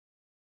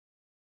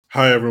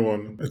Hi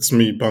everyone, it's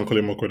me,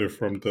 Bankole Mokwede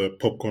from the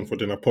Popcorn for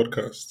Dinner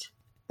podcast.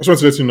 I just want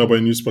to let you know about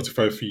a new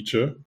Spotify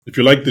feature. If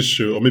you like this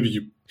show, or maybe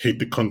you hate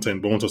the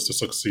content but want us to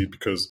succeed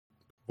because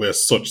we're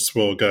such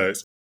swell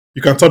guys,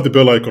 you can tap the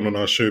bell icon on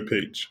our show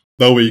page.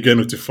 That way you get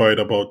notified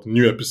about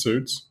new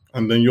episodes,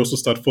 and then you also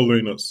start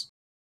following us.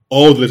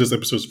 All the latest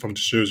episodes from the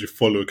shows you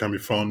follow can be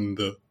found in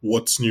the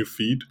What's New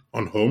feed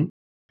on home.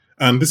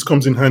 And this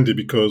comes in handy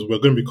because we're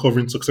going to be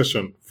covering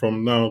Succession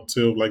from now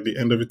till like the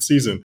end of its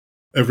season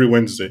every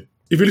Wednesday.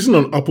 If you listen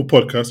on Apple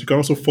Podcasts, you can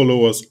also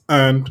follow us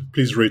and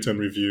please rate and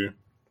review.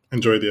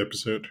 Enjoy the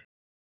episode.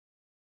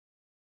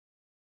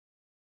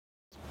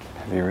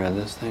 Have you read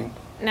this thing?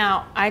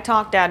 Now, I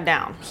talked Dad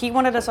down. He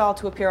wanted us all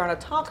to appear on a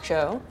talk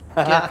show.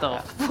 Get the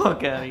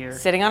fuck out of here.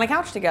 Sitting on a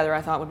couch together,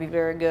 I thought would be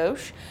very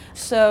gauche.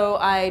 So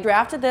I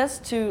drafted this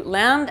to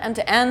land and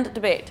to end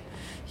debate.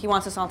 He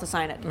wants us all to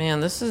sign it. Man,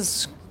 this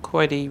is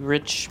quite a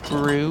rich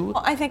brew.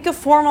 Well, I think a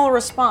formal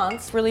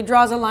response really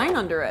draws a line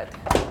under it.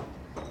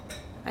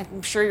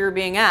 I'm sure you're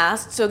being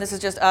asked, so this is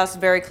just us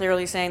very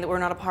clearly saying that we're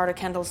not a part of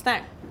Kendall's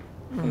thing.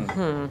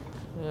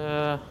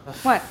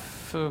 What?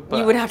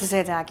 You would have to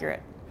say it's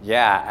accurate.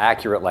 Yeah,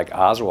 accurate like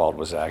Oswald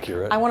was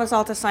accurate. I want us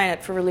all to sign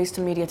it for release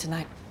to media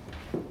tonight.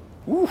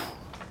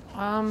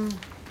 I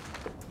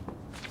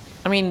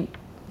mean,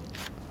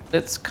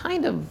 it's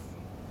kind of...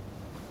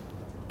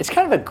 It's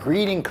kind of a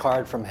greeting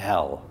card from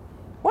hell.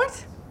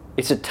 What?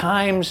 It's a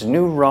Times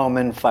New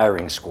Roman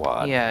firing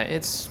squad. Yeah,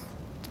 it's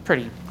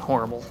pretty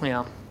horrible,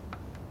 yeah.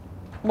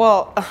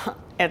 Well,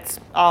 it's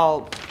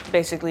all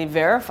basically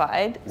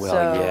verified. Well,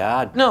 so...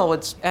 yeah. No,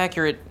 it's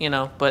accurate,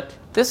 but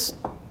this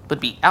would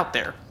be out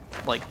there,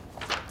 like,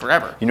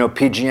 forever. You know,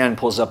 PGN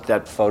pulls up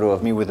that photo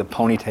of me with a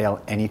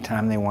ponytail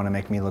anytime they want to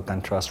make me look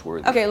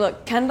untrustworthy. Okay,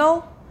 look,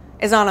 Kendall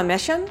is on a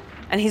mission,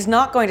 and he's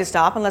not going to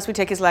stop unless we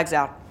take his legs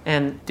out.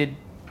 And did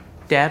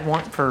Dad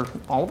want for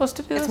all of us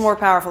to do this? It's more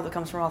powerful if it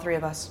comes from all three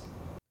of us.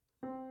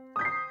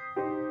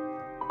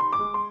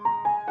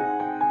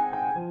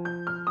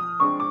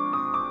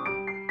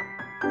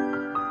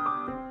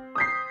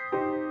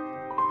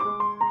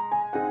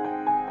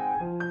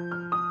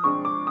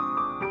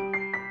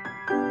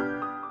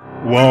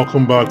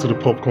 Welcome back to the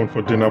Popcorn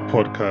for Dinner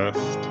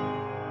podcast.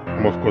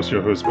 I'm of course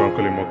your host,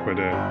 Bankole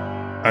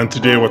Mokwede. And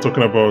today we're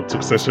talking about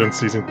Succession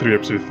Season 3,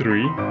 Episode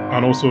 3,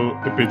 and also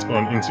a bit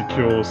on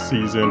Insecure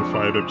Season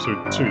 5,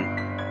 Episode 2.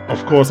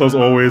 Of course, as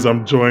always,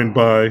 I'm joined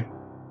by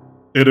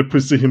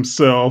Edipisi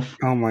himself,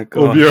 Oh my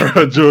god.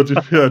 Obiora George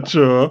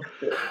Ifiacho,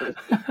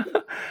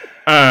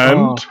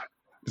 and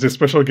it's a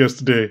special guest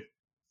today,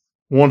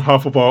 one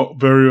half of our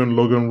very own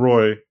Logan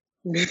Roy,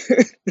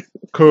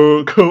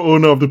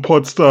 co-owner of the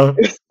Podstar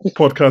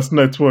podcast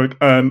network,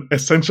 and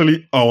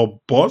essentially our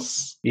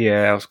boss.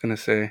 Yeah, I was gonna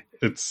say.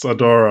 It's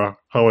Adora.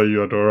 How are you,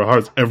 Adora?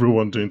 How's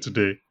everyone doing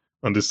today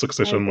on this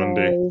Succession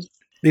Monday?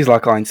 These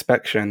like our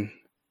inspection.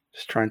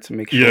 Just trying to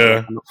make sure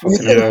Yeah. I'm not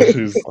fucking Yeah, up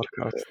she's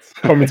podcasts.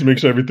 coming to make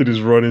sure everything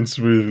is running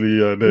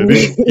smoothly. And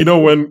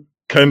then, when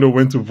Kendall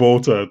went to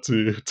Volta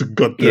to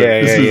gut them,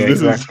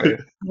 Exactly.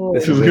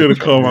 this is here to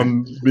come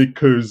and be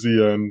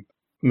cozy, and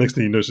next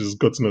thing you know, she's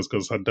gutting us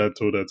because her dad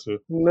told her to.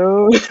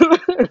 No,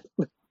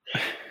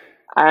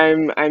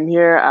 I'm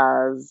here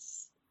as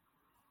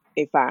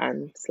a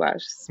fan /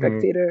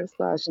 spectator /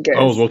 guest.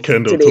 That was what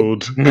Kendall today.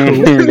 told.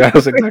 That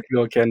was exactly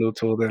what Kendall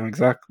told them.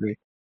 Exactly.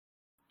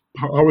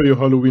 How were your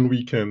Halloween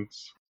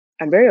weekends?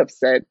 I'm very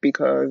upset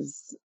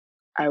because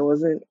I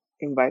wasn't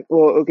invited.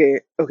 Well, okay,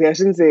 I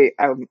shouldn't say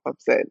I'm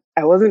upset.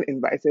 I wasn't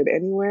invited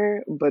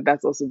anywhere, but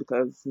that's also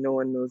because no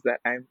one knows that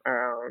I'm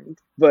around.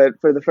 But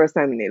for the first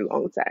time in a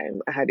long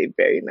time, I had a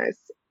very nice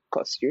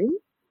costume.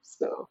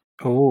 So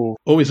Oh,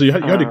 Oh, wait, so you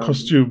had a Um,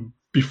 costume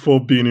before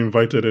being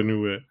invited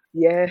anywhere?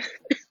 yeah,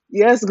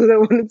 yes, because I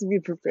wanted to be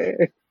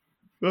prepared.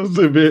 That's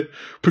a bit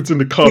putting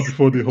the cart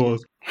before the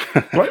horse.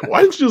 Why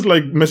don't you just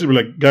message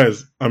me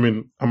guys,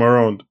 I'm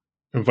around.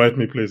 Invite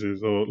me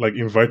places, or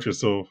invite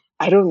yourself.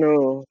 I don't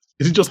know.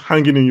 Is it just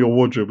hanging in your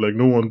wardrobe?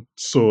 No one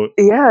saw it.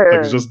 Yeah.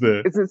 It's just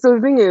there. So the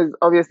thing is,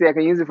 obviously, I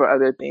can use it for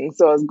other things.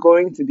 So I was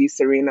going to be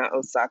Serena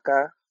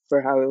Osaka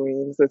for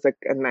Halloween. So it's like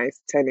a nice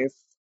tennis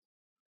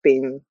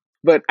thing.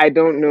 But I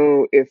don't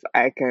know if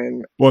I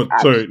can. What?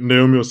 Sorry,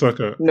 Naomi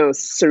Osaka. No,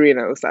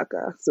 Serena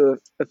Osaka. So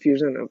a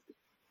fusion of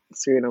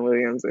Serena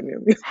Williams and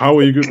Naomi. How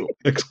are you going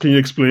to... Can you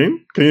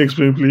explain? Can you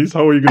explain, please?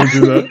 How are you going to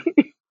do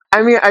that?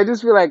 I mean, I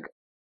just feel like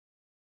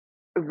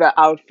the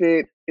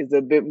outfit is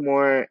a bit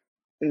more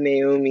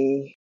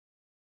Naomi,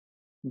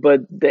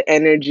 but the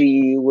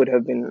energy would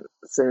have been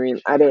Serena.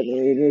 I don't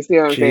know. You see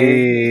what I'm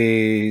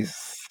saying? jeez.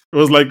 It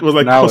was like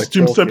Now we're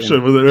costumeception.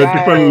 talking. Was there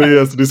different Right.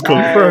 layers to this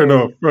costume? Fair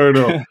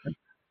enough.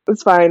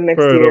 It's fine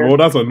next Fair year. enough. Well,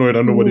 that's annoying.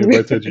 I know nobody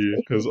invited you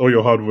because all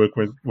your hard work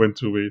went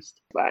to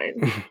waste.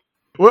 Fine.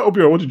 Well,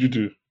 Obiora, what did you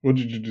do? What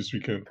did you do this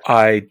weekend?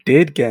 I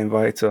did get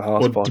invited to a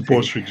house What party.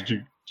 debauchery did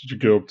you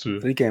get up to?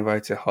 I did get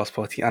invited to a house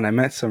party, and I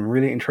met some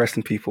really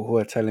interesting people who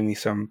are telling me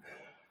some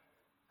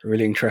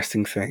really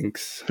interesting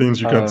things.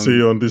 Things you can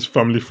say on this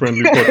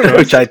family-friendly podcast.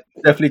 Which I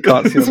definitely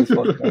can't see on this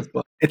podcast.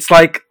 But it's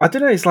like, I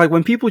don't know, it's like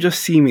when people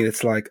just see me,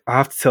 it's like, I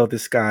have to tell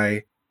this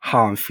guy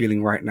how I'm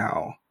feeling right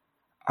now.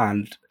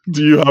 And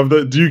do you have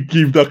that? Do you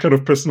give that kind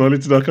of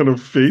personality, that kind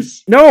of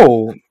face?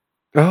 no.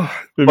 Oh,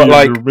 Maybe but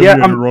like, maybe yeah,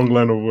 you're the wrong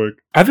line of work.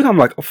 I think I'm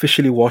like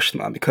officially washed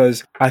now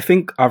because I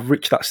think I've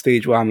reached that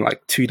stage where I'm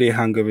like 2-day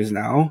hangovers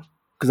now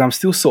because I'm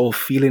still sort of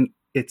feeling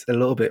it a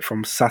little bit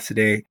from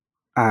Saturday.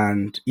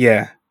 And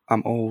yeah,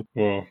 I'm old.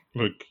 Well,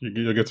 look,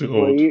 you're getting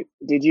Were old.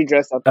 did you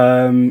dress up?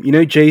 You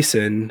know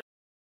Jason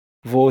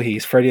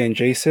Voorhees, Freddie and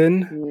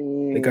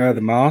Jason, the guy with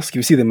the mask.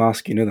 You see the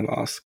mask, you know the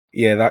mask.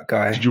 Yeah, that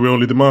guy. Did you wear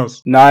only the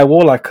mask? Nah, I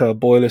wore like a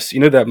boiler.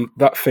 You know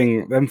that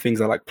thing. Them things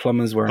are like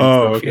plumbers wearing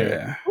Oh, stuff. okay.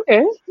 Yeah.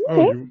 Okay.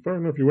 Oh, fair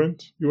enough. You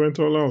went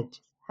all out.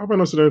 How have I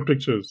not seen any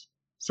pictures?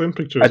 Send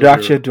pictures. I of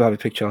actually your- do have a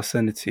picture. I'll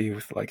send it to you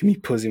with like me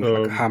posing with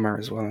like a Um, hammer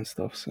as well and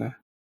stuff. So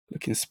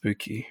looking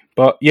spooky.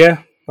 But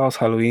yeah, that was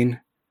Halloween.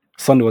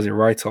 Sunday was a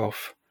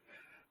write-off,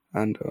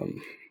 and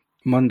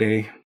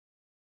Monday.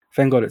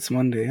 Thank God it's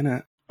Monday, isn't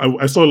it?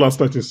 I saw Last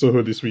Night in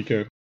Soho this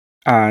weekend.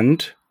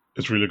 And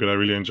It's really good. I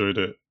really enjoyed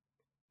it.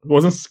 It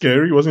wasn't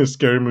scary. It wasn't a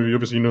scary movie.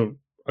 Obviously,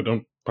 I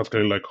don't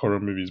particularly like horror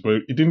movies,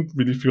 but it didn't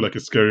really feel like a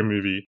scary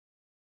movie.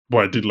 But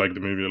I did like the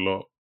movie a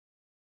lot.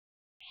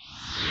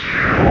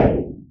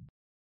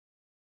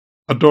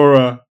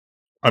 Adora,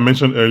 I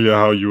mentioned earlier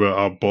how you were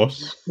our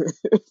boss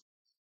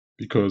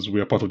because we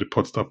are part of the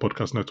Podstar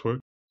Podcast Network.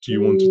 Do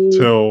you want to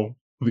tell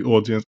the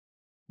audience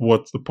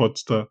what the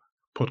Podstar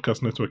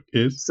Podcast Network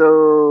is?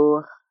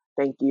 So,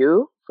 thank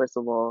you, first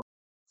of all.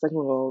 Second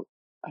of all,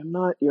 I'm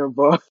not your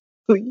boss,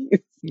 please.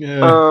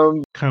 Yeah,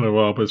 kind of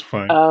are, but it's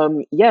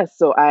fine. Yes,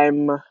 so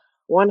I'm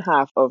one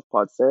half of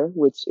Podster,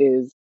 which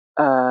is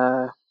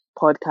a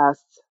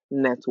podcast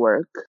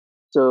network.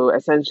 So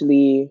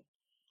essentially,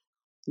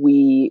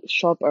 we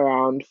shop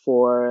around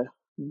for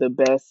the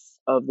best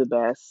of the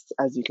best,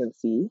 as you can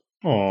see,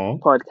 Aw.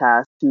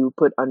 podcast to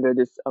put under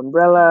this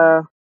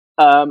umbrella.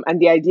 And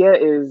the idea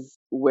is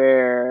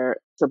we're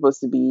supposed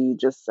to be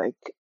just like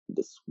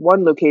this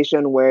one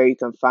location where you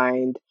can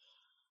find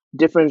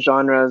different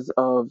genres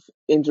of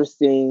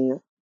interesting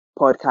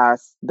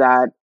podcasts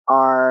that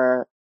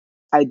are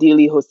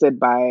ideally hosted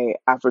by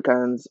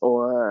Africans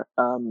or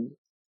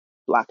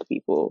Black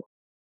people.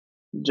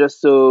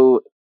 Just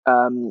so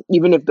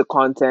even if the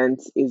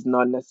content is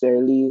not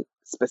necessarily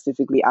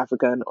specifically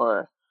African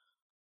or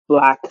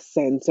Black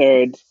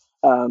centered,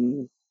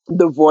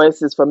 the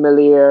voice is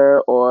familiar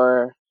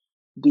or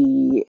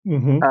the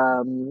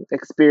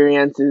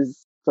experience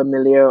is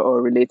familiar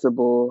or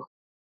relatable.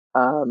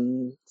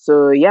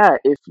 So yeah,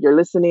 if you're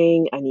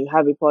listening and you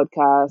have a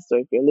podcast, or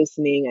if you're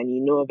listening and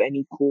you know of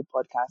any cool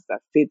podcasts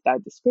that fit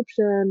that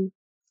description,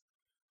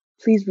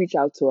 please reach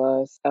out to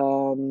us.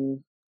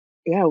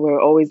 Yeah, we're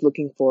always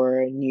looking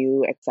for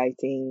new,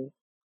 exciting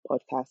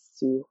podcasts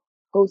to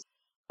host.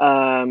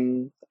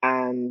 And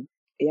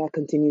yeah,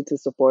 continue to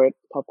support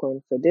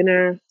Popcorn for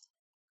Dinner.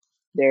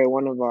 They're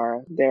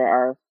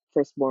our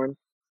firstborn.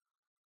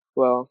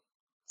 Well,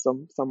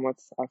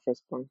 somewhat our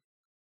firstborn.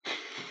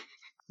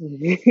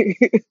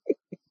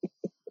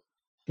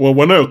 Well,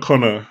 we're not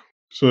O'Connor,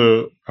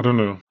 so I don't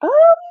know.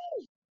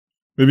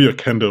 Maybe you're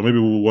Kendall. Maybe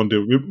we'll one day.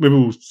 Maybe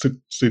we'll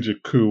stage a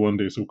coup one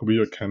day, so it could be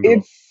your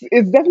Kendall.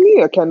 It's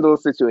definitely a Kendall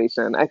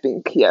situation, I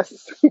think. Yes.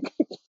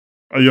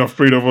 Are you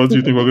afraid of us? Do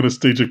you think we're going to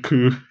stage a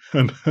coup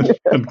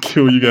and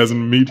kill you guys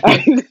in media?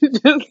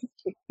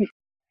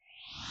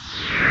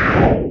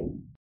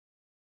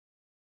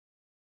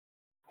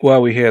 why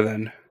are we here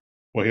then?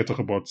 We're here to talk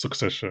about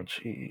Succession.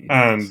 Jeez.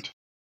 And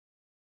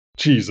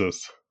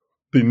Jesus,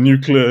 the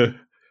nuclear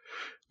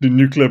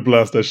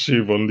blast that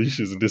Shiv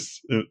unleashes in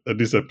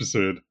this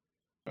episode.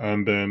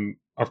 And then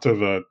after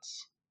that,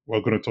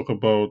 we're going to talk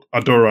about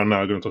Adora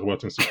now. We're going to talk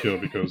about Insecure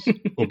because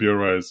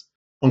Obiora is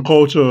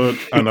uncultured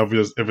and have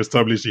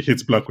established he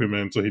hates black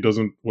women, so he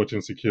doesn't watch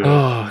Insecure.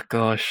 Oh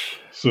gosh.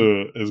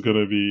 So it's going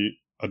to be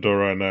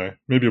Adora and I.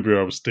 Maybe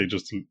Obiora will stay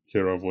just to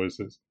hear our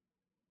voices.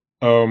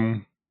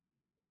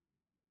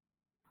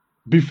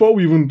 Before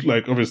we even,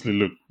 obviously,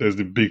 look, there's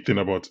the big thing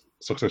about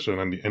Succession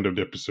and the end of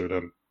the episode,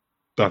 and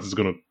that is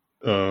going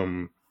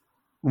to,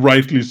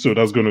 rightly so,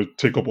 that's going to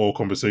take up all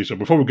conversation.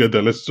 Before we get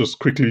there, let's just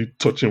quickly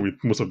touch in with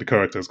most of the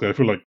characters, because I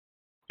feel like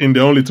in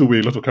their own little way,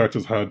 a lot of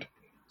characters had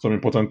some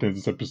important things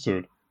this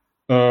episode.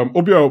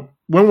 Obia,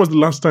 when was the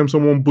last time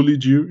someone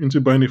bullied you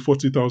into buying a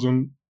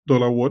 $40,000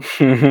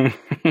 watch?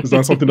 Is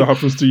that something that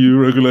happens to you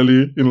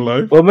regularly in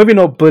life? Well, maybe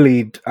not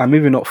bullied, and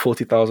maybe not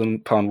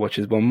 £40,000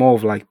 watches, but more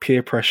of like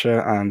peer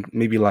pressure and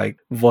maybe like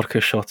vodka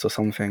shots or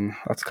something.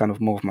 That's kind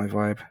of more of my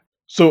vibe.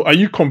 So, are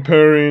you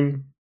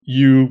comparing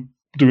you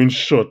doing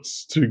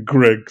shots to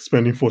Greg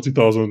spending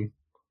 £40,000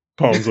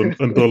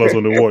 and dollars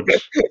on a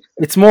watch?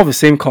 It's more of the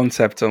same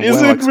concept.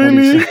 Is it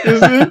really? Is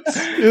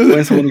it?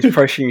 When someone is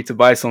pressuring you to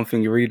buy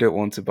something you really don't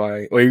want to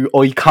buy,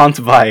 or you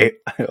can't buy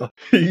it.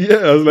 Yeah,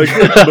 I was like,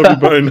 I should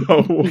not be buying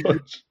our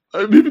watch.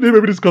 Maybe this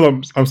is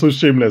because I'm so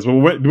shameless.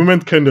 But the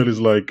moment Kendall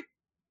is like,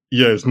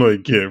 yeah, it's not a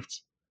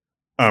gift,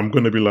 I'm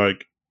going to be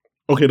like,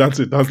 Okay, that's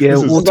it. This Yeah,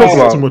 is we'll this talk is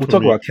about too much for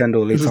me.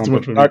 Kendall This later is on. too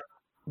much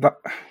But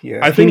for me. yeah,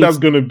 I he think that's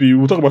needs- gonna be.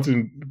 We'll talk about it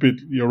in a bit.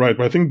 You're right,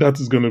 but I think that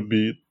is gonna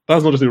be.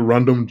 That's not just a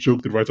random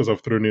joke the writers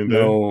have thrown in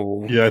there.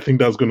 no. Yeah, I think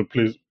that's gonna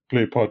play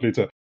a part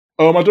later.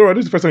 Adora,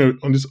 this is the first time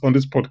on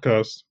this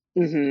podcast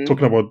Mm-hmm.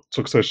 talking about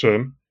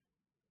Succession.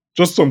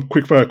 Just some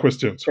quick fire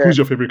questions. Sure. Who's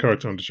your favorite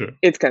character on the show?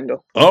 It's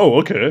Kendall. Oh,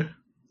 okay.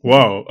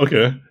 Wow.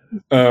 Okay.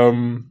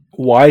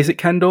 Why is it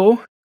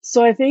Kendall?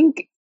 So I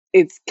think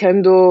it's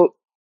Kendall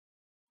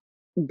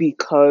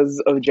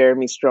because of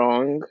Jeremy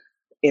Strong,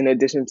 in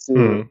addition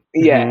to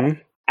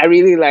Mhm. I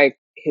really like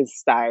his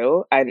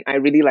style, and I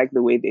really like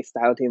the way they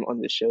styled him on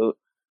the show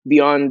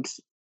beyond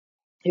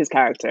his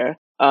character.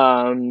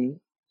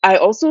 I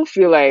also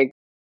feel like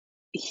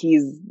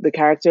he's the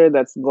character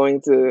that's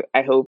going to,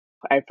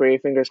 I pray,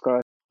 fingers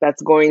crossed,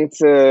 that's going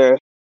to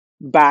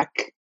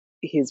back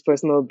his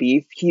personal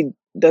beef. He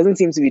doesn't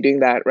seem to be doing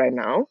that right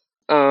now.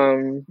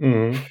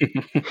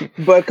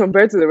 But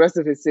compared to the rest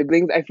of his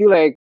siblings, I feel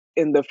like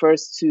in the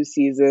first 2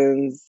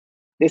 seasons,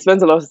 they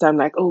spent a lot of time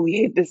like, oh, we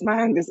hate this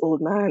man, this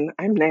old man.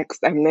 I'm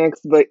next.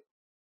 But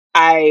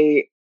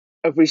I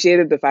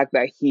appreciated the fact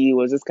that he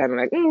was just kind of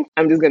like,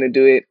 I'm just going to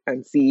do it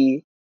and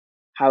see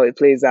how it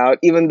plays out,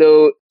 even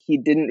though he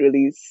didn't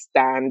really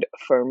stand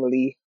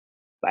firmly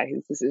by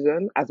his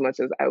decision as much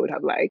as I would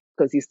have liked,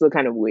 because he's still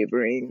kind of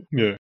wavering.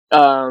 Yeah.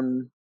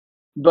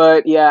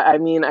 But yeah, I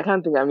mean, I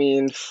can't think. I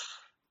mean,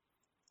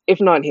 if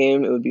not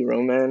him, it would be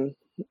Roman.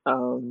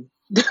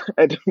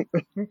 I don't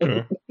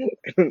Okay.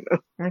 know.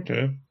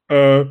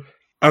 Okay.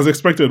 As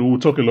expected, we'll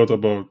talk a lot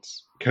about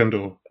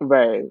Kendall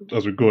Right.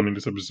 as we go on in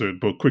this episode.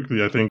 But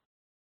quickly, I think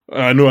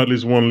I know at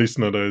least one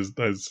listener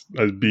that's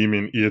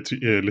beaming ear to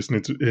ear,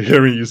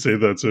 hearing you say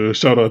that. So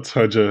shout out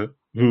Haja,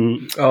 who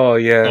Oh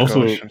yeah.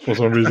 also gosh. for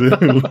some reason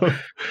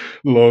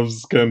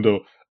loves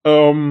Kendall.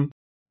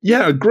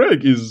 Yeah,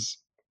 Greg is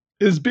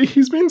big.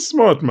 He's been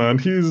smart, man.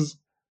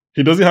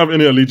 He doesn't have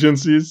any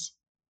allegiances.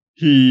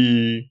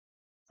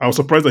 I was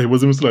surprised that he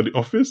wasn't still at the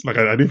office. Like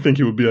I didn't think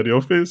he would be at the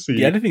office.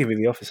 Yeah, I didn't think of it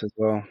in the office as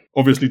well.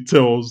 Obviously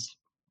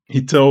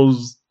he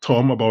tells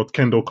Tom about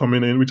Kendall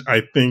coming in, which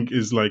I think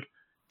is like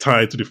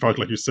tied to the fact,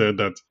 like you said,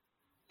 that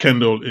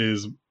Kendall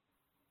is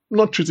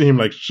not treating him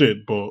like shit,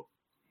 but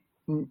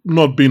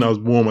not being as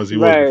warm as he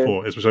was Right.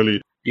 before, especially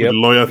with Yep. the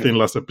lawyer thing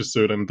last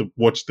episode and the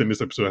watch thing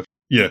this episode.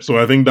 Yeah, so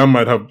I think that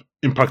might have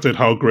impacted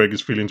how Greg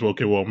is feeling to,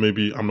 okay, well,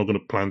 maybe I'm not going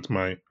to plant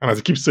and as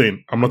he keeps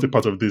saying, I'm not a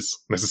part of this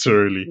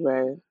necessarily,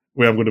 Right.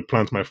 where I'm going to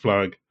plant my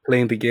flag.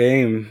 Playing the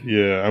game,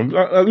 Yeah,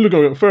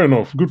 look, fair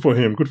enough. Good for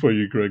him. Good for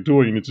you, Greg. Do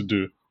what you need to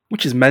do.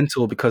 which is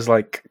mental because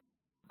like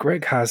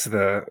Greg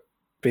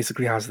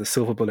basically has the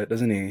silver bullet,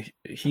 doesn't he?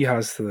 He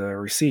has the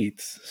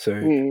receipts,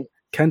 so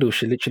Kendall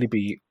should literally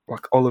be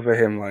like all over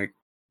him. Like,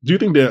 Do you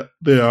think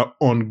they are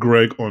on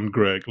Greg?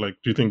 Like,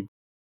 do you think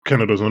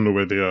Kendall doesn't know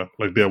where they are?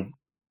 Like, they're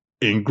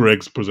in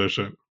Greg's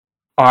possession?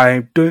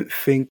 I don't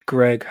think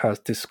Greg has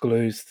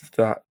disclosed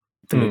that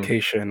the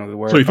location or the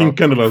whereabouts. So you think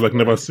Kendall has like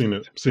never seen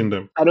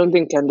them? I don't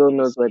think Kendall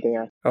knows where they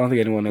are. I don't think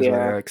anyone knows where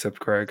Yeah. they are except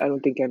Greg. I don't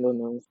think Kendall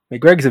knows. Like,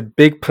 Greg's a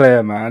big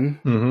player, man,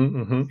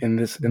 Mm-hmm. in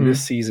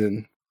this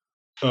season.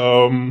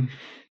 Um.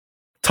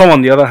 Tom,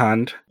 on the other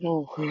hand,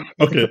 Oh.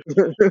 Okay.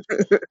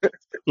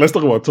 Let's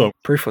talk about Tom.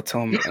 pray for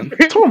Tom, man.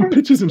 Tom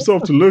pitches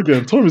himself to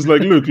Logan. Tom is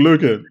like, "Look,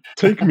 Logan,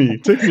 take me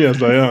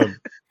as I am."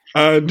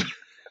 And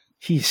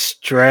He's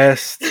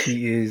stressed.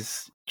 He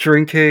is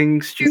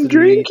drinking He's stupidly.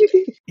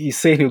 drinking. He's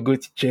saying he'll go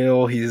to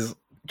jail. He's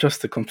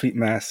just a complete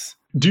mess.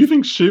 do you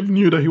think Shiv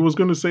knew that he was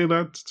going to say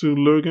that to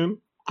Logan?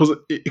 Because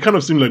it kind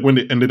of seemed like when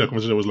they ended that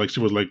conversation, she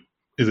was like,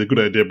 "It's a good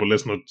idea, but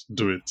let's not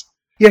do it."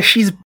 Yeah,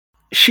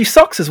 she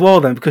sucks as well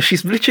then because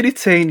she's literally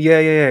saying,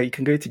 yeah, you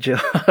can go to jail.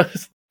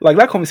 Like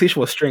that conversation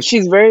was strange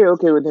She's very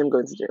okay with him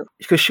going to jail.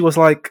 because she was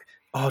like,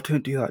 "Oh,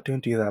 don't do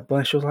that." But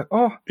then she was like,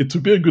 "Oh, It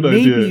would be a good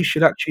maybe idea. you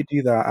should actually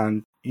do that."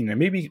 And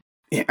maybe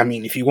I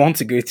mean, if you want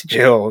to go to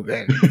jail,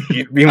 then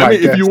you'd be my I mean,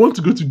 if guest. you want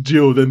to go to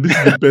jail, then this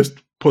is the best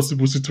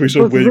possible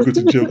situation where you go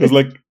to jail. Because,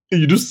 like,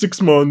 you do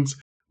 6 months,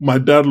 my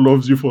dad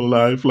loves you for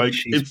life. Like,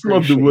 She's it's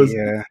not the pretty worst.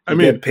 shitty, yeah. I You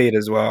mean- get paid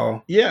as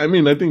well. Yeah, I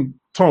mean, I think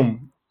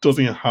Tom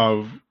doesn't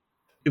have.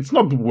 It's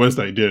not the worst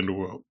idea in the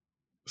world.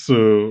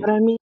 So, But I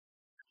mean,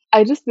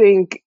 I just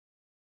think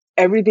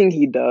everything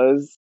he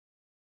does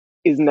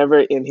is never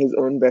in his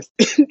own best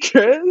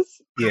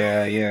interest.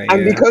 Yeah.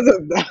 And because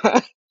of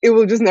that, it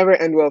will just never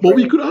end well but for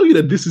we him. could argue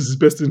that this is his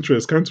best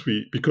interest, can't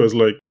we? Because,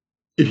 like,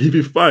 if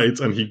he fights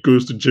and he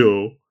goes to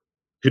jail,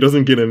 he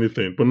doesn't gain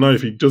anything. But now,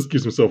 if he just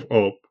gives himself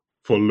up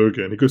for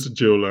Logan, he goes to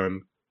jail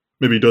and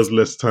maybe he does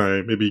less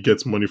time. Maybe he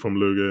gets money from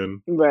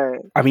Logan. Right.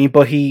 I mean,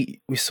 but we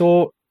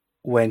saw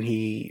when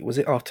was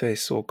it after he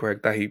saw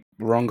Greg that he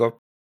rung up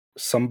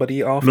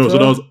somebody after? No, so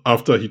that was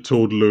after he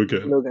told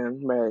Logan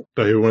Logan, right.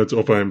 that he wanted to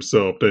offer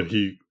himself. Then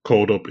he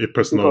called up a He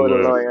personal called a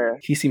lawyer. lawyer.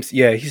 He seems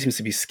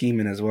to be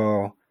scheming as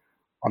well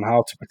on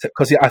how to protect,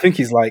 because I think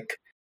he's like,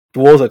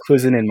 the walls are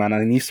closing in, man,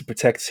 and he needs to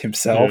protect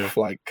himself.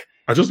 Like,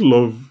 I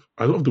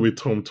love the way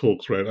Tom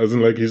talks, right? As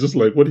in, like, he's just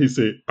like, what did he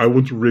say? I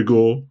won't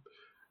wriggle.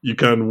 you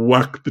can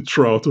whack the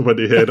trout over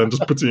the head and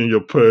just put it in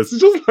your purse.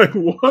 It's just like,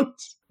 what?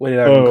 Where did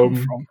that even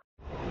come from?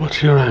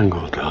 What's your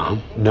angle,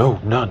 Tom? No,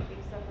 none.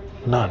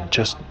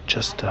 Just,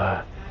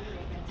 I'm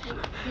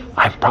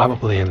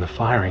probably in the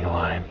firing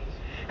line,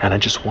 and I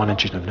just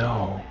wanted you to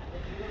know,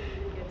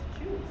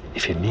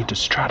 if you need to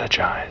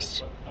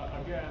strategize,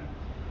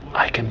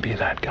 I can be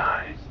that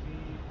guy.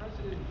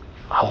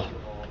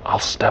 I'll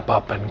step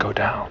up and go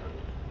down.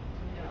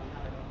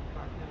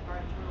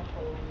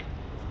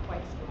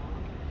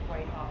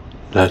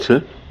 That's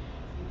it?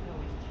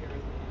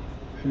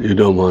 You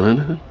don't want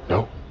anything?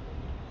 No.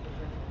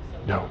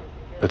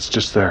 It's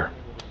just there.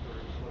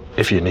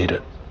 If you need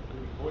it.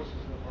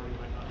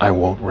 I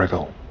won't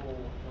wriggle.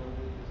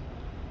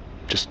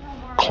 Just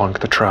clunk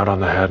the trout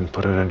on the head and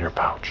put it in your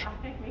pouch.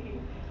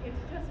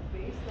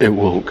 It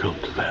won't come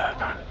to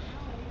that.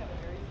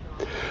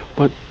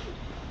 But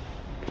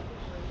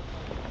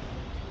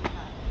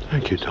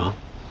thank you, Tom.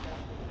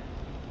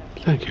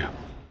 Thank you.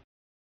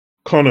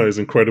 Connor is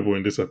incredible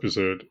in this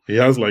episode. He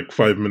has like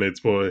 5 minutes,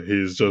 but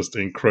he's just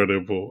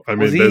incredible. I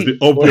mean, there's the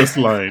obvious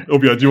line.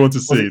 Obia, do you want to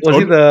say it? Was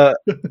he the...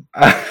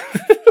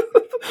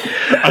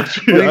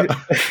 Actually,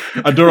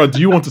 Adora, do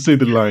you want to say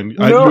the line?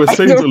 No, you were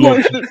saying it a don't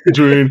lot want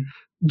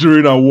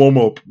during our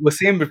warm-up. We're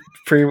seeing the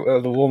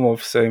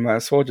warm-up, so you might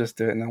as well just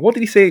do it now. What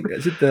did he say?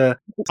 Is it the...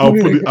 I'll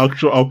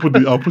put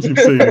him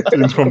saying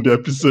things from the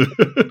episode.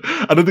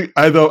 I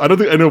don't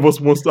think any of us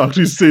wants to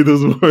actually say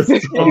those words.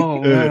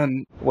 Oh,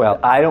 man. Well,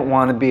 I don't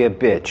want to be a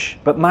bitch,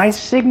 but my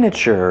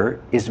signature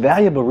is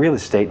valuable real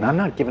estate, and I'm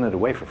not giving it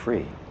away for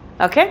free.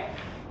 Okay.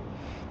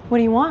 What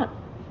do you want?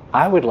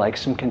 I would like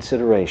some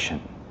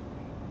consideration.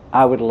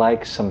 I would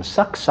like some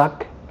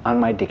suck on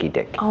my dicky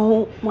dick.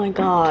 Oh my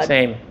God.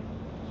 Same.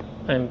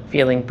 I'm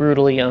feeling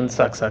brutally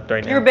unsucked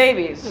right now. Your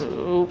babies.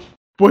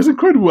 But it's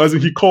incredible, as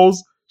in he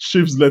calls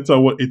Shiv's letter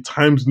a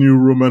Times New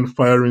Roman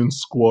firing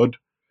squad.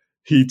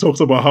 He talks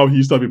about how he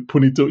used to have a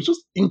ponytail. It's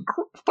just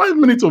 5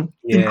 minutes of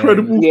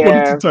incredible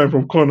quality time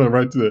from Connor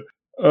right there.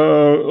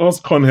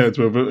 Us Conheads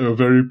were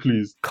very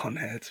pleased.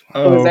 Conheads.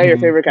 Was that your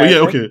favorite character?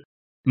 Yeah, okay.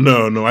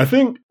 No. I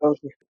think if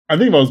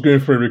I was going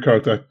for every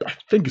character, I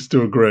think it's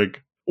still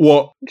Greg.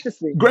 Well,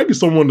 Interesting. Greg is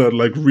someone that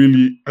like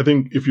really, I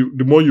think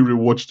the more you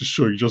rewatch the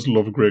show, you just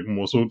love Greg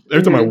more. So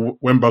every time I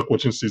went back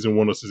watching season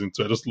 1 or season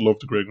 2, I just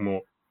loved Greg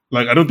more.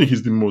 Like, I don't think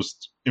he's the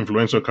most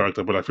influential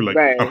character, but I feel like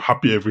I'm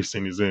happy every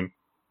scene he's in.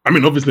 I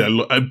mean, obviously,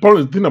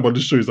 probably the thing about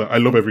this show is that I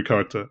love every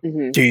character.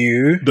 Mm-hmm. Do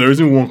you? There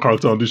isn't one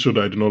character on this show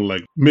that I do not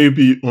like.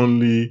 Maybe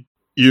only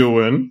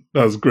Eowyn,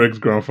 that's Greg's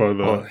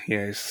grandfather. Oh,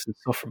 yeah, it's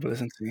insufferable,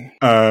 isn't he?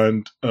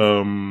 And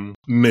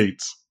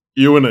Nate.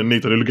 Eowyn and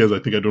Nate are the only guys I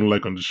think I don't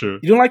like on the show.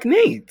 You don't like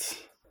Nate?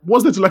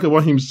 What's there to like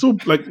about him? So,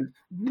 like,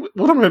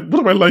 what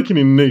am I liking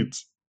in Nate?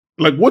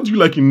 Like, what do you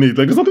like in Nate?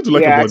 Like, there's nothing to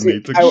like about actually,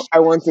 Nate. Like, I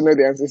want to know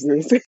the answers to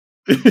this.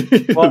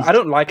 Well, I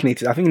don't like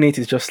Nate. I think Nate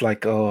is just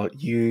like, oh,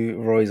 you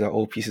Roys are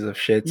all pieces of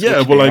shit.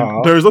 Yeah, but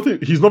like, there is nothing.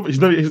 He's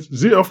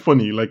zero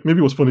funny. Like, maybe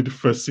it was funny the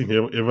first scene he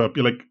ever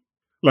appeared.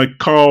 Like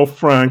Carl,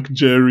 Frank,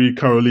 Jerry,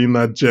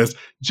 Carolina, Jess.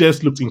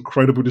 Jess looked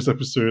incredible this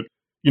episode.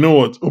 You know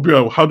what,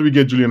 Obia, how do we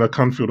get Juliana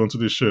Canfield onto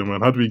this show,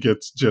 man? How do we get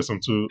Jess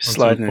onto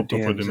sliding Pop Up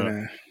for DMs,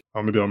 Dinner?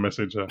 Or maybe I'll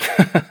message her.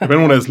 If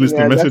anyone is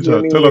listening, message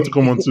her. Tell her to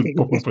come on to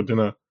Pop Up for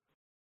Dinner.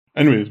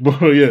 Anyways, but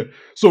yeah.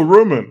 So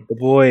Roman. The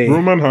boy.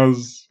 Roman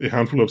has a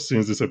handful of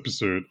scenes this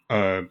episode.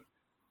 And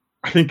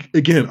I think,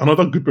 again,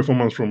 another good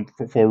performance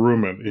for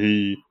Roman.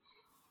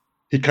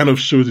 He kind of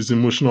shows his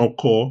emotional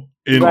core.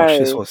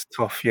 This was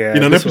tough, yeah.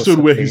 In an episode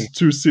where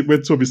two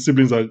of his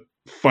siblings are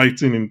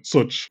fighting in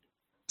such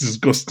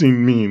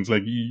disgusting means.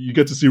 Like, you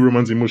get to see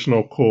Roman's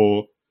emotional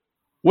core.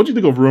 What do you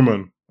think of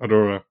Roman,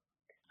 Adora?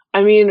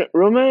 I mean,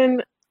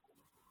 Roman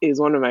is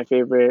one of my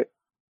favorite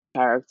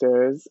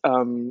characters.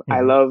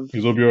 I love...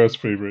 He's Obio's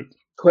favorite.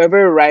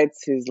 Whoever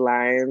writes his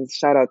lines,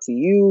 shout out to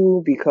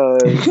you,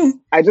 because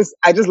I just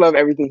love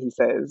everything he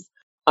says.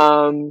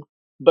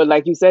 But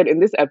like you said, in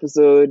this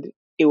episode,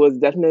 it was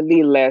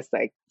definitely less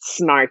like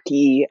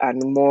snarky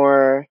and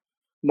more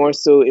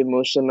so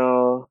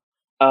emotional.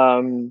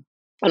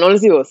 And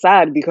honestly, it was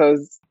sad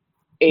because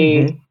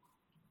I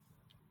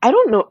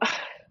don't know.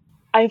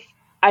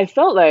 I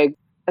felt like,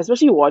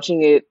 especially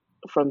watching it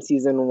from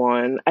season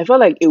 1, I felt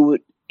like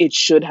it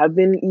should have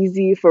been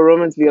easy for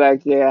Roman to be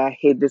like, yeah, I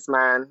hate this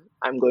man,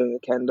 I'm going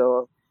with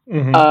Kendall.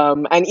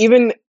 And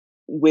even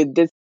with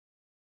this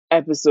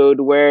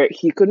episode where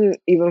he couldn't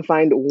even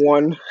find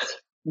one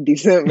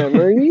decent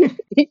memory,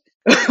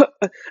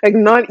 like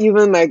not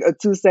even like a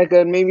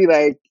 2-second, maybe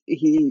like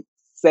he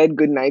said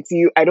goodnight to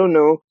you. I don't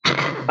know.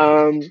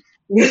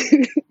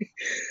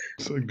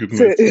 So good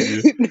night to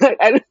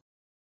you.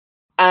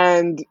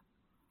 And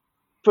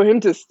for him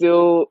to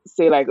still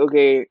say like,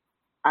 okay,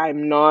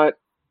 I'm not,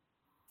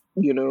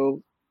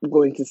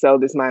 going to sell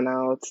this man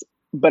out.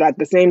 But at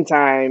the same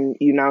time,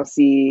 you now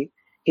see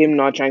him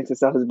not trying to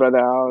sell his brother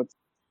out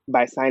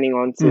by signing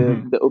on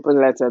to the open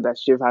letter that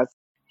Shiv has.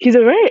 He's a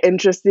very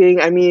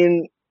interesting, I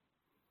mean,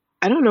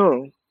 I don't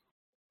know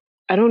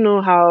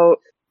how...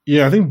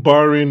 Yeah, I think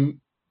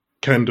barring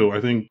Kendall, I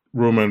think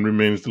Roman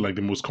remains like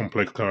the most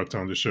complex character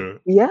on the show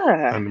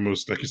Yeah. and the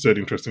most, like you said,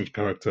 interesting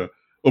character.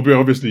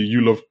 Obviously,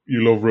 you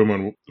love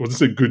Roman. Was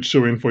this a good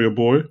showing for your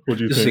boy? What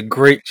do you This is a think?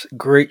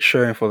 great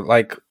showing for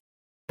like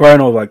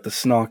burn all like the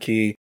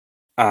snarky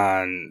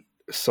and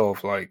sort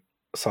of like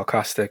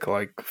sarcastic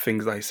like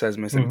things that he says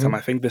most of the time.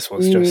 I think this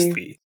was just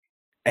the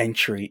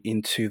entry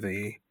into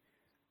the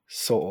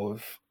sort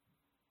of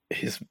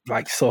his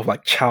like sort of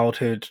like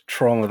childhood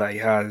trauma that he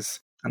has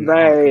and the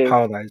Right.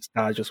 power that his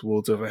dad just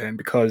wields over him,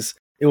 because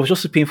it was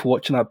just so painful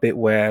watching that bit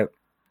where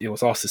it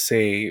was asked to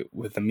say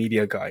with the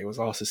media guy, it was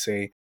asked to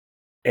say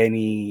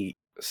any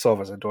sort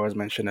of, as Adora's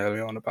mentioned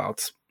earlier on,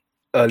 about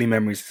early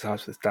memories he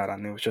has with his dad,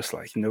 and it was just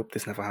like, nope,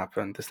 this never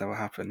happened,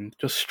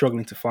 just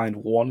struggling to find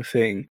one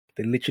thing.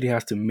 They literally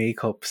has to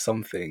make up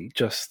something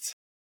just,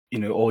 you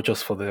know, or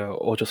just for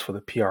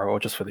the PR or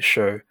just for the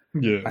show.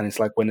 Yeah. And it's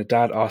like when the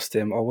dad asked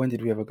him, "Oh, when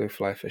did we ever go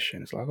fly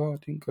fishing?" It's like, "Oh, I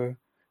didn't go. It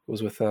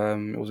was with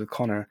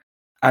Connor,"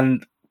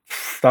 and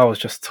that was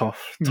just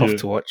tough Yeah.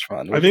 to watch,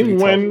 man. It I was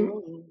think really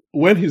tough.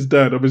 when his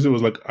dad obviously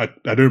was like, I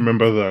don't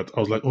remember that. I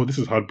was like, oh, this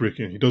is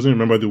heartbreaking. He doesn't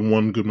remember the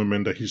one good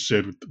moment that he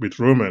shared with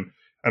Roman.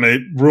 And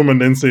Roman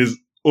then says,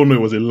 oh no, it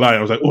was a lie.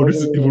 I was like, oh, this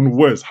is even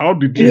worse. How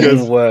did you Even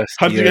guys worse.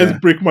 how did you guys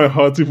break my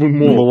heart even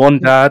Number more? one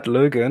dad,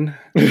 Logan.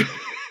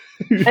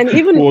 And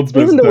even World's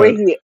best the way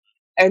dad. he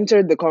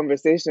entered the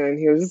conversation,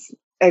 he was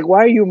like, "Why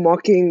are you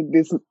mocking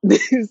this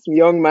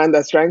young man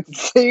that's trying to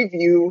save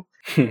you?"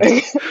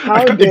 Like,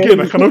 how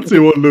dare I cannot say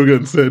what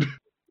Logan said.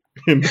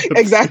 in that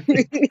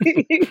exactly.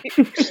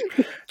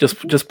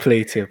 Just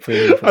play it here. Play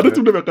it. I don't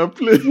even know if I can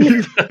play.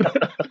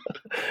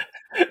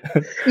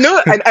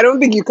 No, I don't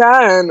think you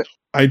can.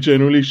 I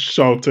genuinely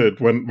shouted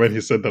when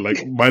he said that.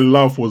 Like, my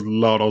laugh was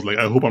loud. I was like,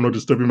 I hope I'm not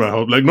disturbing my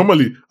house. Like,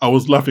 normally I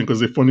was laughing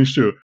because it's a funny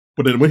show,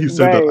 but then when he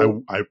said Right.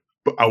 that,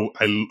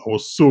 I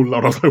was so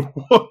loud. I was like,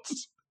 what?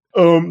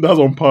 That's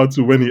on part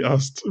 2 when he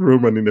asked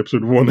Roman in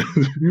episode 1,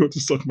 you want to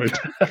suck my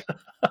dick?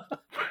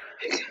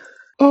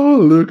 Oh,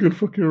 Logan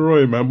fucking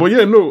Roy, man. But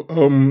yeah, no.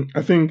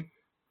 I think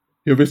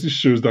he obviously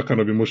shows that kind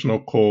of emotional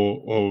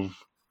core of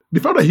the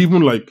fact that he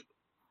even like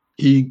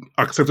he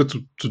accepted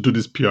to do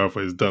this PR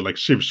for his dad. Like,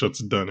 Shiv shuts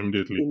it down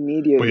immediately.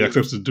 But he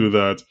accepts to do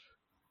that,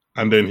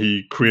 and then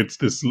he creates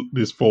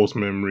this false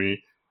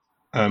memory.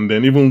 And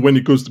then even when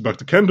he goes back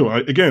to Kendall,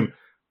 again,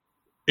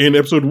 in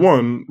episode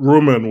 1,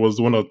 Roman was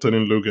the one that was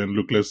telling Logan,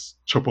 look, let's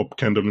chop up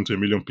Kendall into a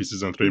million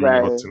pieces and throw him in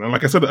the hot tin. And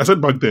like I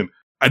said back then,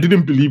 I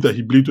didn't believe that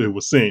he believed what he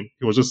was saying.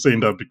 He was just saying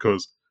that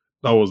because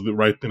that was the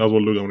right thing. That's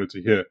what Logan wanted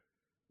to hear.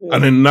 Yeah.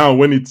 And then now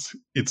when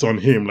it's on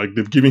him, like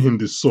they've given him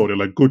this sword, they're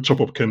like, go chop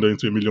up Kendall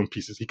into a million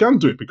pieces. He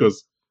can't do it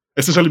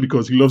essentially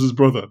because he loves his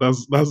brother.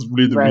 That's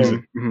really the Right.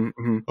 reason.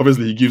 Mm-hmm.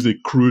 Obviously, he gives a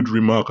crude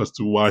remark as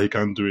to why he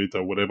can't do it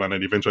or whatever, and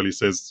then eventually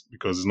says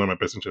because it's not my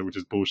best interest, which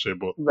is bullshit.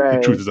 But the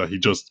Right. truth is that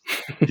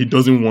he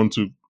doesn't want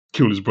to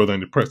kill his brother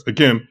in the press.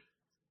 Again,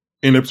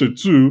 in episode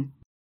 2,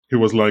 he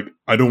was like,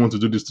 I don't want to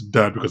do this to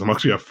dad because I'm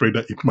actually afraid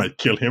that it might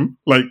kill him.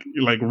 Like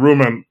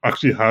Roman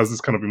actually has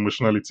this kind of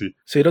emotionality.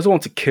 So he doesn't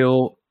want to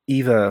kill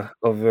either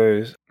of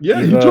those.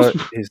 Yeah, he either just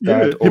his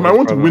dad he or might his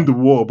want to brother. win the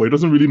war, but he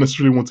doesn't really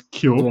necessarily want to He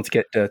kill doesn't want to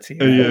get dirty.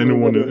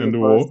 anyone in the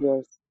war.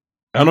 Yes.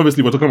 And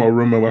obviously, we're talking about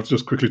Roman. We have to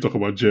just quickly talk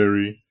about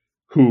Jerry,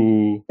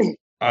 who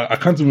I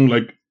can't even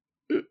like.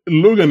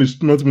 Logan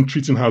is not even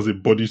treating her as a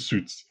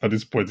bodysuit at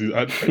this point.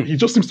 He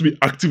just seems to be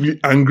actively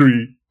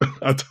angry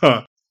at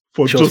her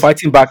for She was just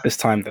fighting back this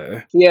time,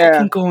 though. Yeah.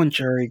 Fucking go on,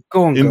 Jerry.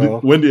 Go on, girl.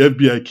 when the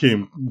FBI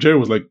came. Jerry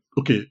was like,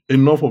 "Okay,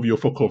 enough of your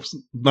fuck offs.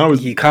 Now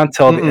it's You can't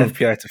tell the Mm-mm.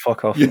 FBI to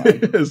fuck off, yeah, man.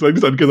 it's like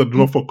these are the kids that do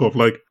not fuck off.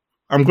 Like,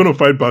 I'm gonna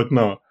fight back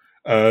now."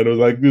 And it was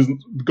like, the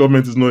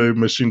government is not a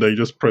machine that you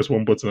just press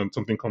one button and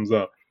something comes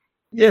out.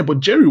 Yeah, but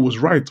Jerry was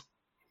right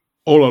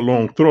all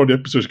along throughout the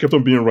episode. She kept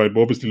on being right, but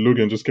obviously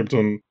Logan just kept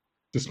on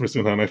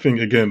dismissing her. And I think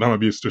again that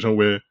might be a situation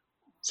where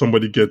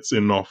somebody gets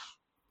enough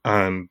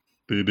and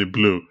they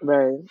blow.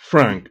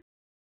 Right.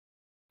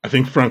 I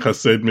think Frank has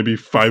said maybe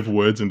 5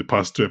 words in the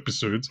past 2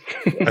 episodes.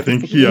 I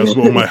think he as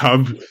well might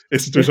have a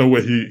situation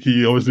where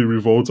he obviously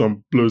revolts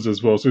and blows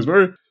as well. So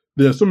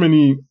there are so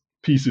many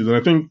pieces, and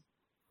I think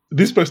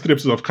these first 3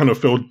 episodes have kind of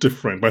felt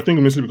different. But I think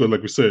mostly because,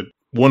 like we said,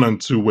 1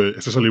 and 2 were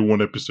essentially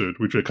one episode,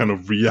 which were kind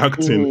of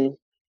reacting Mhm.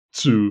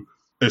 to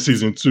a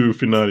season 2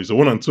 finale. So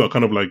 1 and 2 are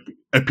kind of like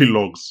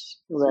epilogues.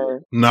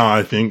 Right. Now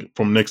I think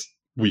from next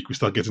week we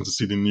start getting to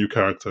see the new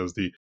characters.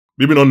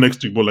 Maybe not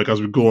next week, but like as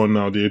we go on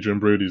now, the Adrian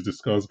Brady's, the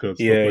Skarsgård,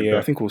 Yeah, stuff like yeah. that.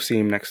 I think we'll see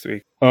him next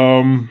week.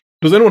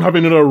 Does anyone have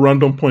another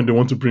random point they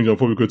want to bring up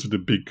before we go to the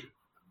big?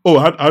 Oh,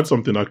 I had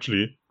something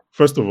actually.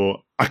 First of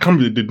all, I can't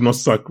believe they did not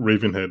sack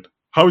Ravenhead.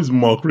 How is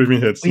Mark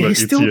Ravenhead still Yeah, at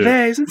he's still ETN?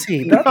 there, isn't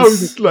he? How is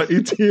he still at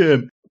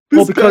ETN? This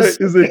Well, because-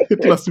 guy is a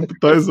Hitler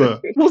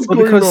sympathizer. What's Well,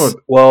 going because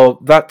on?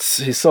 that's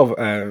his sort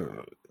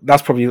of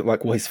that's probably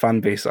like what his fan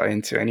base are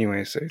into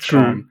anyway. So it's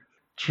True.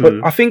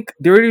 But I think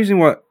the only reason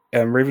why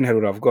Ravenhead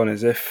would have gone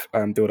is if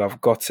they would have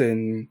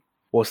gotten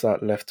what's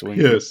that left wing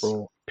Pierce.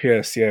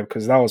 Pierce, yeah,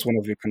 because that was one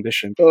of the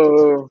conditions.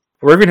 Oh.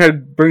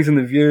 Ravenhead brings in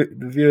the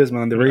viewers,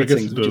 man, the I guess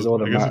ratings, it which is does. all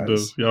that I guess it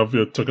matters. does. You have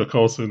your Tucker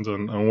Carlsons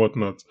and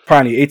whatnot.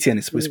 Apparently, ATN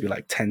is supposed to be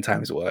like 10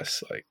 times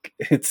worse. Like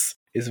it's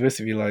supposed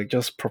to be like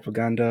just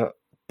propaganda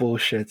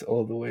bullshit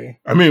all the way.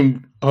 I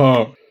mean,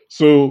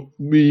 so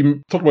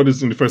we talked about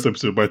this in the first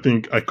episode, but I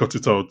think I cut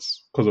it out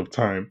because of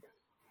time.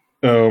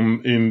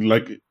 In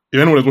like, if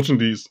anyone is watching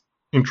these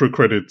intro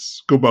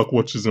credits, go back,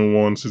 watch season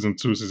 1, season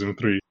 2, season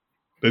 3.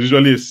 There's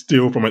usually a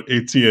still from an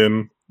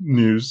ATN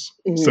news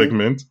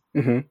segment.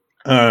 Mm-hmm.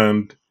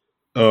 And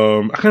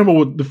I can't remember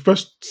what the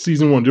first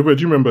season 1. Do you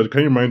remember?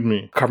 Can you remind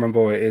me? Can't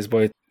remember what it is,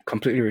 but it's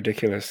completely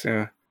ridiculous.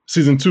 Yeah.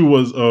 Season 2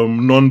 was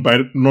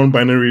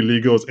non-binary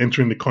illegals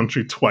entering the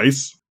country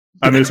twice.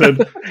 And they said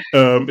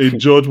a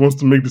judge wants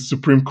to make the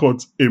Supreme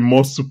Court a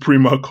more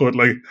supreme court.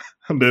 Like,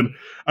 and then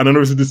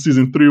obviously the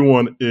season 3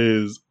 one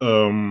is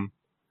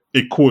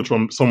a quote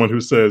from someone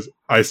who says,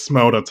 "I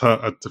smiled at her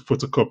at the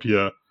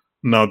photocopier.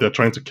 Now they're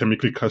trying to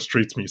chemically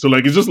castrate me." So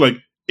like, it's just like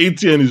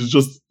ATN is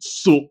just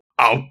so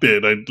out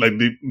there, like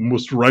the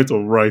most right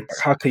of right.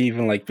 How can you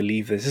even like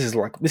believe this? This is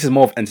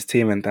more of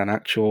entertainment than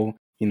actual,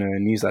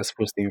 news that's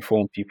supposed to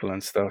inform people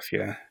and stuff.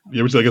 Yeah.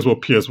 Yeah, which I guess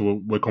what PS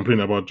were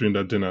complaining about during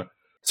that dinner.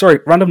 Sorry,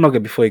 random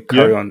nugget before you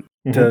carry on.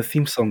 Mm-hmm. The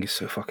theme song is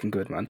so fucking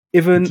good, man.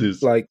 Even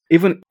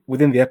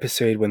within the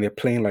episode when they're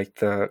playing like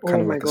the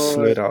kind of like a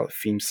slowed out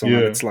theme song,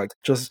 and it's like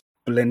just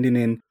blending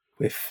in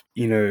with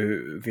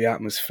the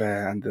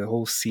atmosphere and the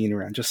whole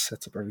scenery and just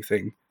sets up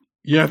everything.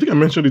 Yeah, I think I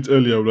mentioned it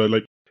earlier.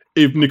 Like,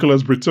 if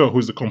Nicolas Britell, who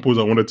is the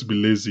composer, wanted to be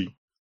lazy,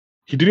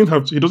 he doesn't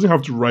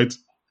have to write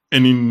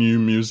any new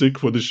music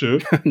for the show.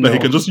 No. Like, he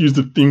can just use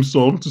the theme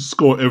song to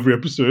score every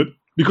episode.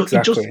 Because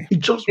it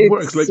just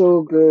works. Like,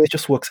 so good. It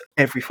just works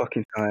every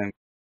fucking time.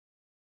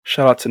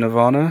 Shout out to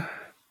Nirvana.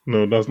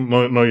 No, that's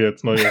not yet.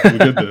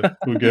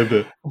 We'll get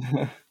there.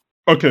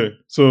 Okay,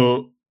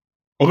 so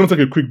we're going to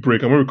take a quick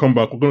break. And when we come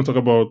back, we're going to talk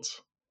about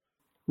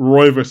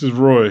Roy versus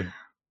Roy.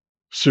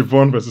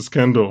 Siobhan versus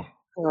Kendall.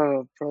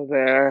 Oh,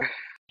 brother.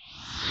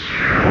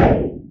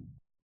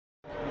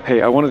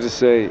 Hey, I wanted to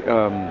say,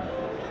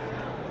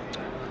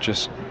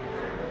 just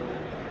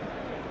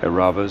at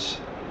Rava's,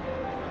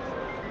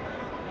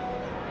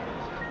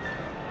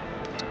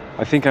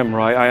 I think I'm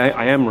right.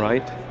 I am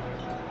right,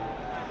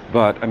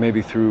 but I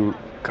maybe threw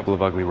a couple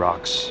of ugly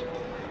rocks.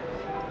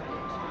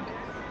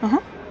 Uh-huh.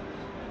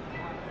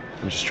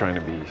 I'm just trying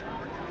to be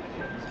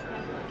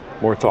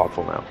more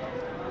thoughtful now.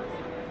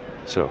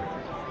 So.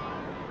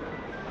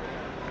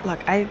 Look,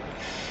 I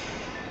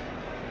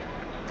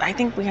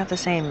think we have the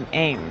same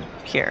aim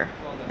here,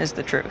 is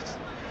the truth.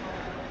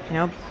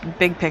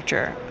 Big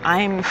picture.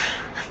 I'm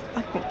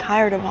fucking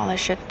tired of all this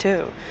shit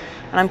too.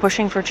 And I'm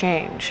pushing for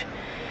change.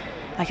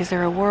 Like, is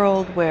there a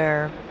world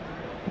where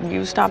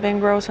you stop being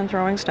gross and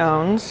throwing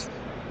stones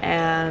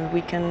and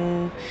we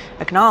can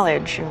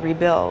acknowledge and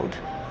rebuild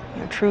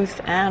truth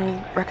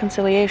and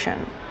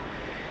reconciliation?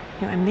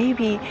 And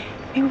maybe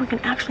we can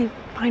actually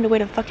find a way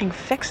to fucking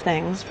fix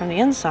things from the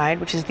inside,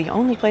 which is the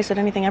only place that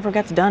anything ever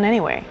gets done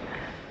anyway.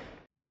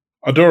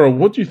 Adora,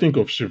 what do you think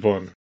of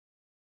Siobhan?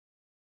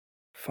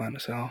 Fine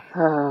as hell.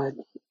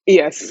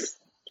 Yes.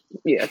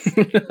 Agreed.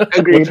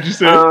 What did you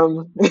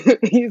say?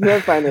 He's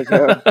not fine as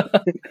hell.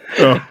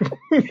 Oh.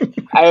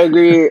 I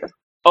agree.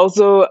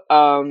 Also,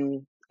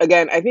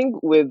 again, I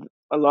think with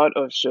a lot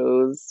of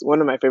shows,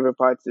 one of my favorite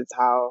parts is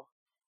how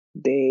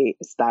they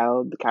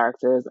styled the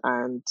characters,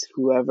 and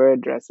whoever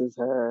dresses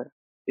her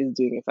is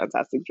doing a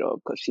fantastic job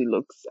because she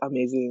looks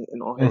amazing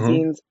in all her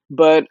scenes.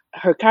 But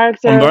her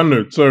character... On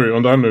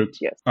that note,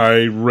 yes.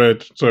 I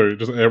read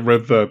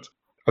that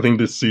I think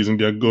this season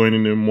they're going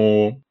in a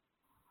more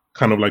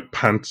kind of like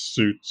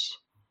pantsuit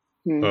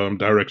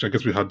direction. I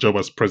guess we had Job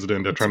as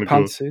president. They're trying to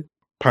go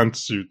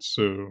pantsuit.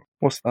 So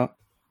what's that?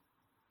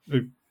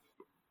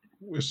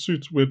 A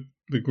suit with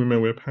the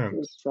women wear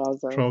pants,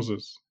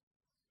 trousers.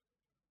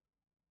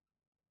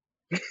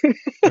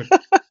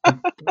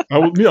 I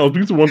was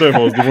beginning to wonder if I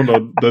was the one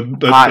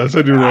that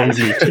said it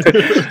wrongly.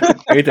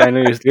 Wait,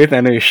 I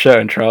know your shirt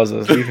and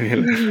trousers.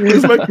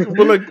 It's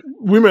like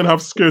women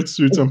have skirt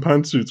suits and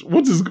pantsuits.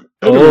 What is?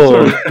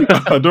 Sorry.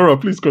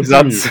 Adora, please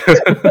continue.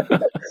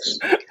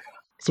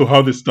 So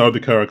how they style the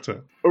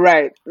character,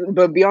 right?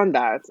 But beyond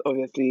that,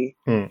 obviously,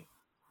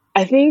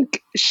 I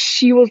think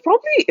she was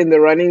probably in the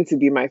running to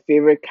be my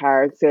favorite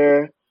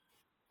character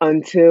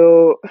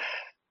until,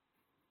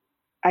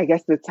 I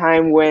guess, the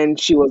time when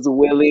she was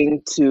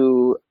willing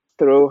to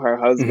throw her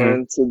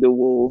husband to the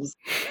wolves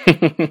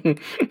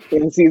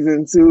in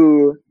season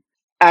 2.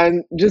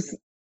 And just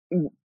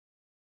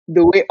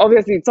the way,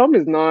 obviously, Tom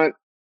is not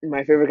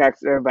my favorite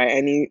character by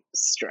any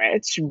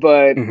stretch,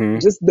 but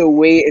just the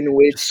way in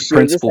which the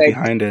principle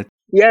behind it.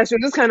 Yeah, she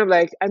was just kind of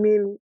like, I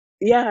mean,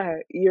 yeah,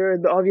 you're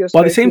the obvious. But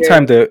at the same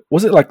time, though,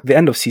 was it like the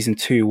end of season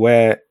 2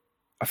 where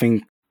I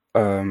think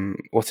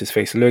what's his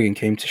face, Logan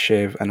came to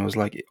Shiv and was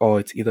like, "Oh,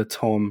 it's either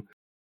Tom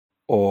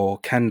or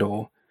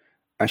Kendall,"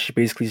 and she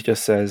basically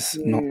just says,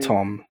 "Not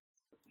Tom."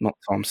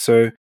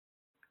 So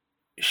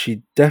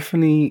she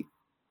definitely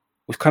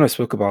was kind of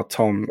spoke about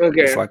Tom.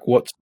 Okay. It's like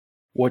what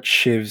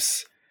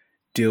Shiv's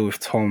deal with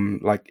Tom.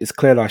 Like, it's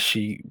clear that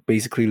she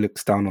basically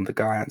looks down on the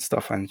guy and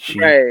stuff, and she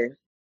Right.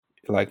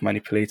 like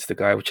manipulates the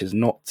guy, which is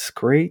not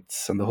great.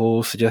 And the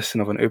whole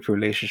suggestion of an open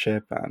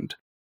relationship, and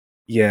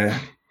yeah,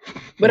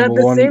 But number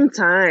at the one, same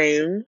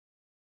time,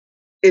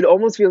 it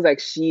almost feels like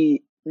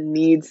she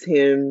needs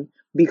him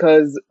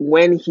because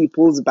when he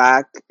pulls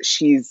back,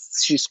 she's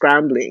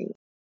scrambling.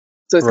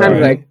 So it's kind of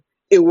like right,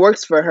 it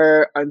works for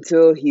her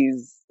until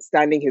he's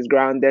standing his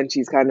ground. Then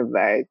she's kind of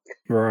like,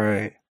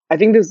 right. I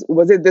think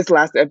this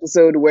last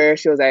episode where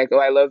she was like, "Oh,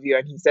 I love you,"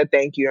 and he said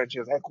thank you, and she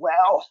was like,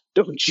 "Well,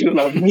 don't you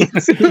love me too?"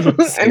 Say And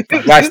that.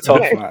 it's That's just tough,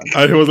 like, man.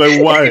 And he was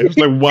like, why? I was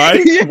like,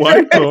 why? Yeah.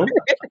 Why, Tom?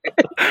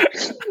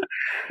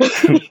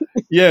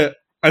 Yeah,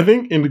 I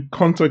think in the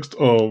context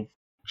of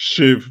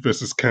Shiv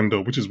versus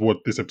Kendall, which is what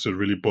this episode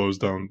really boils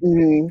down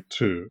Mhm.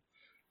 to,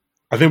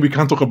 I think we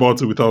can't talk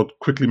about it without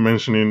quickly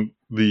mentioning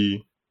the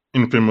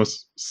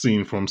infamous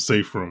scene from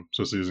Safe Room,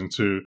 so season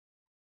 2,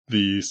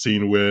 the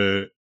scene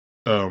where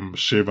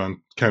Shiv and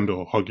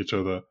Kendall hug each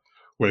other,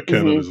 where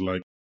Kendall Mhm. is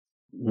like,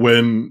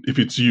 if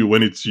it's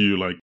you,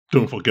 like,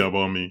 don't forget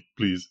about me,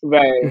 please.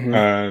 Right. Mhm.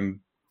 And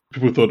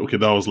people thought, okay,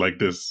 that was like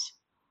this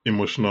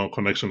emotional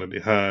connection that they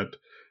had,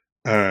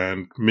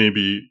 and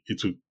maybe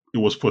it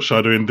was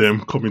foreshadowing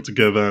them coming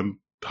together and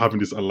having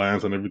this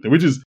alliance and everything,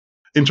 which is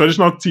in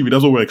traditional TV,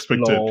 that's what we're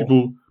expected.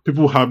 Lol.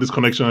 People have this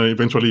connection and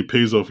eventually it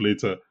pays off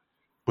later.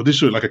 But this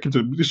show, like I keep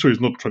saying, this show is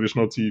not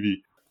traditional TV.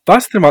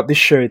 That's the thing about this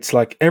show. It's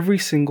like every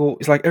single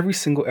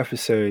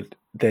episode,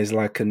 there's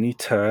like a new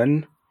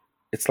turn.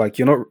 It's like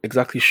you're not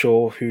exactly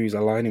sure who's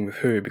aligning with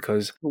who,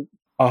 because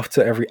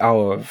after every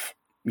hour of,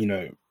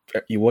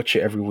 you watch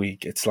it every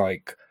week, it's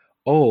like,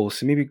 oh,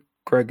 so maybe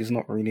Greg is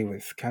not really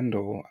with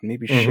Kendall, and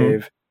maybe Mhm.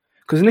 Shiv.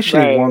 Because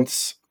initially, Right.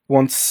 once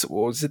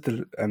what was it,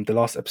 the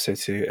last episode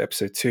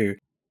 2,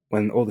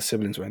 when all the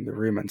siblings were in the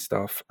room and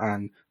stuff,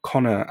 and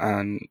Connor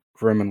and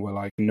Roman were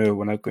like, no,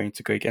 we're not going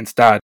to go against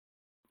Dad.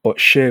 But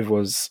Shiv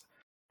was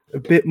a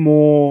bit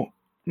more,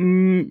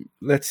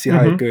 let's see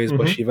how it Mhm, goes,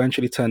 but mhm. she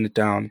eventually turned it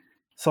down.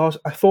 So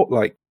I thought,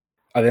 like,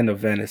 at the end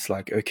of it, it's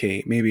like,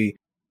 okay, maybe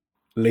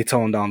later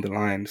on down the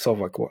line, sort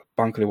of like what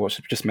Bankole was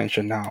just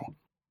mentioned now,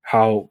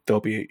 how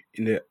there'll be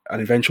an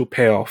eventual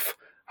payoff,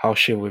 how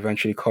Shiv will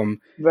eventually come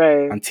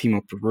Right. and team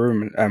up with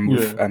Roman,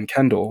 with Yeah.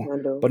 Kendall.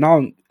 Kendall. But now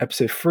in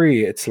episode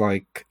 3, it's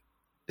like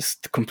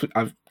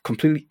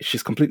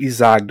she's completely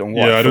zagged on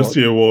what Yeah, I I don't thought.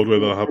 see a world where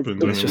that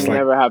happens It's just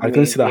anymore. like never I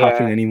don't see that happening.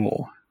 happening Yeah.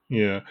 anymore.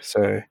 Yeah.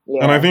 So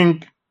Yeah. And I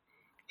think,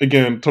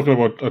 again, talking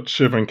about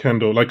Shiv and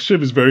Kendall, like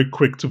Shiv is very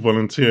quick to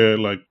volunteer,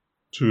 like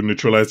to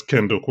neutralize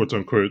Kendall, quote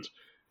unquote,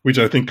 which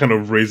I think kind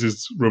of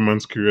raises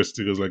Roman's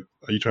curiosity. Because, like,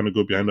 are you trying to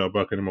go behind her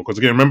back anymore? Because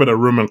again, remember that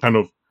Roman kind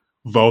of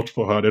vouched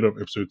for her at the end of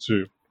episode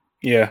 2.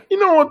 yeah, You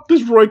know what?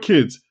 These Roy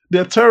kids,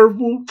 they're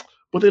terrible,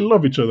 but they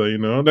love each other. You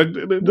know, like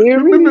They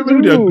really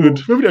maybe they're do.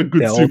 good. Maybe they're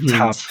good they're all siblings.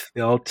 tapped.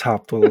 They're all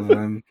tapped, all of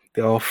them.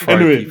 They're all fry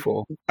Anyway,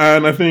 people.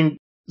 and I think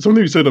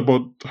something you said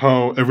about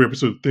how every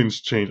episode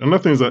things change.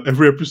 Another thing is that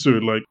every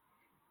episode, like,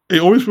 I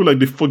always feel like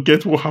they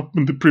forget what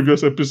happened the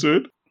previous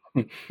episode,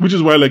 which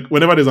is why, like,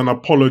 whenever there's an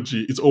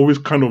apology, it's always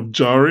kind of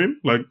jarring.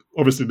 Like,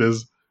 obviously,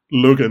 there's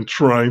Logan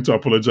trying to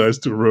apologize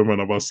to Roman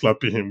about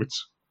slapping him, which,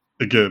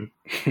 again,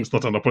 it's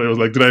not an apology. I was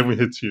like, did I even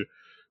hit you?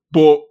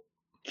 But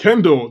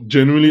Kendall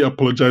genuinely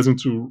apologizing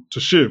to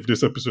Shiv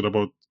this episode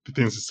about the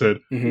things he said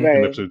Mhm. Right.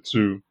 in episode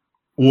 2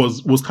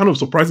 was kind of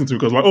surprising to me,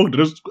 because, like, oh, they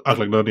just act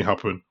like nothing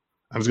happened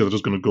and these guys are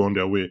just going to go on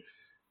their way.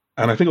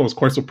 And I think I was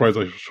quite surprised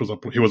that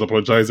he was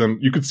apologizing.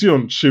 You could see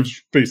on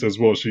Shiv's face as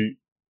well. It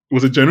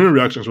was a genuine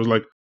reaction. She was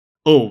like,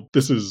 "Oh,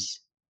 this is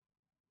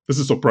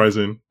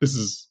surprising. This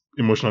is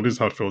emotional. This is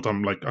heartfelt.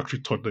 I'm like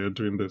actually thought that you're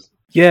doing this."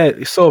 Yeah,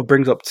 it sort of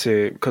brings up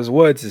to, because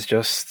words is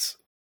just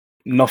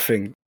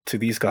nothing to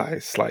these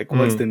guys. Like,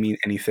 words don't mean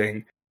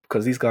anything,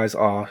 because these guys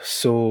are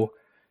so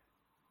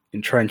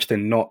entrenched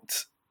in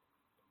not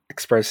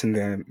expressing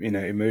their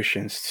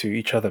emotions to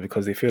each other,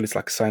 because they feel it's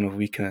like a sign of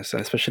weakness.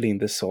 And especially in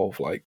this sort of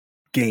like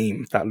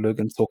game that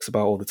Logan talks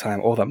about all the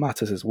time, all that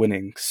matters is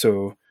winning.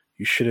 So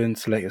you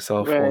shouldn't let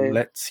yourself or Right.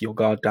 let your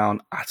guard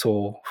down at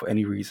all for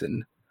any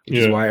reason, which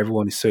is Yeah. why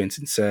everyone is so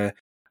insincere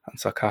and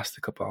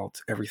sarcastic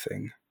about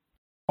everything.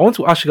 I want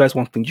to ask you guys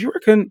one thing. Do you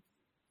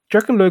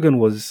reckon Logan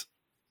was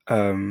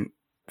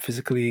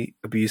physically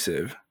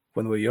abusive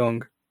when they were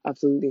young?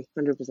 Absolutely.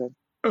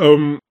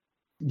 100%.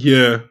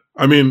 Yeah.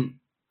 I mean,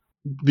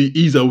 the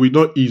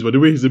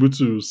way he's able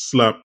to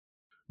slap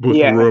both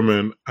Yeah.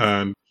 Roman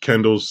and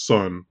Kendall's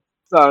son.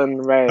 Son,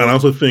 right. And I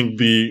also think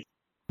the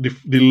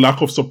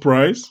lack of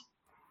surprise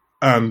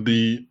and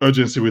the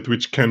urgency with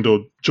which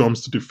Kendall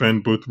jumps to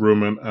defend both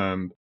Roman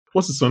and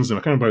what's his son's name?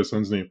 I can't remember his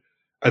son's name.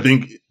 I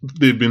think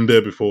they've been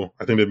there before.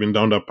 I think they've been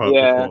down that path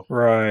Yeah. before.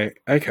 Right.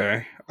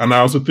 Okay. And I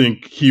also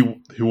think he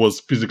was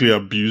physically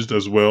abused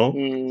as well,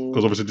 Mm,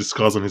 because obviously the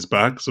scars on his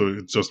back, so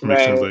it just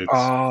makes sense right.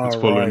 that it's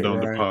following down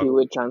right. the path. He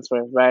would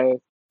transfer, right?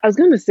 I was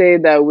going to say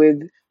that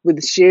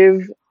with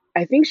Shiv,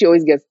 I think she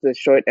always gets the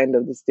short end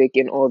of the stick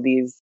in all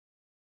these,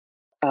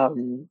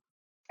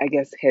 I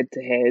guess,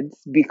 head-to-heads,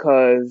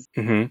 because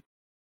Mm-hmm.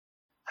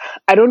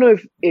 I don't know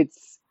if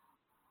it's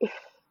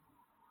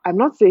I'm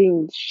not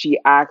saying she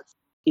acts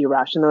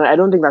irrational. I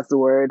don't think that's the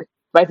word.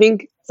 But I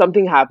think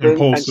something happens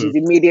and she's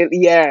Impulsive. immediately,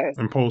 yes.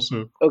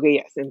 Impulsive. Okay,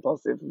 yes,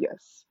 impulsive,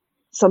 yes.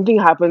 Something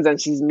happens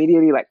and she's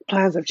immediately like,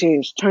 plans have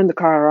changed, turn the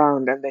car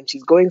around. And then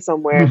she's going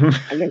somewhere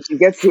and then she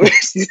gets to where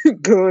she's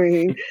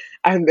going.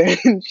 And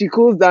then she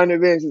cools down a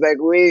bit and she's like,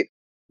 wait,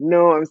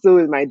 no, I'm still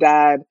with my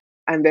dad.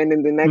 And then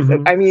in the next,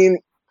 I mean,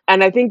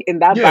 and I think in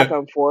that Yeah. back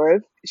and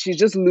forth, she's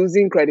just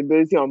losing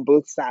credibility on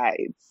both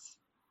sides.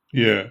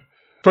 Yeah.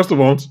 First of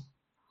all, I want to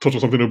touch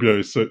on something,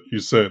 Obia, you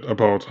said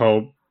about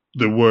how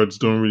the words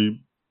don't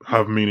really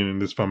have meaning in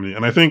this family.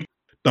 And I think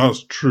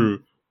that's true.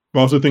 But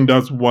I also think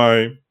that's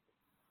why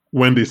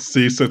when they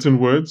say certain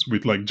words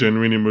with like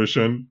genuine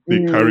emotion,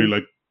 they carry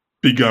like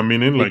bigger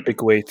meaning. Like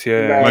big weight,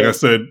 yeah. Like I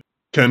said,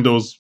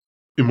 Kendall's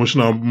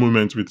emotional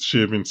moment with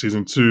Shiv in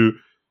season 2,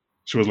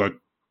 she was like,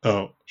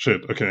 oh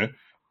shit, okay.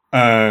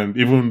 And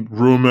even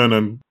Roman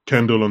and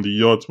Kendall on the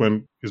yacht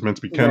when it's meant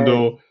to be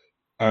Kendall. Right.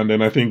 And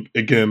then I think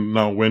again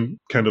now when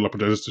Kendall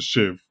apologizes to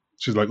Shiv,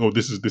 she's like, oh,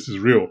 this is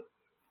real.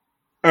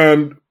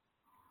 And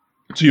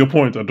to your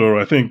point,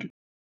 Adora, I think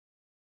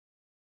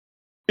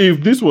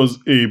if this was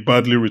a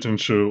badly written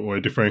show or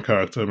a different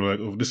character, I'm like,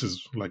 oh, this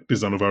is an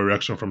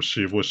overreaction from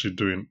Shiv. What's she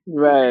doing?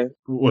 Right.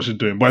 What's she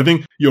doing? But I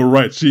think you're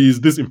right. She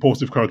is this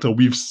impulsive character.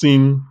 We've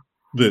seen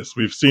this.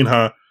 We've seen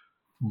her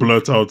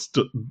blurt out,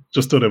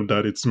 just tell them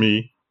that it's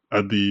me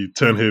at the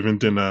Turnhaven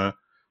dinner.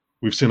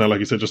 We've seen her, like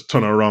you said, just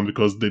turn around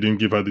because they didn't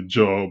give her the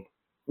job.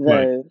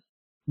 Right. Like,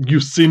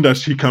 you've seen that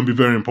she can be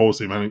very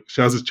impulsive and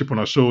she has this chip on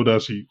her shoulder.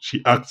 She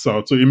acts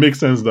out. So it makes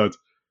sense that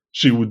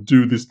she would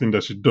do this thing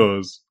that she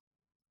does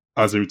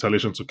as a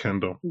retaliation to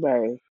Kendall.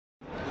 Right.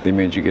 They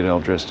made you get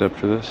all dressed up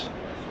for this?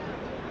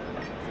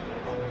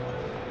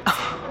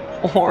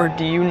 Or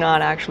do you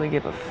not actually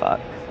give a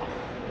fuck?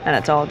 And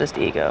it's all just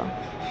ego.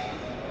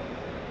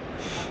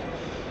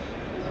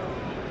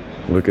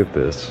 Look at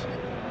this.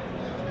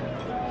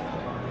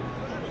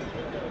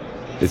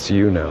 It's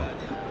you now.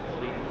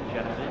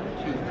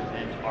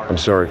 I'm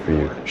sorry for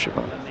you,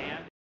 Siobhan.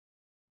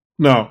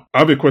 Now, I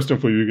have a question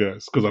for you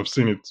guys, because I've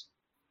seen it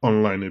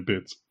online a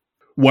bit.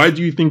 Why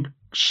do you think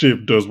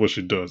Shiv does what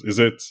she does? Is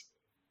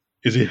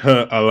it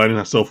her aligning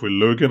herself with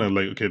Logan and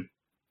like, okay,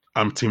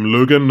 I'm Team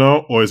Logan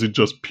now, or is it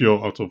just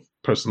pure out of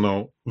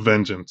personal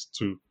vengeance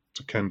to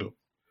Kendall?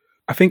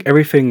 I think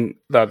everything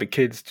that the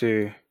kids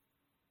do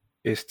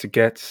is to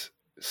get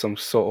some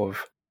sort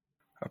of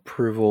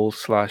approval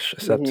 /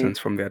 acceptance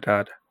from their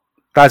dad.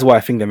 That's what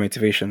I think their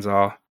motivations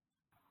are.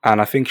 And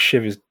I think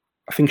Shiv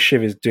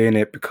is doing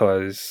it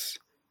because,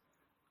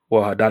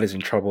 well, her dad is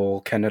in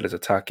trouble, Kendall is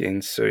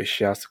attacking, so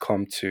she has to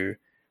come to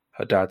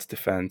her dad's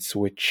defense,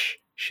 which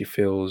she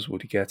feels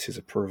would get his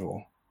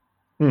approval.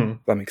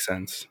 That makes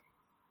sense.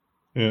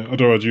 Yeah,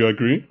 Adora, do you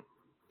agree? Do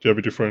you have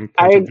a different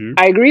point of view?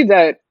 I agree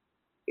that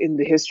in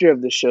the history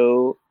of the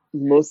show,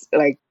 most,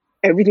 like,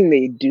 everything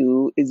they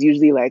do is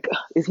usually like,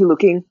 is he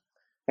looking?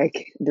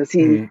 Like, does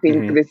he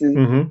think this is...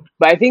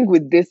 But I think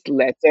with this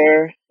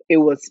letter, it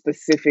was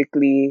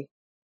specifically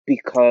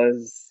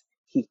because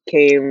he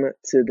came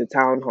to the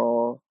town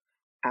hall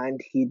and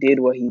he did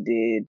what he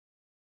did.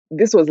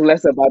 This was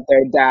less about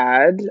their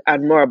dad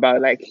and more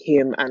about like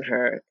him and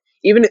her.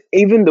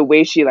 Even the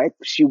way she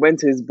went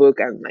to his book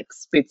and like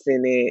spits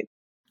in it.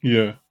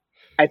 Yeah.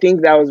 I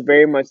think that was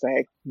very much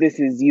like, this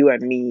is you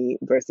and me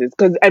versus,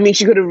 because I mean,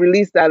 she could have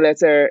released that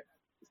letter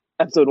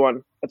episode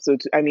 1,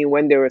 episode 2. I mean,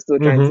 when they were still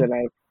trying to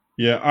like.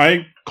 Yeah,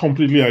 I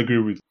completely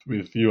agree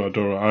with you,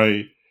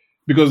 Adora.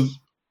 Because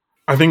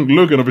I think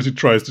Logan obviously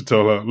tries to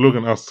tell her.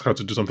 Logan asked her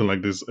to do something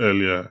like this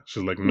earlier.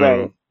 She's like,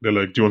 no. Right. They're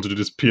like, do you want to do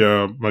this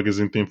PR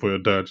magazine thing for your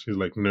dad? She's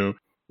like, no.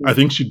 I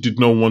think she did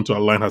not want to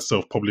align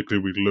herself publicly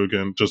with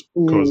Logan just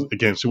because,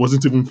 again, she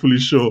wasn't even fully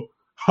sure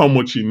how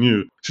much he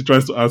knew. She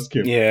tries to ask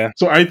him. Yeah.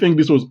 So I think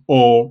this was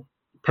all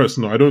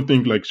personal. I don't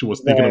think like she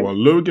was thinking about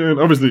Logan.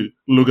 Obviously,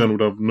 Logan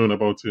would have known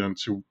about it and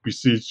she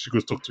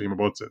goes talk to him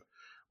about it.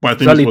 But I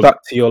think exactly back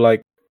to your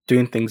like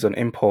doing things on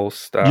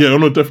impulse. Yeah,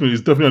 no, definitely.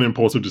 It's definitely an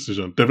impulsive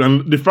decision. Definitely.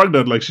 And the fact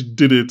that like she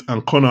did it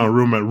and Connor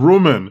and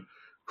Roman,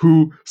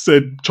 who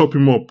said chop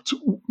him up.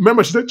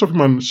 Remember, she said chop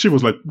him and she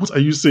was like, what are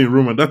you saying,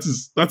 Roman? That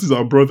is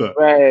our brother.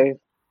 Right.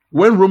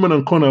 When Roman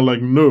and Connor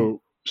like,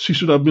 no, she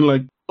should have been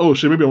like, oh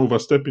shit, maybe I'm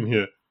overstepping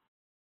here.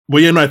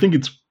 But yeah, no, I think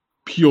it's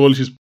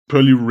she's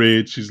purely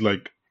rage. She's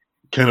like,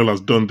 Kendall has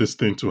done this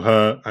thing to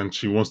her and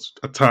she wants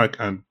to attack,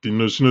 and she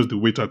knows the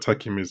way to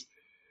attack him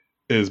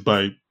is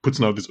by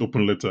putting out this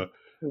open letter.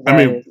 Right.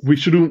 I mean, we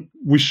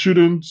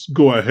shouldn't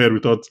go ahead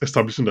without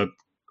establishing that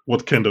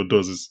what Kendall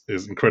does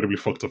is incredibly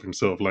fucked up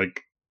himself.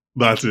 Like,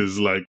 that is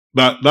like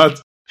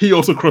that he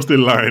also crossed a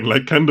line,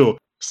 like Kendall.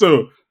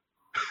 So,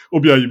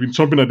 Obia, you've been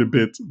chomping at the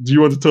bit. Do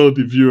you want to tell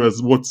the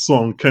viewers what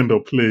song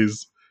Kendall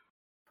plays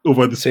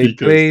over the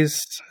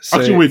speakers?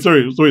 Actually, wait,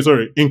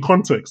 sorry. In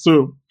context,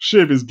 so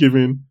Shiv is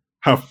giving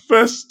her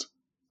first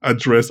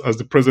address as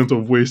the president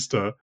of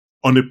Waystar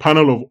on a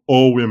panel of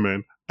all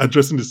women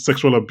addressing the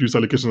sexual abuse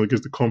allegations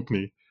against the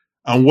company.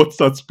 And what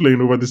starts playing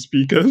over the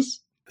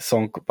speakers? The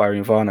song by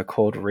Nirvana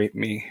called Rape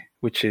Me,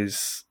 which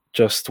is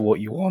just what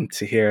you want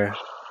to hear.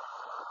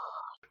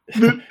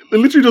 They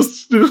literally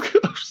just I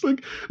was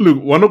like,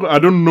 look, I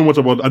don't know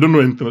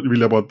anything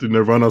really about the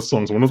Nirvana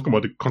songs. We're not talking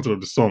about the content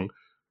of the song,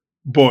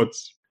 but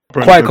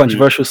Quite a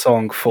controversial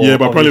song for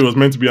but apparently it was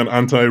meant to be an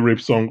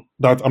anti-rape song.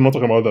 That I'm not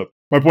talking about that.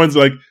 My point is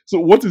like, so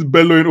what is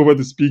bellowing over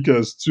the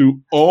speakers to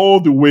all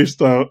the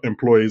Wave-style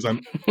employees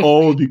and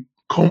all the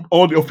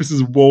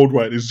offices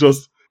worldwide is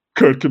just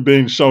Kurt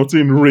Cobain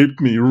shouting, "Rape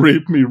me,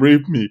 rape me,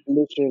 rape me."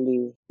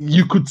 Literally.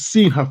 You could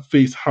see in her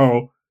face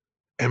how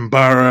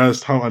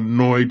embarrassed, how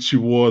annoyed she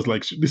was.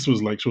 Like she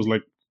was like,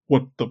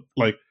 what the,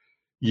 like,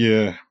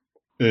 yeah.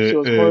 She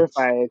was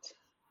horrified.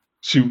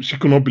 She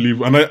could not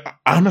believe, and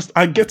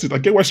I get it. I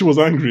get why she was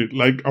angry.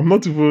 Like, I'm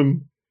not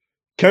even.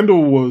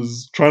 Kendall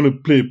was trying to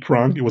play a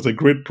prank. It was a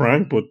great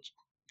prank, but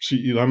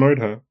it annoyed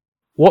her.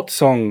 What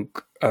song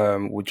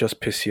would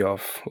just piss you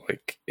off?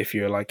 Like, if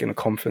you're like in a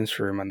conference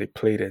room and they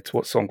played it,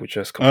 what song would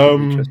just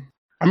completely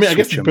I mean, I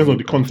guess it depends on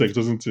the context,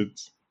 doesn't it?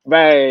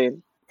 Right.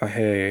 I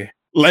hear you.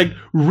 Like,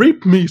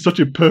 Rape Me is such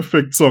a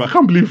perfect song. I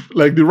can't believe,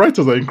 like, the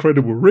writers are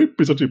incredible. Rape Me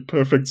is such a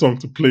perfect song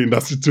to play in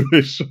that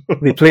situation.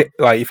 They play,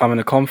 like, if I'm in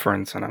a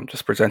conference and I'm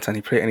just presenting,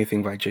 they play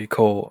anything by J.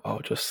 Cole, I'll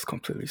just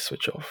completely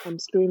switch off. I'm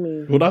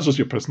screaming. Well, that's just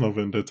your personal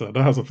vendetta.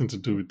 That has nothing to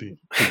do with the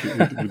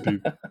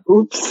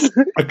Oops.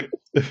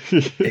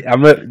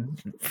 I'm not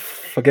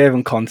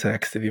forgiven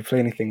context. If you play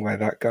anything by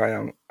that guy,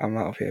 I'm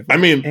out of here. I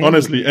mean,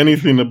 honestly,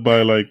 anything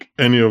by like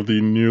any of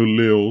the new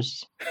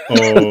Lils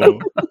or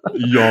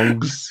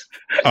Youngs,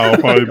 I'll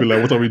probably be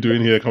like, "What are we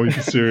doing here? Can we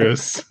be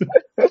serious?"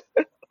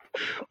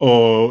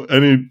 Or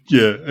any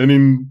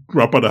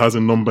rapper that has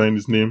a number in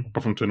his name,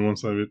 apart from 21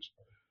 Savage.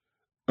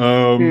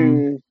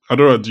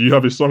 Adora, do you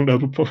have a song that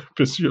would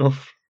piss you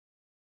off?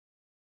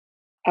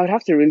 I would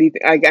have to really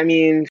I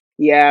mean,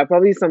 yeah,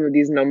 probably some of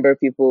these number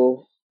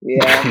people.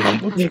 Yeah.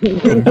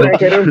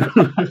 Like,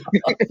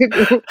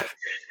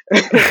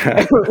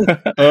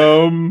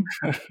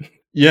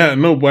 yeah,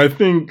 no, but I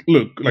think,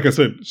 look, like I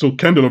said, so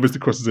Kendall obviously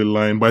crosses a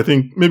line, but I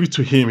think maybe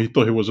to him, he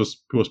thought he was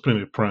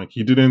playing a prank.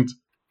 He didn't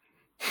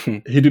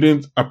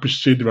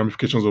appreciate the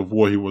ramifications of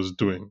what he was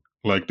doing.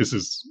 Like, this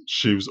is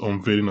Shiv's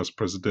unveiling as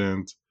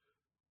president.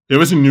 He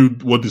obviously knew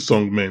what the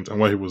song meant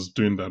and why he was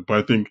doing that, but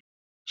I think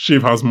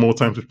Shiv has more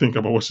time to think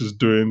about what she's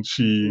doing.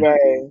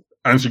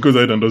 And she goes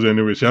ahead and does it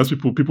anyway. She has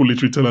people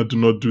literally tell her, "Do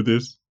not do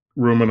this."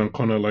 Roman and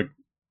Connor, like,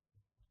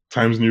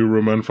 Times New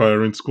Roman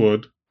firing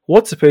squad.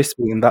 What's supposed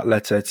to be in that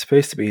letter? It's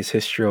supposed to be his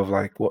history of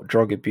like what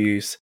drug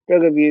abuse,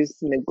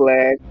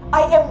 neglect.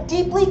 I am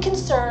deeply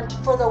concerned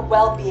for the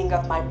well-being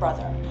of my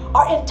brother.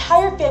 Our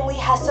entire family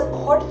has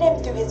supported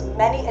him through his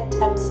many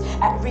attempts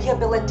at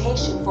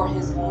rehabilitation for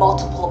his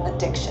multiple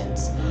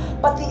addictions.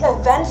 But the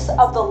events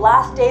of the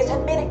last days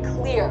have made it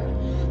clear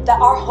that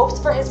our hopes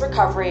for his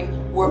recovery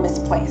were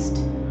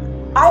misplaced.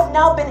 I've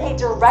now been a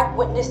direct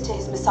witness to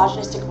his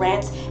misogynistic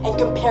rants and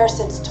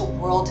comparisons to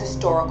world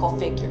historical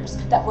figures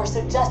that were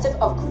suggestive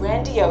of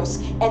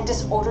grandiose and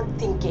disordered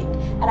thinking,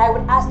 and I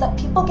would ask that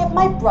people give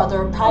my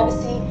brother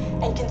privacy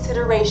and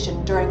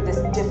consideration during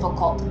this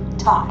difficult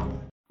time.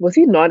 Was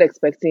he not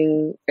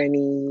expecting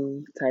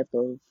any type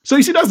of... So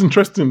you see, that's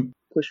interesting.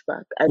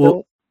 Pushback.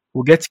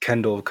 We'll get to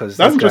Kendall because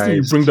that's interesting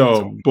you bring that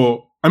up.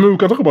 But I mean, we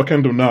can talk about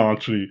Kendall now,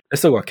 actually.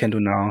 Let's talk about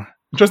Kendall now.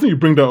 Interesting you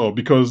bring that up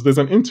because there's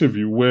an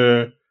interview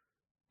where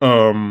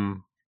why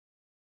am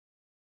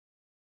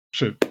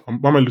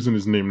I losing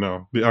his name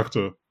now? The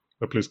actor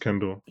that plays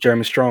Kendall.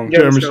 Jeremy Strong.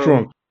 Jeremy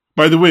Strong.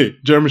 By the way,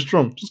 Jeremy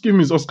Strong, just give him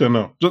his Oscar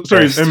now.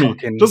 His Emmy.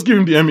 Just give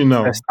him the Emmy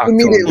now.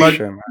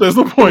 Like, there's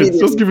no point.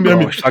 Just give him the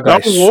Emmy.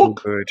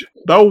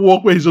 That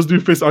walk where he's just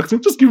doing face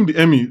acting, just give him the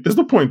Emmy. There's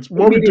no point.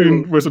 What are we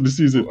doing the rest of the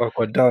season?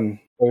 We're done.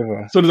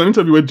 Over. So there's an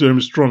interview where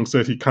Jeremy Strong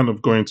said he kind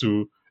of going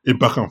to a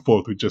back and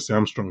forth with Jesse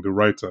Armstrong, the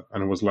writer,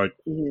 and it was like,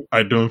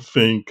 I don't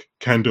think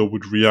Kendall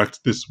would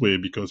react this way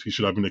because he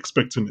should have been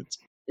expecting it.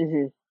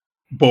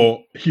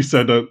 But he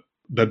said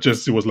that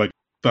Jesse was like,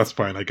 that's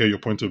fine, I get your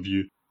point of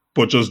view,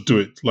 but just do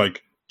it.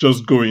 Like,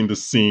 just go in the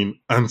scene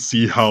and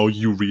see how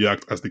you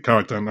react as the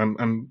character.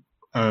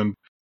 And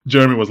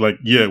Jeremy was like,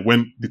 yeah,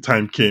 when the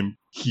time came,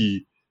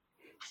 he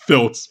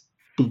felt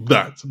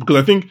that. Because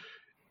I think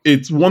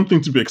it's one thing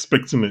to be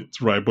expecting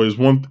it, right? But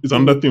it's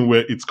another thing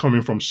where it's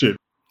coming from Shiv.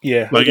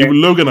 Yeah. Like, if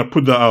Logan had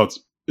put that out,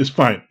 it's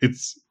fine.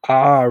 It's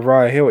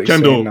right. I hear what you're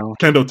saying now.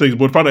 Kendall takes,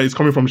 but the fact that it's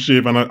coming from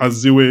Shiv, and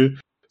as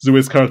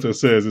Ziwe's character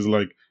says, is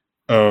like,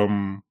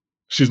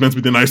 she's meant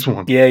to be the nice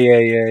one. Yeah.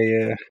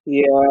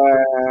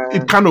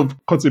 It kind of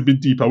cuts a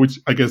bit deeper, which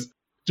I guess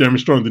Jeremy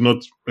Strong did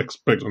not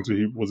expect until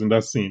he was in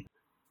that scene.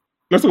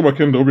 Let's talk about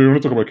Kendall. We're going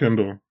to talk about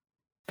Kendall.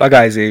 That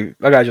guy's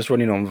just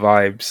running on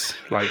vibes.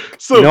 Like,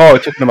 you know what we're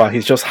talking about?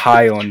 He's just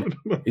high on.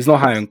 He's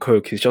not high on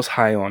coke. He's just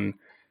high on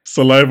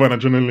saliva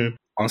and adrenaline.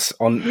 On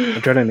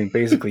adrenaline,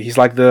 basically. He's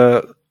like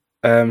the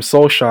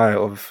Solskjaer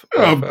of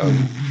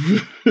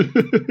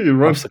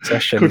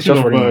Succession. He's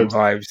just running on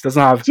vibes. He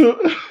doesn't have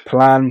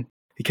plan.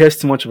 He cares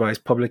too much about his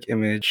public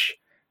image.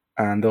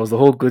 And there was the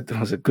whole good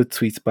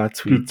tweet, bad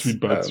tweet. Good tweet,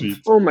 bad tweet.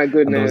 Oh my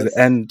goodness.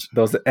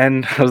 There was the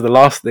end. There was the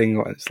last thing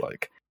where it's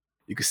like,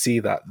 you could see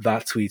that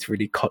tweet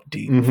really cut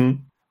deep.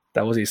 Mm-hmm.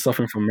 That was he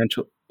suffering from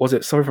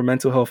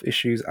mental health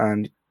issues,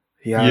 and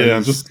he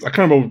has Yeah, I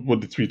can't remember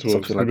what the tweet was.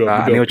 something like Maybe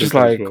that. And I'll it was just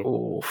update it as like,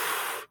 well.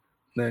 oh,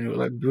 then you were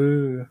like,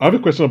 boo. I have a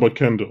question about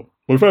Kendall.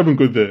 But before I even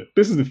go there,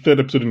 this is the third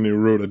episode in a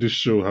row that this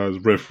show has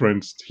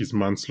referenced his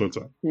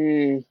manslaughter.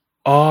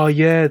 Oh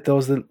yeah, there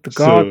was the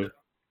guard.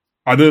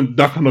 So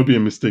that cannot be a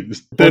mistake.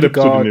 This third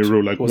episode in a row,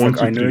 like was 1, like,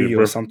 2, I know 3,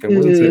 you or something,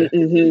 wasn't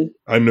it?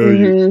 I know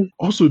you.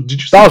 Also, did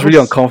you see That was really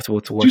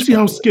uncomfortable to watch. Did you see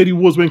how scared he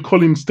was when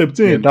Colin stepped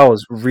in? Yeah, that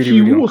was really,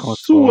 he really was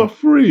uncomfortable. so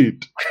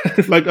afraid.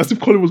 Like as if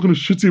Colin was going to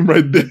shoot him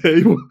right there.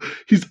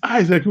 His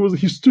eyes, like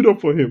he stood up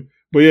for him.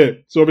 But yeah,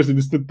 so obviously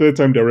this is the third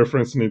time they're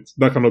referencing it.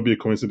 That cannot be a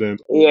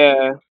coincidence.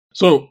 Yeah.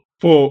 So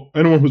for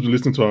anyone who's been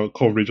listening to our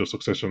coverage of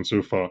Succession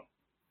so far,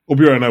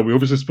 Obiora and I, we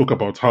obviously spoke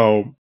about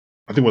how,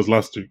 I think it was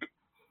last week,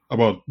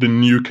 about the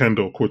new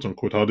Kendall, quote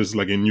unquote, how this is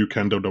like a new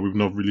Kendall that we've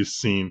not really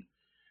seen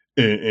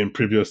in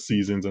previous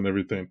seasons and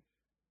everything.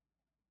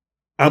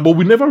 But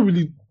we never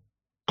really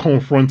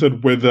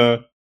confronted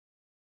whether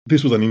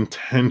this was an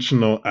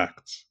intentional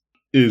act.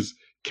 Is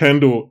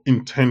Kendall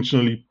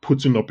intentionally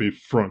putting up a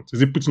front? Is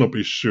he putting up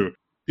a show?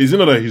 Is it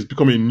not that he's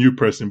becoming a new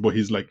person, but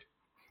he's like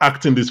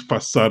acting this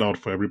facade out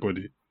for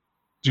everybody?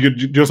 Do you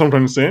know what I'm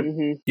trying to say?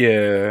 Mm-hmm.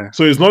 Yeah.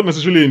 So it's not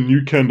necessarily a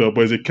new Kendall,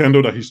 but it's a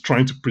Kendall that he's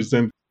trying to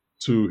present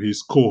to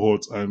his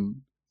cohorts and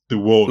the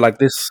world. Like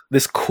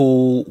this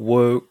cool,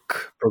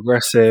 woke,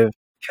 progressive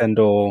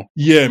Kendall.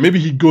 Yeah, maybe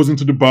he goes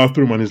into the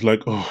bathroom and he's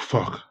like, oh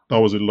fuck, that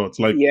was a lot.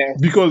 Like, yeah.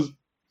 Because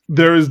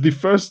there is the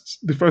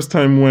first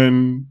time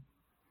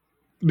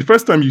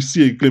you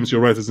see a glimpse,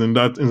 you're right, is in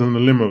the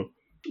limo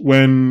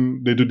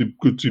when they do the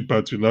good tweet,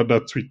 bad tweet.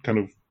 That tweet kind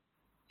of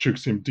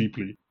chokes him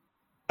deeply.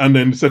 And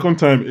then the second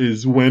time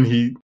is when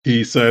he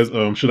says,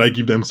 should I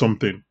give them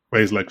something? Where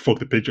he's like, fuck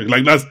the paycheck.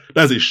 Like that's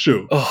a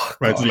show. Oh,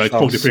 right? Gosh, he's like,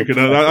 fuck the paycheck.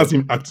 That's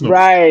him acting up.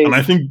 Right. And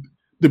I think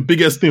the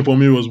biggest thing for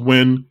me was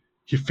when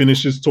he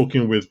finishes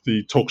talking with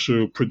the talk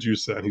show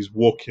producer and he's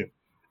walking.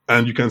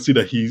 And you can see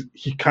that he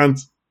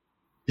can't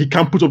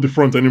put up the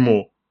front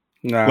anymore.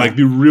 Nah. Like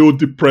the real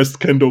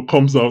depressed Kendall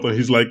comes out and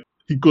he's like,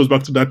 he goes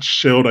back to that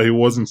shell that he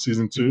was in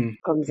season 2.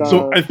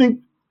 So I think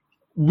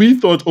we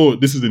thought, oh,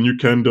 this is the new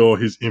Kendall.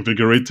 He's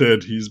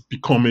invigorated. He's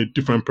become a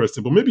different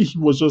person. But maybe he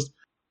was just,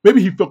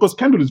 because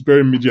Kendall is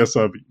very media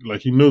savvy.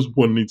 Like he knows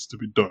what needs to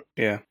be done.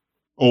 Yeah.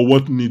 Or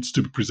what needs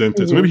to be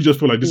presented. So maybe he just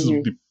felt like this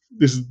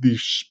is the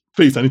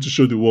face I need to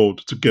show the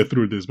world to get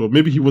through this. But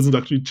maybe he wasn't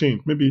actually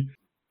changed. Maybe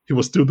he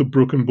was still the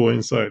broken boy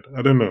inside.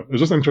 I don't know. It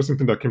was just an interesting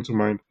thing that came to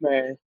mind.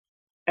 Right.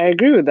 I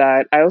agree with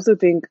that. I also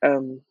think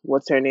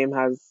what's her name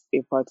has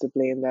a part to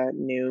play in that,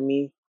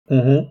 Naomi.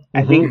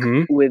 I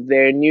think with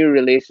their new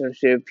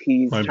relationship,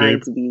 he's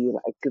trying to be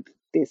like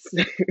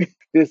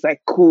this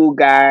like cool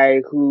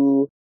guy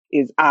who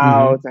is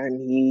out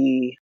and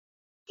he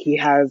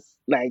has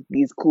like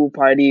these cool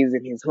parties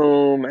in his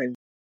home and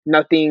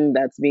nothing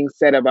that's being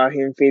said about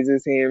him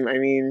phases him. I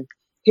mean,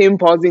 him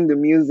pausing the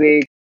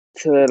music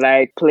to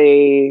like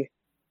play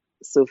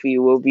Sophie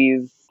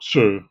Wilby's.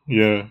 Sure,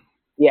 yeah.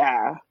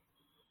 Yeah.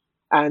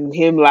 And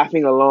him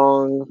laughing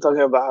along,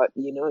 talking about,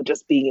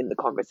 just being in the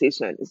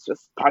conversation. It's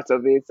just part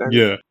of it. And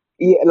yeah,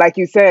 like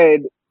you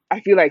said, I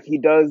feel like he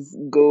does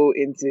go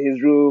into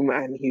his room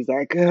and he's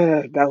like,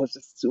 that was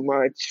just too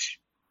much.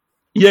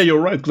 Yeah, you're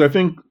right. Because I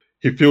think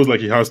he feels like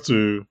he has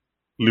to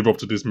live up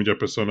to this media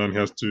persona and he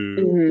has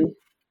to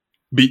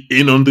be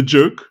in on the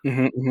joke.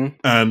 And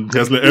he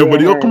has like,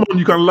 everybody, oh, come on,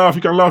 you can laugh,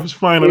 it's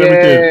fine and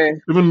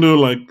everything. Even though,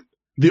 like,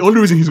 the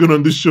only reason he's going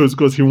on this show is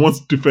because he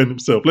wants to defend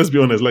himself. Let's be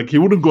honest. Like, he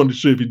wouldn't go on the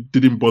show if it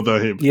didn't bother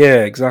him.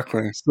 Yeah,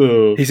 exactly.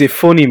 So he's a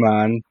funny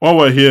man. While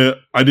we're here,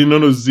 I did not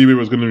know Ziwe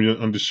was going to be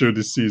on the show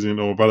this season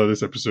or rather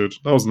this episode.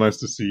 That was nice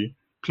to see.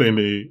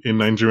 Playing a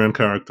Nigerian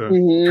character.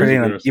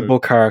 Playing an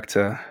Igbo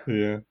character.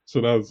 Yeah.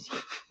 So that was...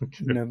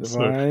 Okay. You know the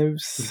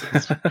vibes.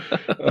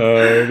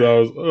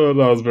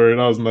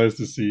 That was nice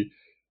to see.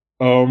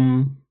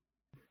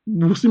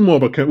 We'll see more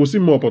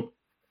about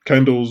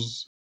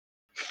Kendall's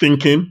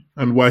thinking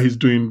and why he's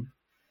doing,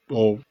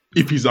 or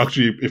if he's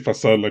actually a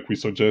facade like we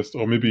suggest,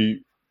 or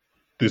maybe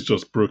this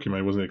just broke him.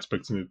 I wasn't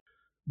expecting it,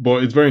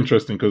 but it's very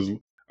interesting because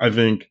I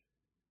think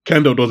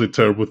Kendall does a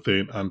terrible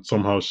thing and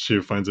somehow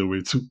Shiv finds a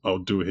way to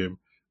outdo him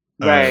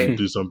and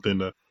do something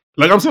that,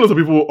 like, I'm seeing lots of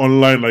people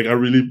online like are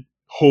really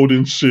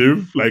holding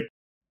Shiv like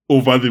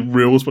over the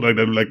rails for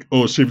like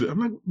oh Shiv, I'm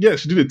like, yeah,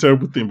 she did a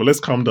terrible thing, but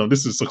let's calm down.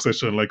 This is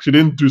Succession. Like, she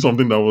didn't do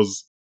something that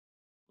was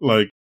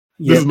like,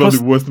 this is not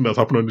the worst thing that's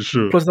happened on the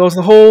show. Plus, there was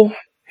the whole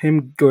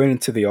him going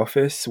into the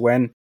office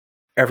when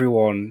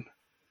everyone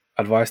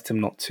advised him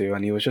not to,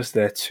 and he was just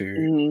there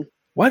to.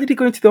 Why did he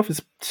go into the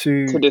office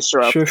to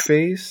disrupt? Show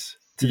face?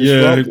 He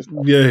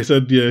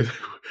said.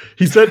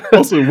 He said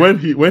also when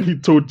he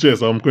told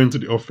Jess, I'm going to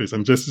the office,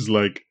 and Jess is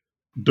like,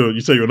 "Duh,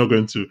 you say you're not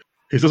going to."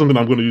 He said something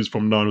I'm going to use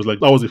from now, and it was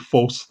like, that was a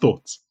false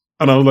thought.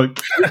 And I was like,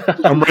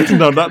 I'm writing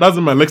down that's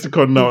in my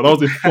lexicon now. That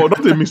was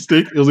not a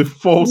mistake. It was a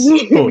false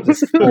thought.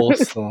 False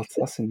thought.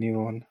 That's a new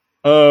one.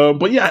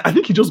 But yeah, I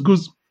think he just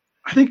goes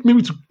I think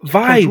maybe to control the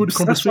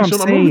Vibes. That's what I'm conversation. I'm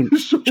not saying. really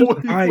sure Just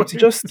what he vibes. meant.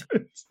 Just,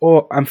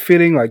 oh, I'm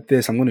feeling like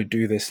this. I'm going to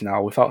do this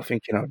now without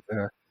thinking of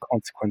the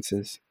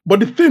consequences. But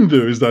the thing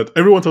though is that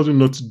everyone tells you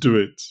not to do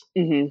it,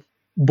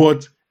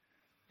 but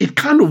it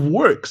kind of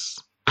works.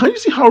 Can you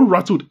see how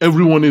rattled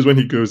everyone is when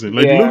he goes in?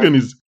 Like Yeah.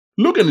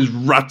 Logan is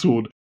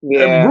rattled.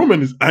 Yeah.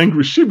 Roman is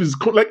angry. Shiv is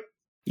like,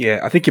 Yeah,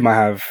 I think he might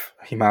have.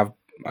 I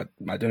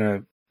don't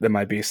know. There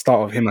might be a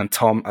start of him and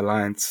Tom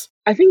alliance.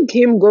 I think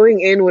him going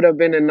in would have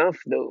been enough,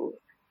 though.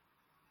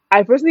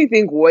 I personally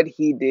think what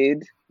he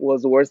did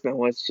was worse than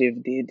what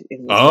Shiv did in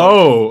his life.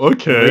 oh,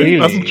 okay,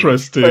 that's Really?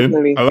 interesting.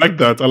 Personally. I like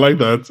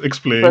that.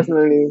 Explain.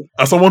 Personally.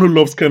 As someone who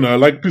loves Kenna,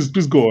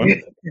 please go on.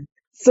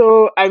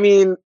 So, I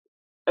mean,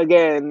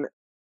 again,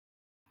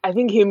 I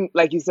think him,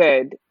 like you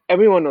said,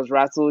 everyone was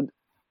rattled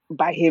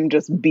by him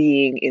just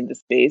being in the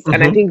space.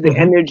 And I think the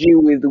energy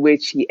with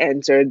which he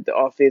entered the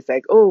office,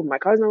 like, oh, my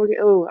car's not working.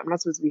 Oh, I'm not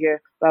supposed to be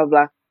here. Blah,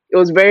 blah. It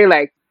was very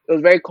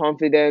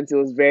confident. It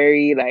was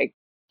very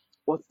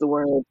what's the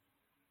word?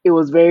 It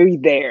was very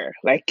there.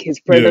 Like his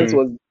presence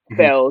was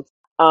felt.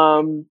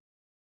 And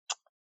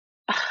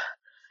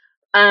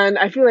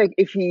I feel like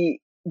if he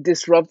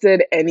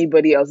disrupted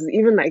anybody else's,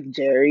 even like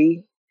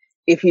Jerry,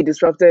 if he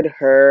disrupted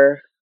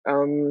her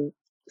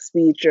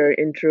speech or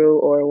intro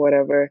or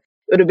whatever, it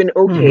would have been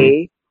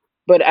okay.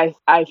 But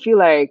I feel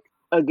like,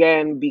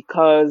 again,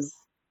 because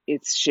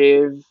it's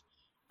Shiv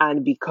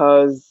and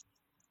because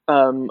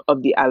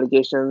of the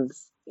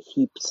allegations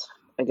heaped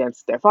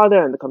against their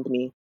father and the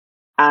company,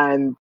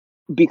 and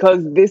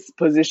because this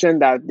position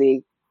that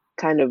they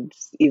kind of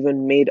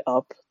even made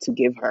up to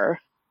give her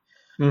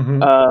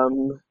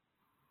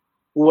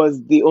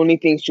was the only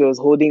thing she was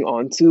holding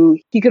on to,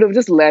 he could have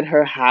just let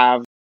her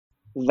have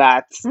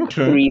that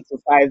 3 to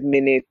 5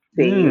 minute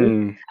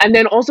thing. And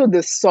then also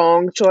the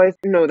song choice.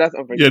 No, that's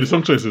unforgivable. Yeah, the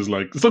song choice is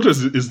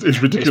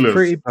ridiculous. It's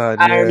pretty bad.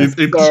 I'm Yeah.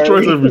 It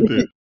destroys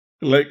everything.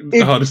 Like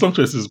the song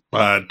choice is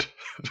bad.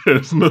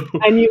 There's no.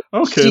 And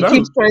she that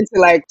keeps trying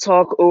to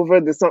talk over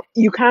the song.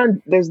 You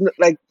can't. There's no,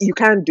 you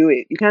can't do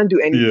it. You can't do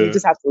anything. Yeah. You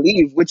just have to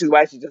leave, which is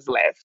why she just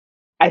left.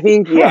 I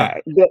think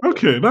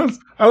okay,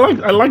 I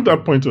like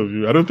that point of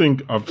view. I don't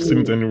think I've seen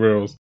it anywhere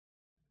else.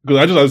 Because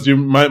I just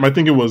assume my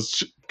thinking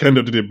was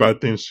Kendall did a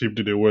bad thing, Shiv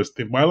did a worse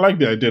thing. But I like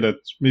the idea that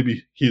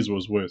maybe his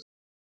was worse.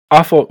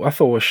 I thought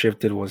what Shiv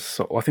did was,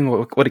 I think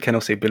what did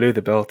Kendall say, below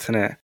the belt,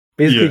 innit?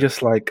 Basically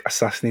just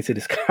assassinated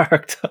his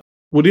character.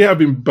 Would it have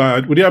been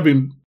bad? Would it have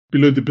been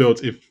below the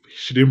belt if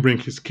she didn't bring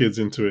his kids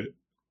into it?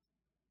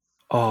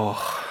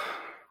 Oh.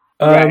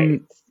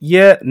 Right.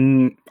 Yeah,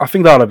 I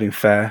think that would have been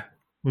fair.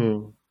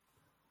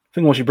 I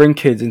think once you bring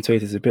kids into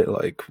it, it's a bit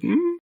like,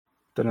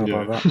 don't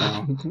know about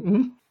that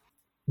now.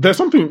 There's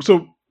something.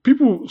 So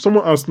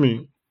someone asked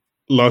me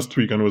last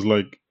week and was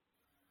like,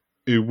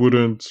 it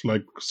wouldn't,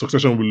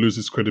 Succession will lose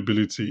its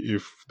credibility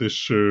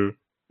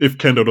if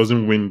Kendall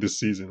doesn't win this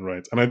season,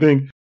 right? And I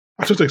think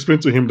I just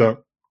explained to him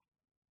that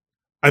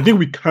I think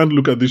we can't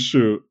look at this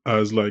show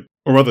as or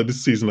rather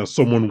this season as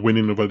someone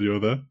winning over the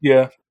other.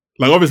 Yeah.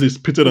 Obviously it's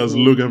pitted as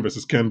Logan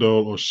versus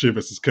Kendall or Shiv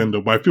versus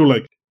Kendall, but I feel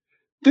like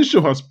this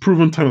show has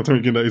proven time and time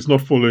again that it's not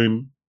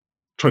following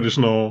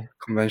traditional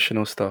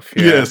conventional stuff.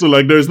 Yeah, so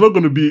there's not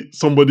going to be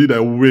somebody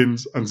that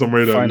wins and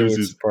somebody that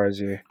loses. Surprise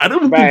you. I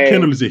don't think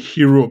Kendall is a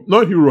hero.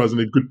 Not a hero as in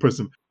a good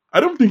person. I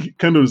don't think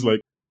Kendall is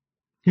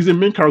he's a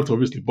main character,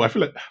 obviously, but I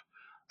feel like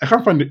I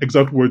can't find the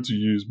exact word to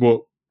use,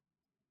 but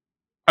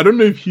I don't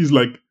know if he's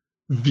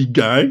the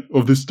guy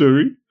of this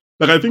story.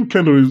 I think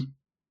Kendall is,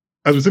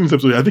 as we've seen in this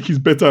episode, I think he's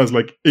better as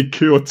a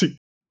chaotic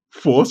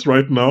force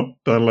right now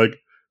than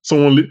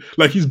someone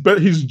he's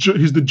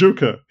the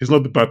Joker. He's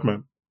not the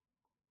Batman.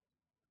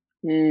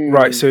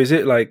 Right. So is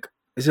it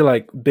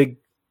big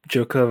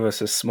Joker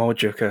versus small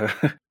Joker?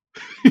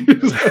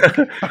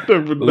 I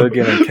don't even know.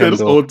 Logan and Kendall. They're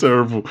just all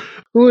terrible.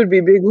 Who would be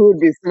big? Who would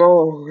be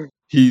small?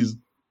 He's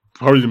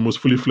probably the most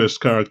fully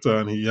fleshed character,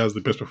 and he has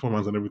the best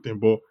performance and everything.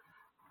 But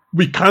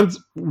we can't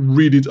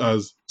read it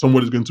as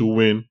somebody's going to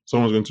win,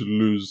 someone's going to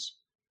lose.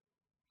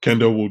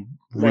 Kendall would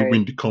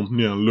win the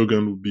company, and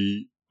Logan would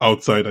be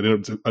outside at the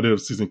end of the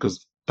season,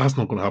 because that's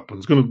not going to happen.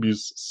 It's going to be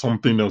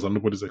something else that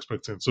nobody's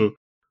expecting. So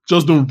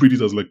just don't read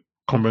it as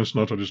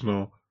conventional,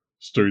 traditional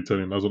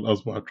storytelling. That's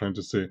what I'm trying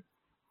to say.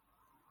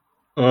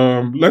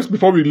 Before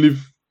we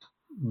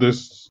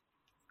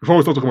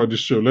start talking about this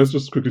show, let's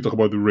just quickly talk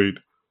about the raid.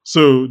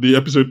 So the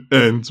episode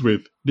ends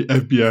with the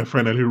FBI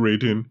finally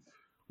raiding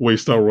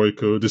Waystar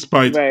Royco,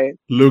 despite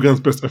Logan's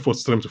best efforts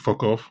to tell them to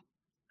fuck off.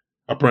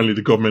 Apparently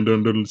the government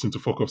don't listen to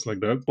fuck offs like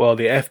that. Well,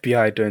 the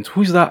FBI don't.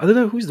 Who's that? I don't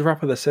know. Who's the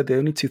rapper that said the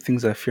only two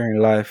things I fear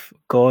in life: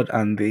 God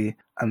and the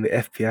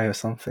FBI or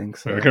something?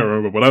 So. I can't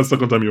remember, but that's the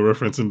second time you're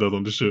referencing that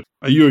on the show.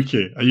 Are you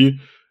okay? Are you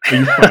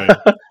fine?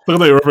 Second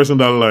time you're referencing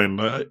that line.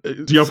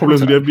 Do you have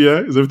problems with the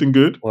FBI? Is everything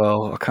good?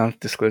 Well, I can't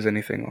disclose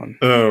anything on.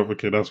 Oh,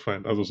 okay, that's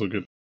fine. That's also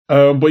good.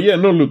 But yeah,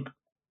 no, look.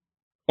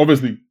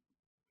 Obviously,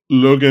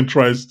 Logan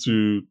tries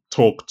to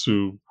talk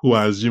to who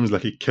I assume is a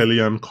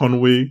Kellyanne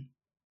Conway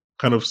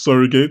kind of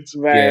surrogate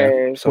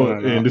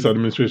in this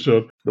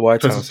administration. The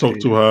White Tries House to talk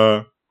to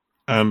her,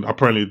 And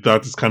apparently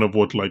that is kind of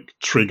what like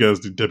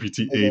triggers the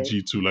deputy Okay.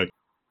 AG to like,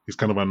 he's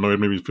kind of annoyed.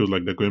 Maybe he feels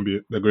like they're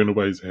going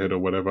over his head or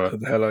whatever. Who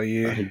the hell are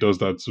you? And he does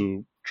that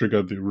to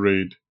trigger the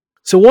raid.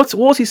 So what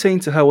was he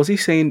saying to her? Was he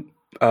saying,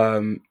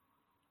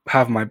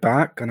 have my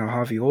back and I'll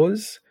have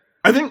yours?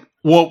 I think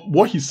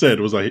what he said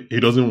was like he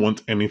doesn't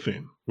want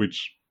anything,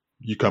 which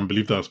you can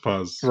believe that as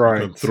far as you can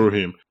Right. throw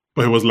him.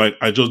 But he was like,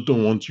 I just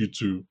don't want you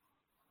to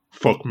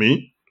fuck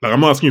me. Like,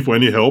 I'm not asking for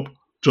any help.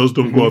 Just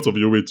don't go out of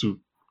your way to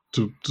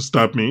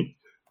stab me.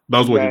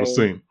 That's what he was Right.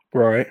 saying.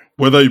 Right.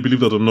 Whether you believe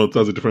that or not,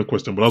 that's a different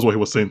question. But that's what he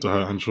was saying to her.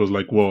 And she was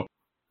like, well,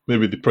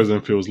 maybe the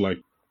president feels like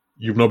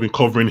you've not been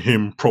covering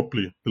him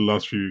properly the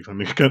last few weeks.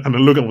 And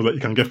then Logan was like, you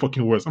can get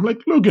fucking worse. I'm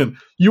like, Logan,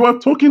 you are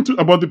talking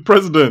about the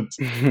president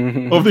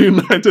of the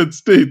United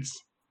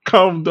States.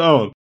 Calm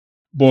down.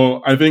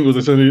 But I think it was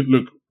essentially,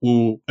 look,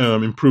 we'll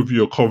improve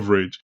your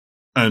coverage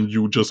and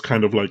you just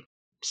kind of like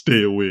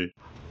stay away.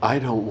 I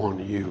don't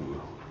want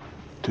you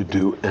to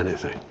do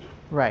anything.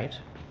 Right.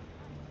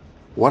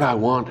 What I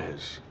want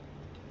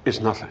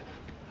is nothing.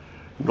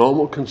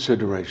 Normal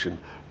consideration,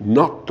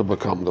 not to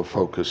become the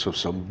focus of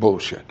some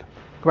bullshit.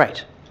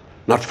 Right.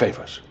 Not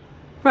favors.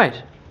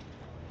 Right.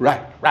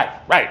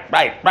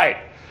 Right.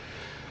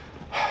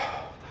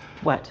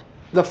 What?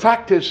 The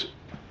fact is,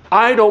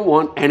 I don't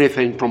want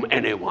anything from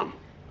anyone.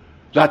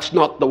 That's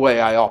not the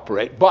way I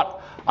operate.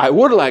 But I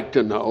would like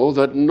to know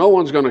that no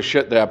one's going to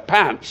shit their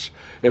pants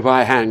if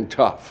I hang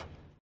tough.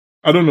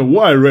 I don't know.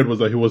 What I read was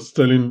that he was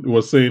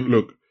saying,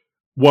 look,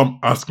 what I'm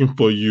asking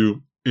for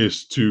you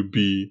is to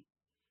be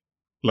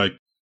like,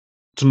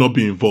 to not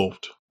be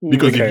involved.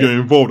 Because if you're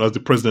involved as the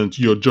president,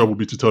 your job will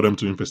be to tell them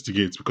to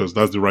investigate because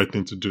that's the right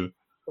thing to do.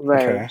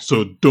 Right. Okay.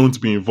 So don't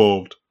be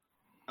involved.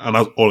 And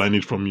that's all I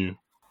need from you.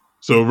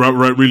 So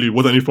right, really,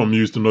 what I need from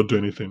you is to not do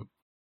anything.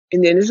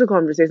 In the initial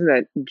conversation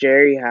that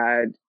Jerry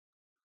had,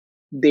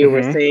 they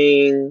were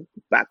saying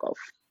back off.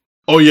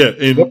 Oh yeah,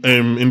 in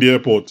the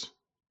airport.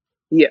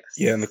 Yes.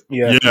 Yeah.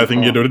 Yeah, I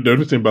think they're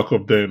only saying back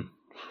up then.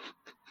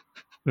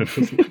 So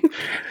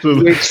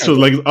it's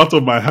like it's out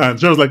of my hand.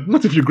 She was like,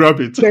 not if you grab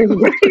it.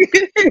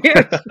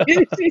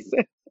 She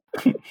said.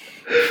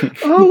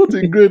 Oh, what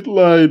a great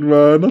line,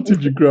 man. Not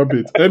if you grab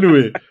it.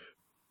 Anyway,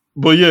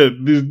 but yeah,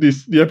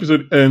 the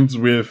episode ends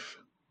with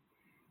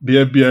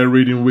the FBI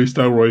raiding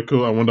Waystar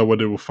Royco. I wonder what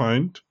they will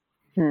find.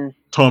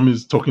 Tom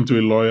is talking to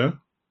a lawyer.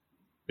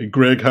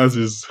 Greg has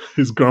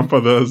his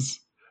grandfather's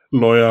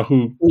lawyer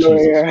who,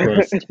 Jesus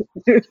Christ.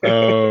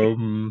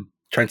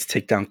 Trying to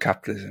take down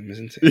capitalism,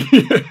 isn't it?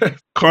 Yeah.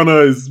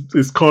 Connor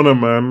is Connor,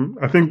 man.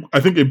 I think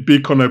a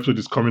big Connor episode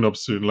is coming up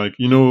soon. Like,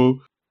 you know,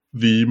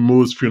 the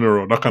Moe's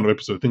funeral, that kind of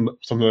episode. I think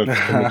something like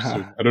that's coming up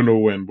soon. I don't know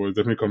when, but it's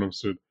definitely coming up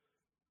soon.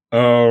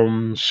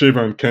 Shiv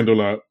and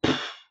Kendall are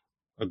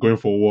going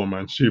for war,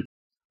 man.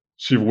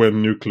 Shiv went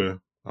nuclear.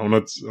 I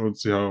want to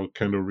see how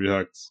Kendall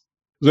reacts.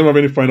 Does anyone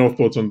have any final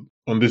thoughts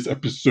on this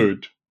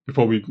episode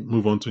before we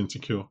move on to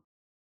Insecure?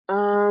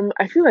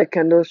 I feel like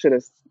Kendall should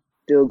have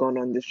still gone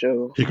on the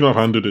show. He could not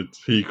have handled it.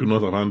 He could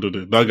not have handled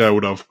it. That guy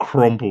would have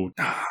crumbled.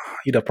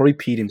 He'd have probably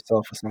peed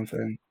himself or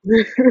something.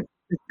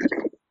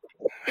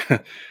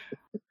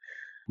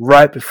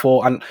 Right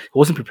before, and he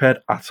wasn't prepared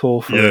at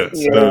all for it.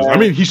 Yes. I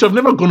mean, he should have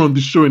never gone on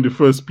the show in the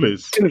first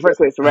place.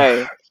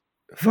 Right.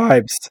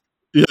 Vibes.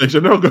 Yeah, he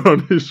should have never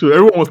gone on this show.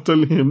 Everyone was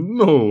telling him,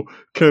 no,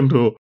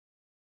 Kendall.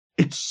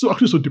 It's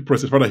actually so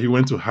depressing. The fact that he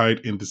went to hide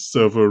in the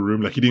server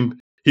room. Like, he didn't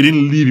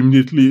leave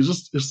immediately.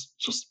 It's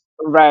just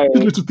right.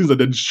 These little things that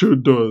the show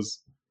does.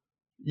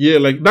 Yeah,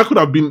 like that could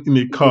have been in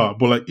a car,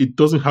 but like it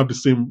doesn't have the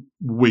same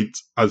weight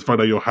as the fact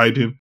that you're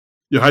hiding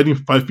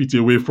 5 feet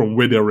away from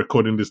where they're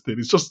recording this thing.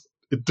 It's just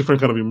a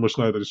different kind of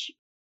emotional that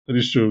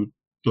this show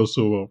does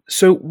so well.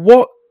 So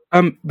what?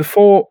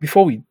 Before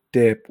we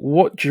dip,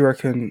 what do you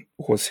reckon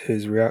was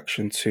his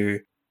reaction to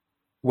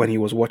when he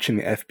was watching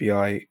the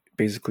FBI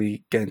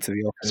basically get into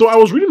the office? So I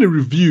was reading a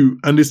review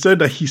and they said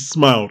that he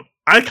smiled.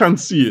 I can't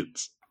see it,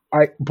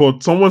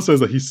 but someone says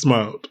that he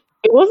smiled.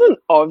 It wasn't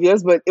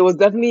obvious, but it was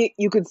definitely,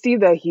 you could see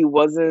that it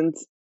wasn't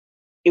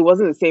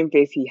the same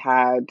face he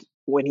had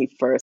when he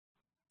first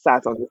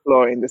sat on the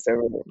floor in the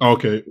server room.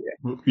 Okay.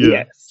 Yeah.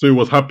 Yes. So he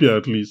was happier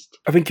at least.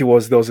 I think he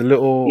was. There was a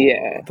little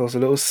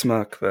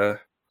smirk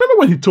there. Remember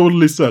when he told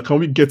Lisa, can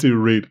we get a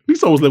raid?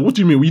 Lisa was like, what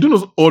do you mean? You don't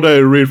just order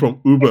a raid from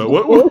Uber.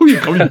 What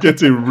can we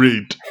get a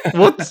raid?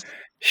 What?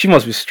 She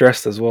must be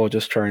stressed as well,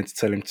 just trying to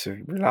tell him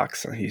to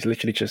relax, and he's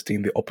literally just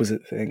doing the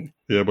opposite thing.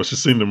 Yeah, but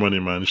she's seeing the money,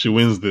 man. If she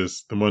wins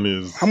this, the money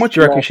is... How much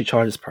do you reckon she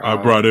charges per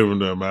hour? Bro, I don't even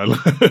know, man.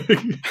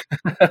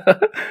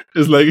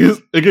 It's like,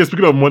 again,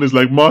 speaking of money, it's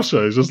like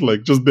Marsha is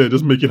just there,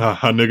 just making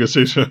her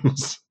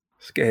negotiations.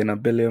 It's getting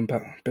 $1 billion.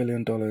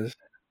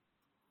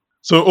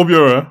 So,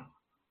 Obiora,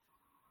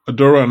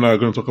 Adora and I are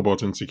going to talk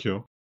about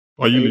Insecure.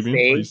 Are you leaving?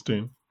 Are you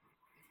staying?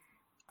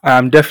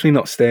 I'm definitely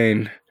not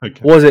staying. Okay.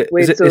 Was it?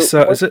 Wait, is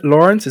it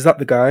Lawrence? Is that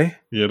the guy?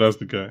 Yeah, that's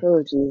the guy.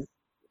 Oh, jeez.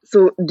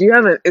 So, do you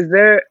have is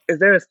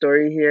there a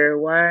story here?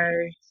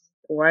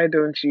 Why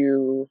don't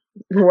you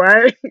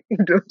watch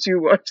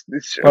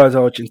this show? Why was I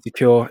watching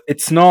Insecure?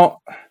 It's not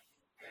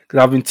because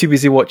I've been too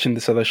busy watching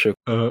this other show.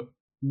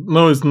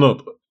 No, it's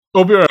not.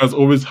 Obiora has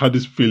always had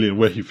this feeling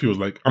where he feels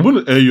like, I'm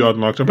going to air you out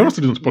now. I've never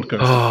said it on this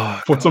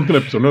podcast. For something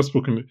episode, I've never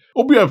spoken.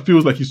 Obiora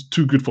feels like he's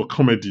too good for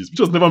comedies, which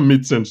just never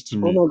made sense to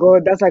me. Oh my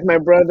god, that's like my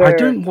brother. I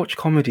don't watch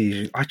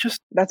comedies.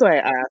 That's why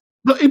I asked.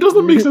 No, it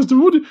doesn't make sense to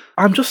me.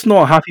 I'm just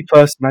not a happy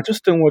person. I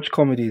just don't watch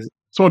comedies.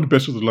 Some of the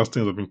best shows of the last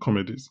 10 years have been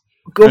comedies.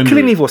 Well,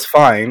 Killing Eve was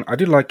fine. I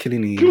did like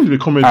Killing Eve. Killing Eve is a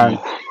comedy.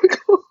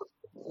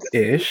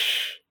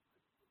 Ish.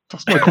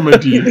 That's my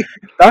comedy.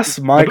 That's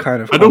my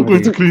kind of comedy. I don't go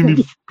into Killing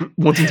Eve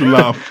wanting to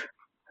laugh.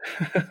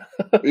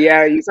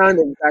 Yeah, you sound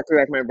exactly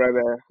like my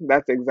brother.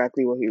 That's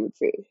exactly what he would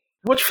say.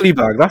 Watch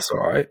Fleabag. That's all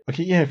right.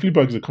 Okay, yeah,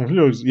 Fleabag is a comedy.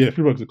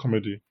 Fleabag is a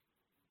comedy.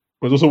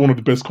 But it's also one of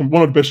the best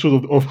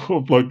shows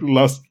of like the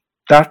last.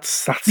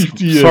 That's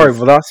 50 years. Sorry,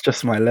 but that's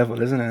just my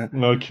level, isn't it?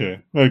 Okay.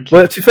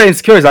 But to be fair,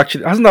 Insecure is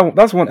actually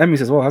that's won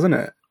Emmys as well, hasn't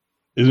it?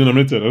 Is it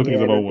nominated? I don't think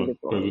it's about one.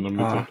 But it's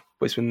nominated.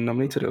 But it's been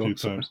nominated a few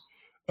times.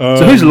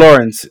 So who's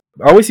Lawrence?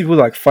 I always see people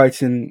like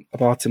fighting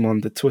about him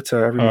on the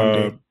Twitter every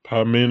Monday.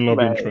 Her main love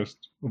interest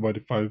by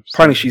the 5.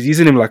 Apparently, she's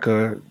using him like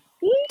a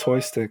toy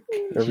stick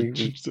every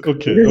week.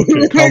 Okay,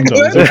 calm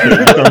down.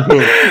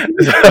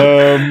 It's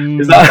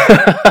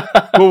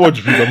okay. Go watch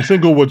Veep. I'm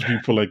saying go watch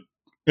Veep for like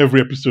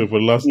every episode for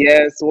the last.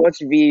 Yes, watch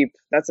Veep.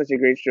 That's such a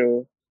great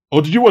show.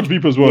 Oh, did you watch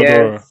Veep as well, yes.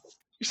 Dora?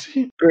 You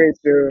see, great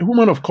show. A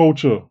woman of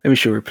culture. Maybe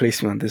she'll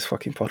replace me on this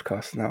fucking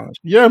podcast now.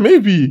 Yeah,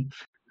 maybe.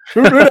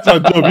 Maybe that's her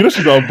job. You know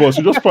she's our boss.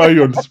 She just fire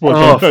you on the spot.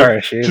 Oh,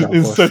 sorry, she's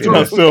inserting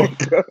herself.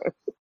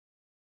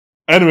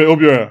 Anyway,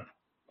 Obiora,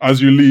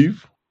 as you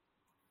leave,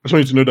 I just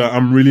want you to know that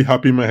I'm really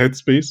happy in my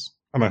headspace,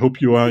 and I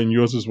hope you are in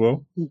yours as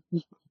well.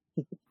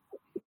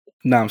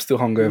 Nah, I'm still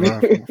hungover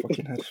from my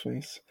fucking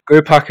headspace.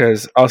 Go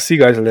Packers. I'll see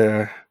you guys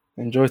later.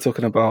 Enjoy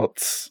talking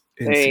about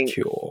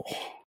Insecure.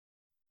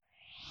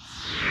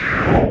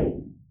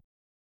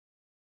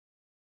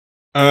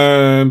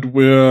 And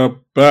we're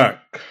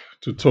back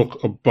to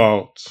talk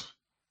about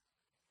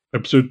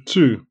episode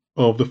 2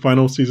 of the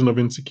final season of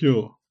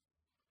Insecure.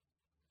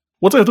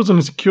 What are your thoughts on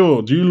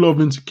Insecure? Do you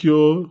love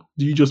Insecure?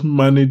 Do you just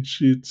manage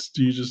it?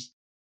 Do you just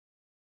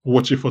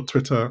watch it for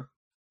Twitter?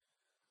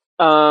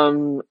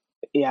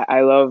 Yeah,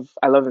 I love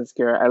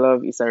Insecure. I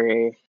love Issa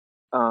Rae.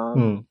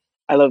 I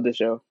love the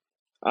show.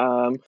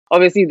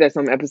 Obviously there's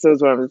some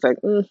episodes where I'm just like,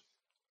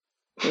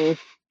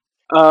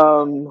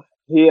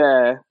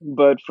 yeah,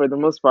 but for the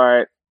most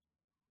part,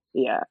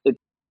 yeah,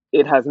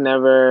 it has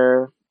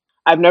never.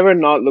 I've never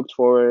not looked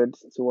forward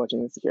to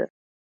watching Insecure.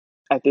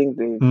 I think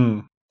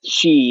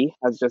she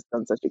has just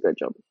done such a good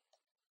job.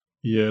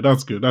 Yeah,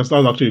 that's good. That's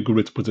actually a good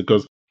way to put it,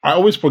 because I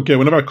always forget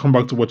whenever I come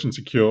back to watch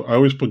Insecure, I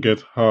always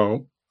forget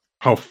how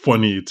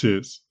funny it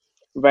is.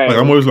 Right. Like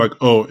I'm always like,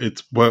 oh,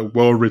 it's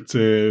well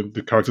written.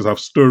 The characters have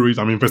stories.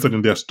 I'm invested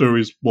in their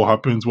stories. What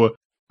happens? What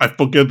I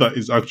forget that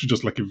it's actually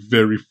just like a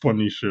very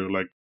funny show.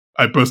 Like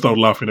I burst out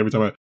laughing every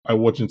time I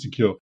watch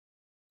Insecure.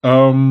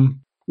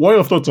 What are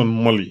your thoughts on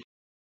Molly?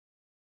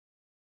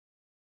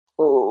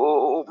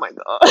 Oh my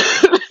god!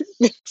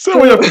 Say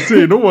what you have to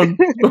say. No one.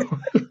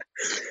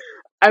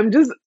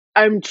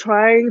 I'm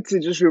trying to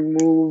just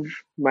remove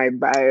my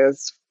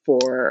bias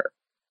for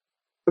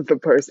the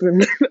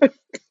person.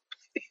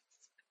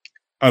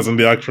 As in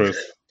the actress.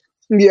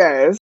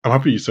 Yes. I'm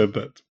happy you said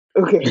that.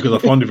 Okay. Because I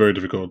found it very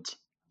difficult.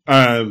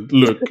 And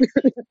look,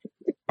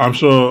 I'm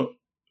sure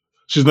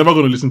she's never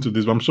going to listen to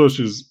this, but I'm sure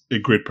she's a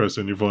great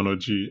person, Yvonne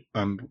Oji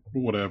and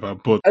whatever.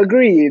 But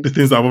agreed. The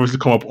things that have obviously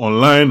come up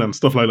online and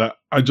stuff like that,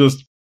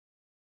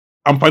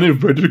 I'm finding it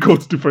very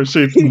difficult to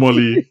differentiate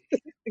Molly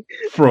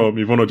from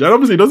Yvonne Oji. And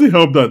obviously it doesn't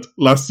help that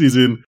last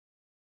season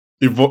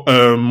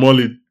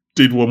Molly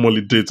did what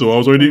Molly did. So I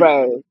was already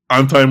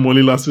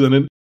anti-Molly last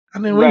season.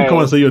 And then when you come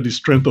and say you're the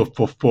strength of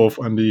Puff Puff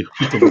and the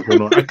heat of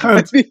Yvonne,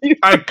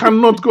 I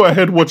cannot go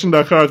ahead watching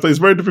that character. It's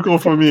very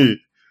difficult for me.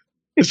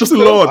 It's just a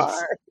lot.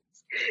 Hard.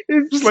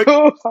 It's just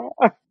so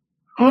hard.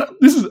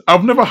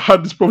 I've never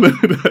had this problem.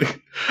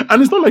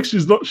 And it's not like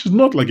she's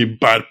not like a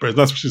bad person.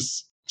 That's what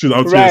she's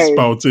out here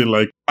spouting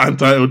like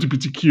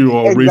anti-LGBTQ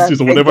or racist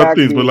or whatever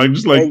things, but like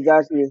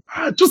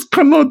I just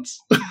cannot.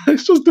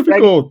 It's just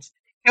difficult. Like,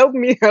 help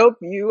me help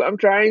you. I'm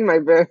trying my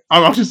best.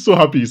 I'm actually so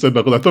happy you said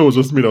that, because I thought it was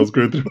just me that was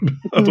going through.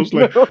 I was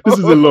like, this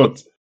is a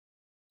lot.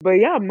 But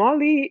yeah,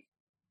 Molly.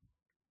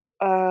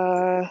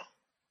 I'm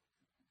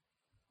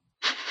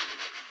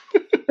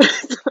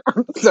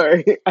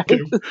sorry. Okay,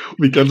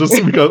 we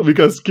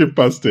can skip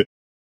past it.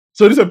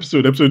 So this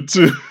episode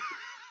 2,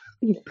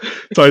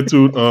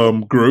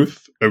 titled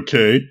Growth.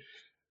 Okay,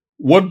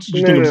 what did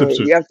you think of this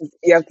episode?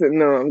 You have to.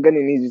 No, I'm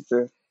gonna need you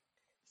to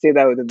say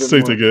that with a bit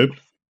say more. It again.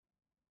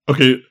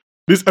 Okay,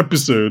 this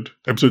episode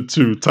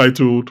 2,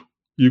 titled.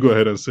 You go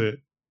ahead and say it.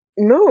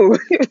 No.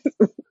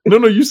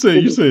 No. You say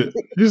it. You say it.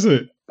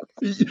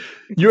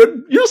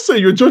 You say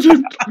you're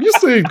judging. You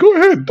say it. Go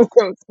ahead.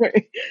 I'm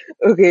sorry.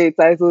 Okay,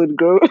 titled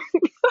Growth.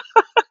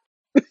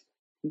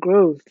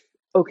 Growth.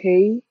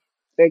 Okay.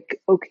 Like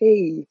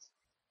okay.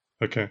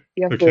 Okay.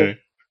 Okay.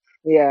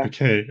 Yeah.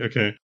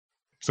 Okay.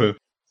 So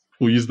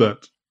we'll use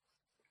that.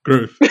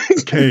 Growth.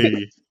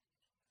 Okay.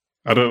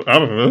 I don't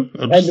know.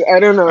 I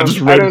don't know. I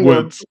just read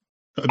words.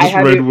 I I just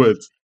had read it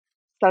words.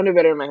 sounded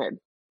better in my head.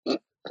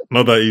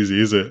 Not that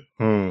easy, is it?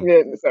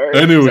 Yeah, sorry.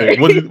 Anyway,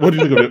 sorry. what do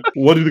you think of it?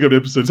 What do you think of the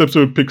episode? This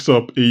episode picks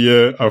up a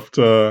year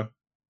after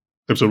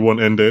episode 1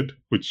 ended,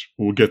 which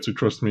we'll get to,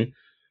 trust me.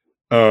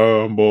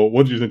 But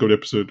what do you think of the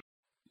episode?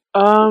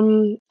 I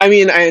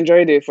mean, I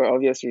enjoyed it for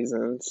obvious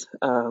reasons.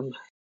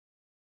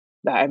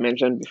 That I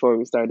mentioned before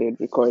we started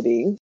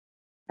recording.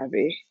 I have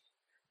a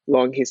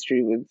long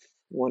history with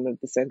one of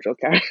the central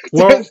characters.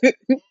 Well,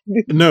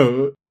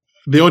 no,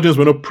 the audience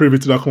were not privy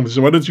to that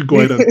conversation. Why don't you go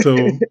ahead and tell?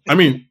 I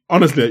mean,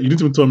 honestly, you didn't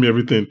even tell me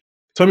everything.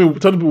 Tell me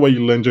why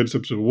you enjoyed this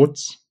episode. What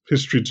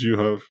history do you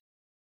have?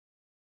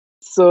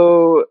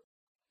 So,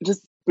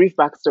 just brief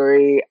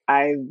backstory.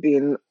 I've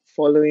been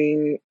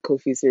following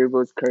Kofi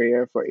Siriboe's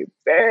career for a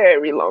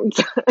very long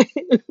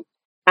time.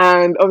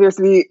 And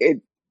obviously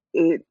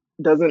it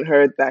doesn't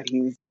hurt that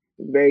he's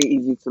very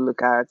easy to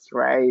look at,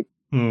 right?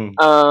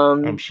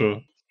 I'm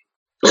sure.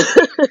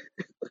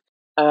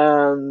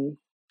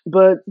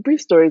 But brief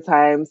story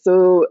time.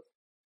 So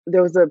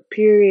there was a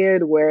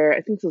period where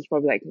I think it was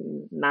probably like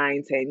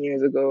 9-10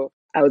 years ago.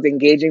 I was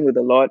engaging with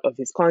a lot of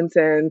his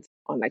content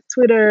on like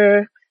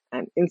Twitter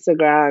and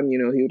Instagram.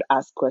 He would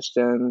ask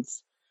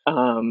questions,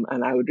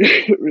 and I would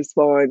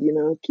respond,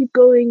 keep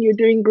going, you're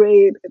doing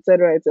great,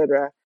 etc.,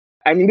 etc.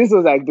 I mean, this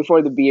was like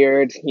before the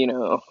beard,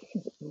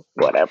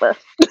 whatever.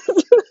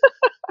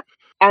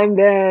 And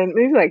then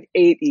maybe like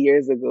 8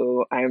 years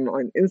ago, I'm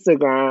on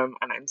Instagram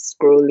and I'm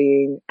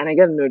scrolling and I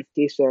get a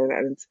notification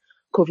and it's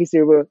Kofi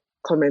Siriboe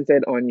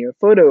commented on your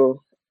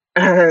photo.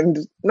 And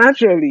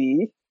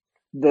naturally,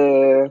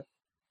 the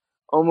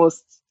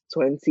almost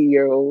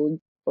 20-year-old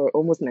or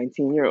almost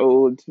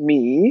 19-year-old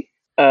me,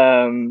 I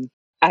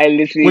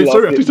literally Wait,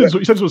 sorry, I lost think it.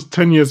 you said it was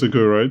 10 years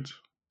ago, right?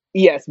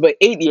 Yes, but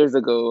 8 years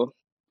ago.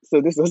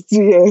 So this was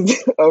 2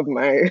 years of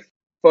my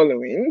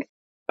following.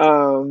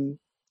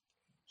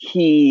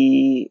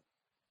 He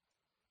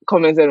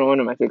commented on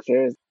one of my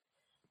pictures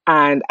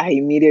and I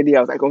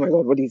was like, oh my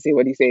God, what do you say?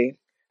 What do you say?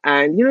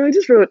 And, he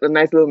just wrote a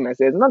nice little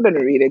message. I'm not going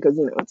to read it because,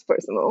 it's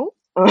personal.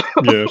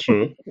 Yeah,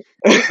 sure.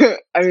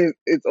 I mean,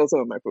 it's also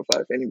on my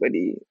profile if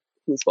anybody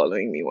who's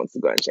following me wants to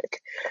go and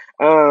check.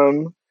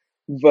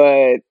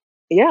 But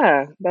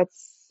yeah,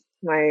 that's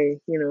my,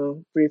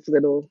 brief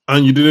little.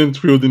 And you didn't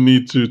feel the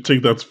need to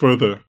take that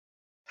further?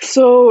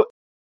 So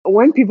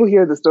when people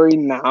hear the story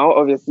now,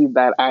 obviously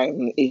that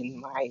I'm in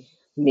my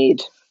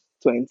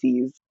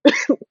mid-20s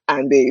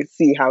and they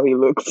see how he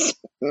looks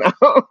now,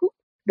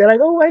 they're like,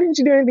 oh, why didn't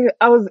you do anything?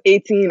 I was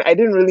 18. I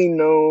didn't really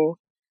know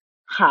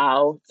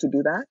how to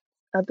do that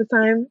at the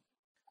time.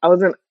 I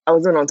wasn't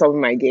on top of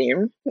my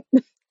game.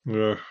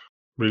 Yeah,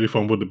 really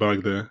fumbled the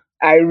bag there.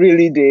 I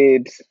really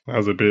did.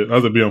 That's a bit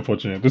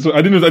unfortunate.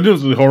 I didn't know it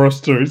was a horror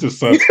story. It's a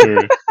sad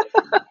story.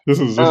 This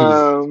is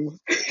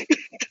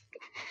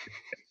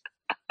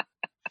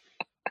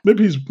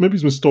maybe he's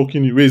been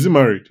stalking you. Wait, is he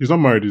married? He's not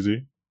married, is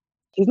he?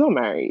 He's not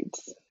married.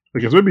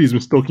 Okay, so maybe he's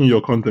been stalking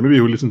your content. Maybe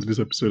he will listen to this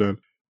episode and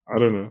I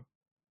don't know.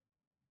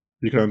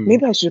 You can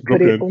Maybe I should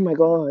put it. Oh my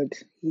God.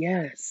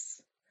 Yes.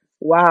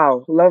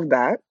 Wow. Love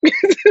that.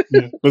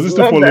 Yeah. Does he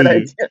still follow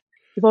you?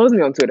 He follows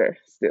me on Twitter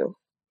still.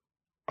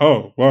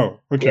 Oh, wow.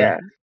 Okay. Yeah.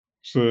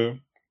 So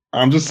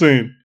I'm just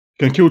saying,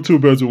 you can kill two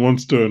birds with one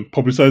stone,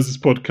 publicize this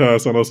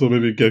podcast and also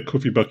maybe get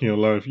Kofi back in your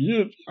life.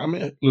 Yeah, I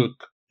mean, look,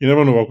 you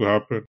never know what could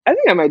happen. I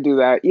think I might do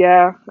that.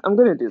 Yeah, I'm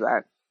gonna do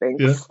that.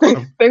 Thanks.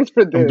 Yeah, Thanks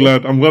for this.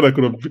 I'm glad I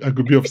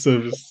could be of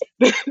service.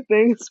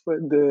 Thanks for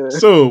the.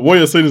 So what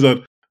you're saying is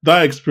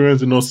that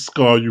experience did not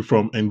scar you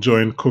from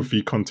enjoying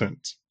Kofi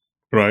content,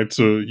 right?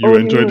 So you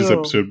enjoyed this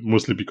episode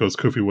mostly because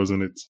Kofi was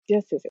in it.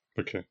 Yes.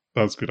 Okay,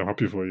 that's good. I'm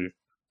happy for you.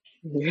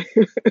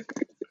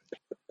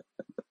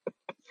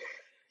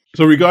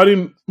 So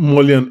regarding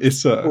Molly and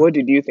Issa, what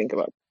did you think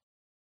about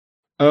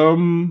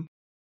it?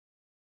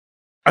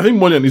 I think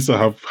Molly and Issa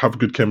have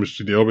good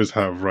chemistry. They always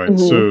have, right?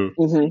 So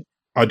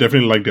I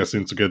definitely like their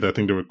scene together. I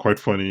think they were quite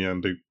funny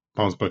and they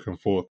bounce back and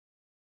forth.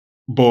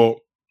 But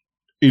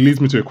it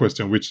leads me to a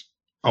question, which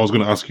I was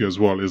going to ask you as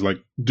well. Is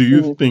like, do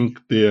you think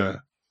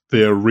they're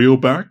real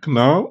back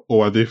now,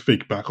 or are they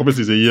fake back?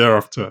 Obviously, it's a year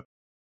after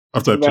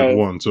episode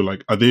 1. So,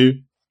 like, are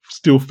they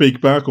still fake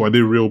back, or are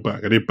they real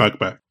back? Are they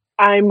back?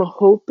 I'm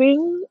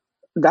hoping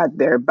that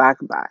they're back.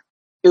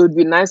 It would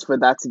be nice for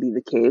that to be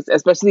the case,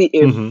 especially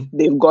if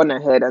they've gone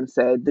ahead and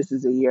said this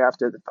is a year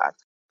after the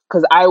fact.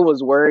 Because I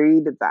was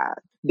worried that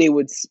they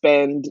would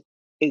spend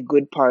a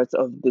good part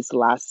of this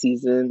last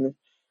season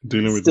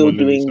still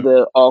doing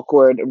the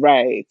awkward,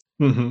 right?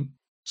 Mm-hmm.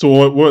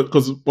 So what?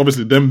 Because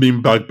obviously them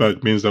being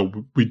back means that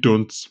we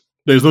don't.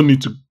 There's no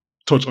need to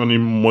touch on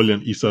Molly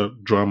and Issa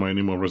drama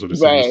anymore. The rest of the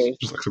season,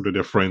 just accept that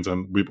they're friends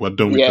and we're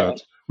done with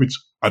that. Which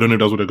I don't know if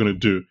that's what they're going to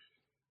do.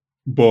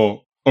 But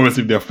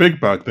obviously, if they're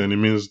fake back, then it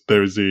means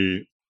there's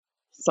an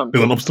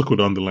obstacle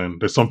down the line.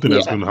 There's something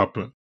that's going to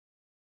happen.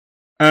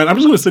 And I'm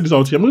just going to say this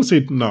out here. I'm going to say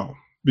it now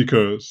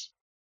because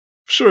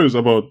shows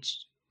about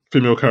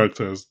female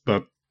characters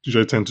that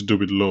usually tend to do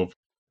with love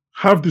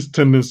have this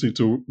tendency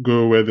to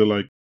go where they're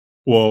like,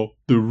 well,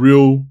 the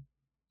real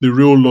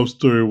love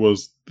story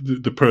was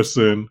the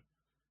person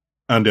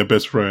and their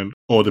best friend,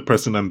 or the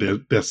person and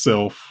their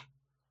self.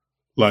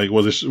 Like,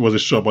 was a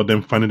show about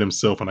them finding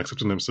themselves and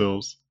accepting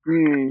themselves?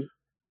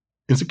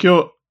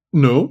 Insecure,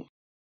 no.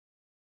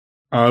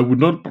 I would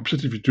not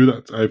appreciate if you do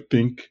that. I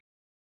think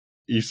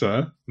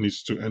Issa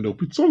needs to end up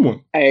with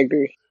someone. I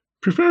agree.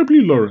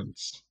 Preferably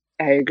Lawrence.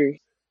 I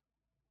agree.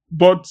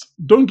 But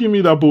don't give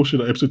me that bullshit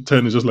that episode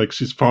 10 is just like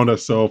she's found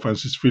herself and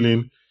she's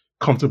feeling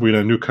comfortable in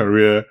her new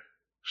career.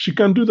 She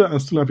can do that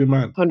and still have a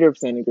man. 100%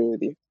 agree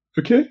with you.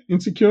 Okay?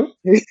 Insecure?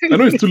 I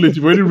know it's too late.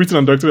 You've already written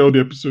and directed all the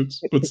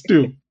episodes. But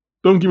still,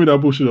 don't give me that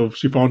bullshit of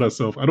she found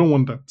herself. I don't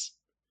want that.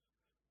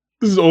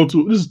 This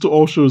is to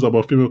all shows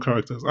about female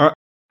characters.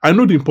 I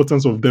know the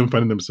importance of them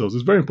finding themselves.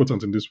 It's very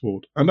important in this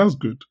world. And that's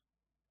good.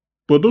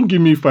 But don't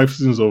give me 5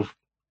 seasons of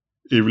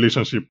a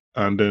relationship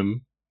and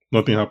then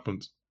nothing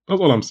happens.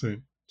 That's all I'm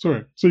saying.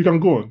 Sorry. So you can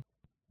go on.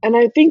 And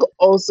I think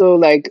also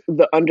like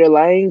the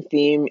underlying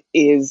theme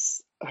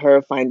is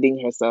her finding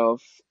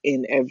herself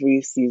in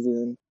every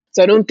season.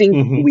 So I don't think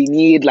we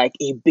need like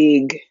a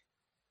big,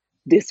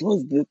 this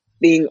was the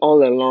thing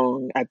all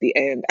along at the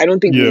end. I don't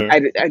think,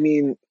 I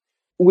mean,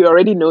 we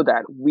already know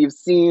that. We've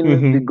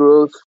seen the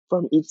growth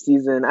from each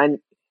season, and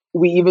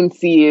we even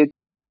see it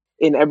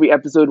in every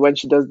episode when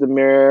she does the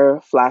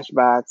mirror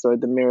flashbacks or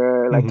the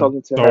mirror, like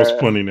talking to her. That was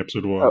funny in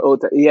episode 1.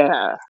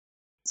 Yeah.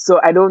 So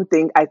I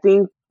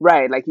think,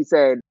 right, like you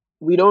said,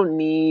 we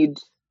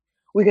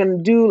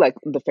can do like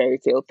the fairy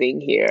tale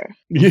thing here.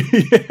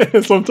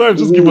 Yeah, sometimes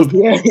just give us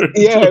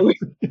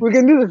we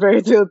can do the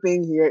fairy tale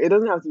thing here. It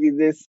doesn't have to be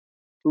this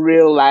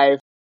real life.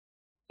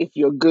 If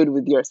you're good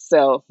with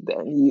yourself,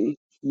 then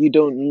you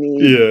don't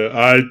need. Yeah,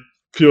 I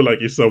feel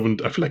like Issa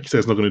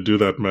is not going to do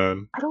that,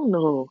 man. I don't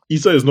know.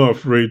 Issa is not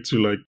afraid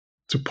to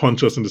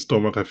punch us in the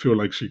stomach. I feel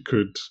like she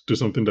could do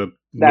something that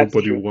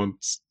nobody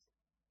wants.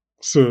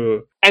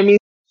 So I mean,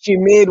 she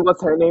made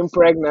what's her name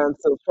pregnant,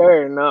 so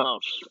fair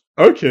enough.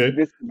 Okay,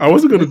 I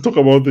wasn't going to talk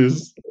about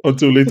this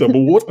until later. But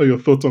what are your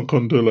thoughts on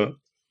Condola?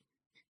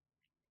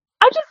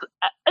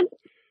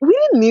 We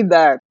didn't need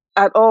that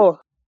at all.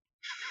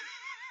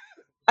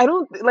 I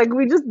don't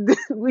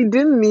we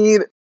didn't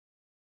need.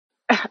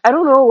 I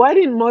don't know. Why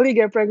didn't Molly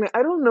get pregnant?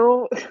 I don't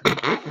know.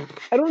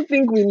 I don't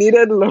think we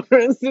needed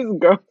Lawrence's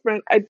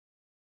girlfriend.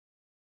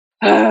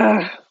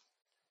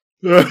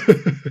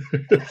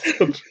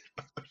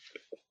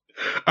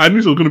 I knew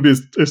it was going to be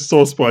a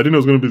sore spot. I didn't know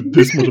it was going to be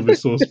this much of a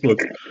sore spot.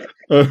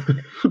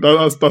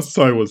 That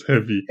sigh was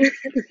heavy.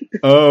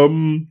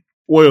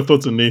 What are your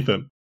thoughts on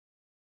Nathan?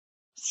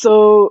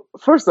 So,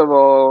 first of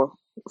all,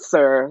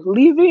 sir,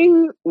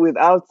 leaving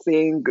without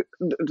saying,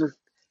 just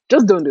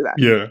don't do that.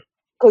 Yeah.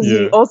 Because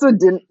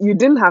you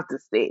didn't have to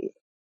stay.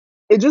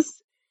 It's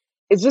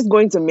just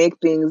going to make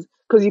things,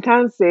 because you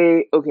can't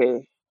say,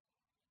 okay,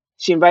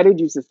 she invited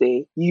you to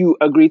stay, you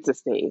agreed to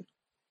stay.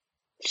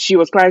 She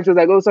was crying, she was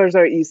like, oh,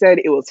 sorry, you said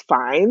it was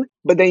fine,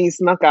 but then you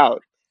snuck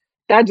out.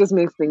 That just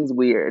makes things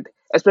weird,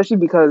 especially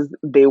because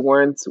they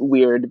weren't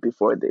weird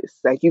before this.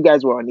 Like, you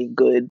guys were on a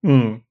good.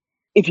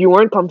 If you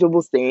weren't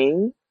comfortable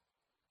staying,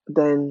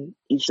 then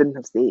you shouldn't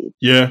have stayed.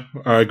 Yeah,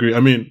 I agree. I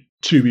mean,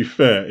 to be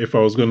fair, if I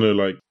was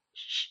gonna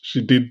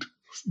she did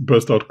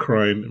burst out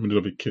crying in the middle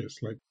of a kiss.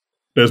 Like,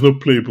 there's no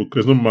playbook,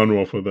 there's no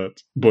manual for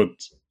that. But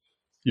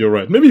you're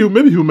right. Maybe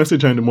he'll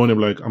message her in the morning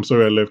like, I'm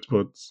sorry I left,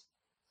 but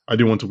I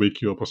didn't want to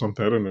wake you up or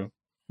something. I don't know.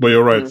 But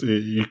you're right.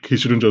 He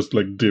shouldn't just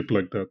dip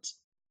like that.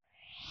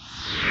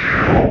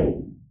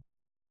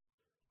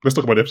 Let's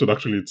talk about the episode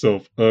actually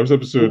itself. This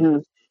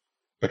episode,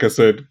 like I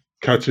said,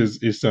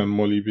 catches Issa and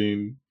Molly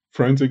being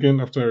friends again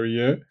after a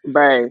year.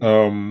 Right.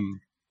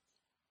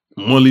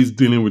 Molly's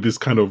dealing with this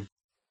kind of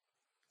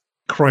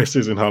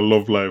crisis in her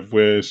love life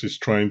where she's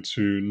trying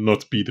to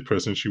not be the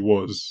person she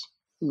was.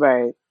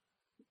 Right.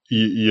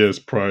 Years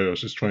prior.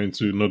 She's trying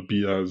to not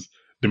be as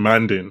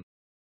demanding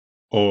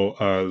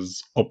or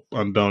as up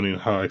and down in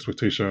her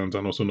expectations,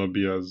 and also not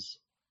be as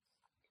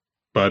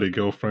bad a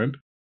girlfriend.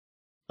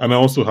 And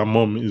also her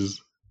mom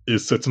is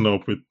setting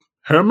up with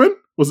Herman?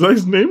 Was that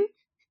his name?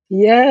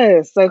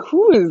 Yes, like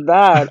who is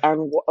that?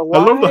 And why?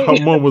 I love that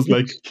her mom was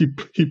like,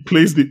 he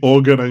plays the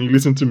organ and you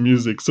listen to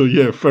music. So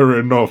yeah, fair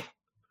enough.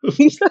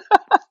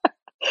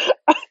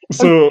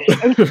 So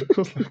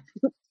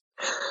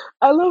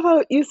I love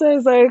how Issa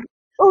is like,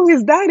 oh,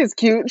 his dad is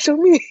cute. Show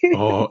me.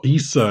 Oh,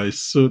 Issa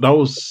is that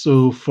was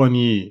so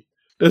funny.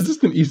 There's this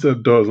thing Issa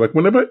does. Like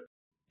whenever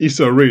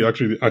Issa Rae,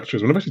 actually the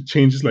actress, whenever she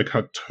changes like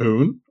her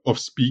tone of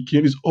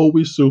speaking, it's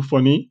always so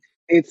funny.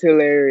 It's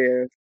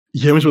hilarious.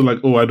 Yeah, when she was like,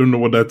 oh, I don't know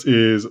what that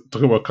is,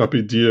 talking about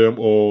Carpe Diem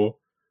or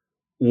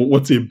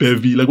what's a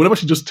bevy. Like whenever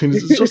she just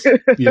changes, it's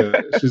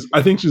just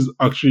I think she's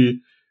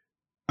actually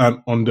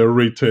an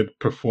underrated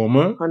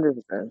performer.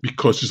 100%.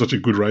 Because she's such a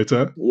good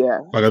writer. Yeah.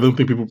 Like I don't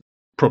think people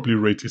properly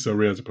rate Issa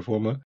Rae as a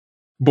performer.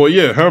 But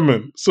yeah,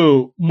 Herman.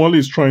 So Molly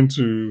is trying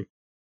to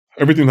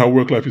everything in her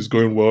work life is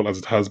going well as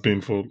it has been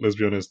for, let's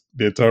be honest,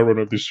 the entire run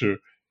of this show.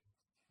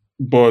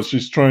 But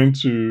she's trying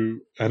to,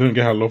 get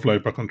her love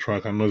life back on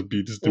track and not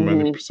be this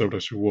demanding person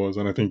that she was.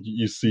 And I think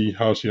you see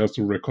how she has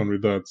to reckon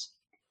with that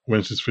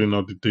when she's filling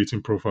out the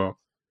dating profile.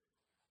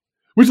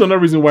 Which is another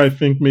reason why I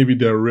think maybe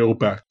they're real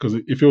back, because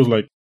it feels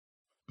like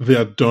they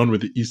are done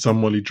with the Issa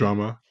Molly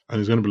drama, and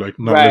it's going to be like,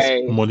 now let's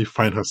Right. Molly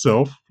find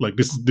herself. Like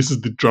this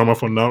is the drama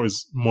for now,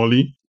 is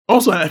Molly.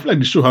 Also, I feel like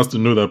the show has to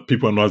know that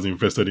people are not as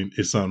invested in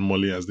Issa and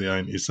Molly as they are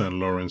in Issa and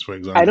Lawrence, for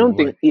example. I don't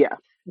think. Like,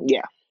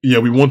 Yeah. yeah,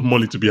 we want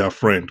Molly to be her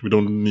friend. We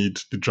don't need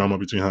the drama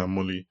between her and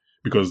Molly,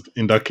 because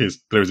in that case,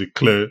 there is a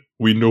clear,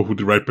 we know who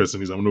the right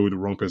person is and we know who the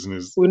wrong person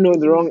is. We know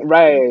the wrong.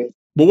 Right.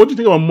 But what do you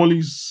think about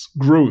Molly's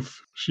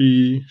growth?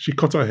 She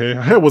cut her hair.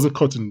 Her hair wasn't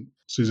cut in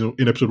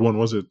episode 1,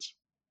 was it?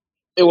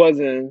 It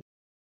wasn't.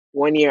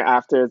 1 year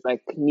after, it's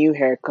like new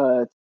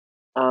haircut.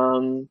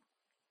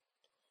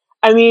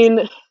 I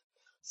mean,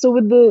 so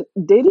with the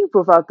dating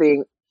profile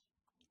thing,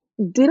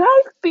 did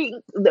I think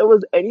there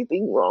was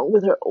anything wrong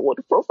with her old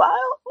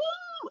profile?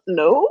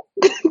 No.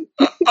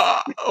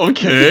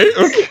 Okay.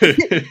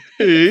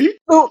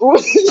 So,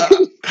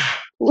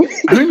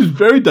 I mean, it's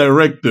very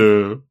direct,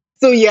 though.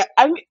 so yeah,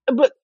 I mean,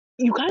 but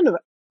you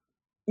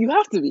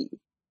have to be,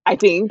 I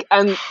think.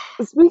 And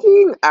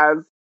speaking as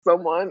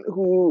someone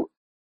who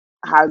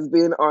has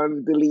been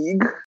on The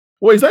League,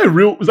 Wait, is that a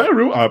real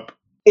app?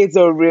 it's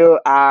a real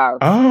app,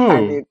 Oh.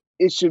 and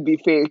it should be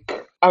fake.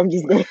 I'm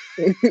just gonna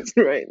say this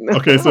right now.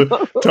 Okay, so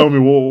tell me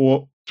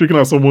what. Speaking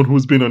as someone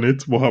who's been on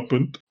it, what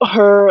happened?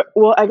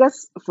 Well, I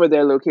guess for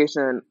their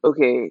location,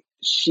 okay,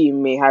 she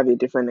may have a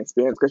different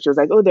experience because she was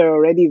like, oh, they're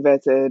already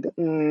vetted.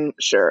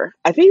 Sure.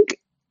 I think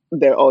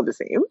they're all the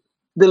same.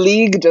 The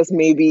League just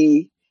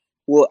maybe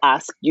will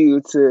ask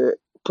you to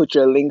put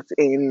your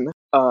LinkedIn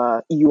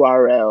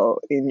URL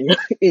in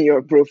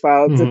your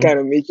profile to kind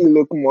of make you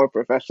look more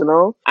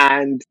professional.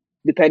 And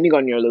depending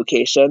on your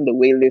location, the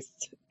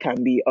waitlist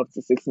can be up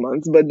to 6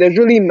 months. But there's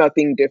really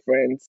nothing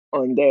different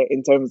on there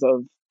in terms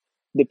of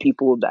the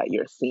people that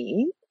you're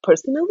seeing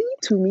personally,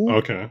 to me.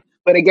 Okay.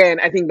 But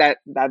again, I think that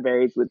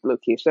varies with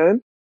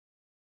location.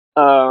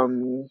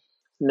 No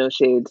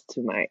shade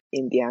to my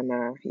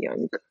Indiana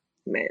young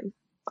men.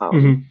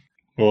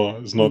 Well,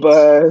 it's not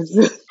but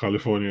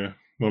California,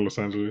 not Los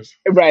Angeles.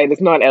 Right,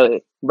 it's not LA.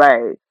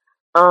 Right.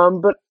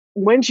 But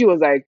when she was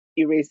like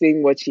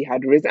erasing what she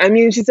had written, I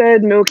mean, she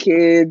said no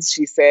kids.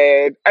 She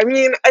said, I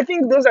mean, I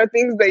think those are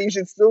things that you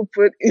should still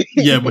put in.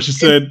 Yeah, but she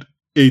said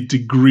a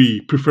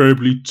degree,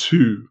 preferably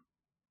 2.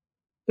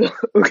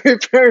 Okay,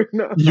 fair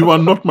enough. You are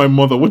not my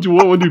mother. What do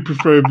you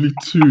preferably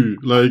 2?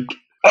 Like,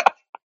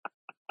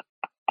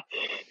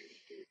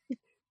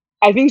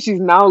 I think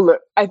she's now.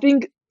 I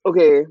think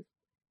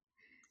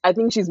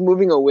she's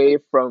moving away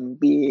from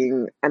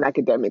being an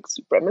academic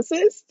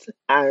supremacist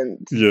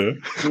and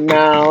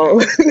now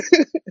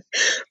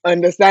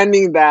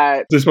understanding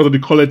that this is part of the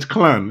college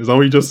clan. Is that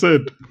what you just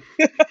said?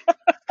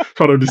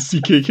 Part of the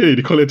CKK,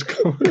 the college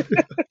clan,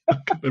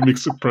 academic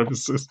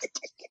supremacist.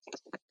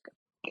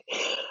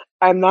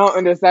 I'm now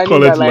understanding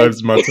college that, like,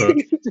 lives matter.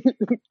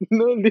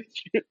 No,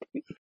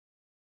 literally.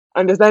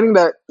 Understanding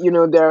that,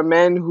 there are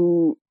men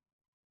who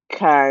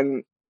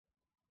can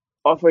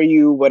offer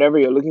you whatever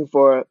you're looking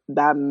for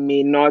that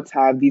may not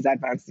have these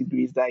advanced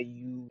degrees that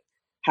you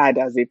had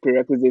as a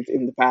prerequisite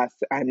in the past.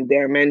 And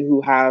there are men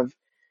who have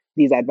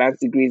these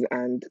advanced degrees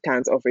and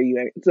can't offer you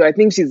any. So I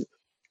think she's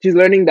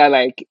learning that,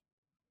 like,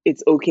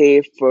 it's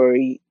okay for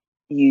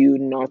you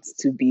not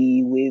to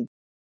be with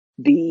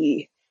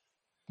the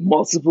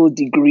multiple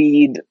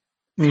degreed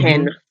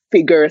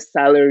 10-figure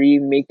salary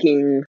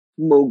making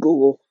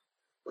mogul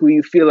who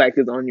you feel like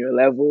is on your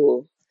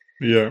level.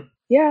 Yeah.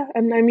 Yeah,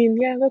 and I mean,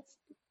 yeah,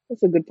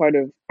 that's a good part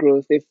of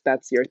growth if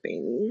that's your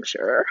thing,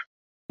 sure.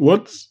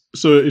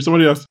 So if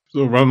somebody asks,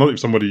 not if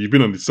somebody, you've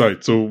been on the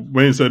site, so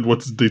when you said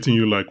what's dating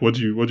you like, what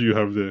do you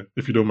have there,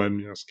 if you don't mind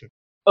me asking?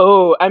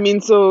 Oh, I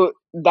mean, so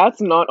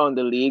that's not on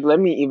The League. Let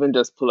me even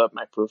just pull up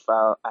my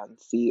profile and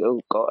see.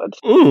 Oh God.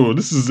 Oh,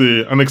 this is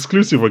an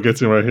exclusive we're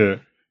getting right here.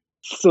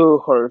 So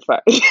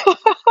horrified.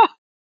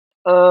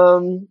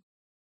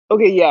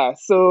 Okay, yeah,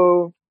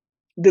 so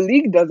The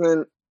League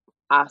doesn't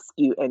ask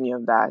you any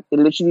of that. It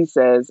literally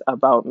says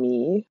about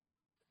me.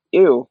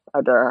 Ew,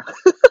 Adara.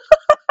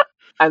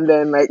 And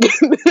then, like,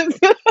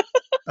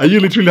 are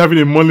you literally having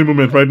a Molly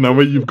moment right now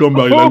where you've gone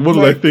back? Like, what was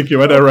I thinking?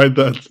 Why did I write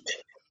that?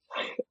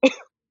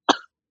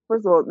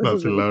 First of all,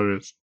 that's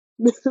hilarious.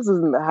 This is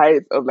in the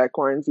height of, like,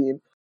 quarantine.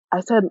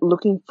 I said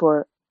looking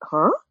for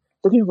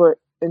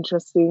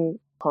interesting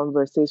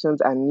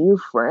conversations and new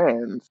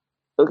friends.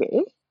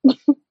 Okay.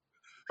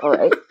 All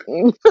right.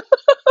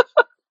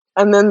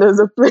 And then there's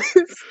a place.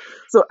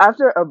 So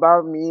after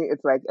about me,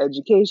 it's like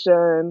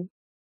education.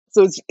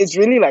 So it's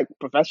really like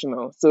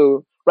professional.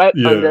 So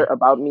under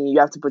about me, you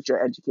have to put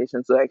your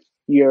education. So like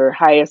your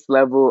highest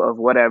level of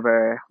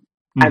whatever.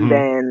 And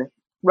then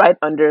right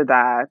under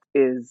that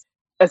is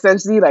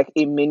essentially like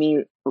a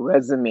mini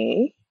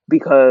resume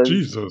because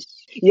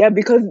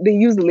because they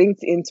use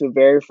LinkedIn to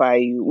verify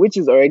you, which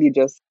is already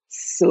just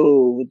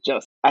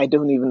I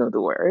don't even know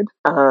the word.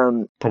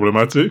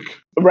 Problematic.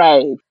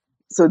 Right.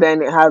 So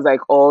then it has like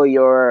all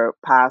your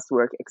past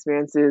work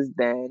experiences,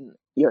 then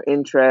your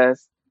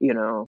interests,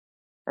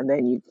 and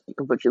then you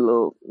can put your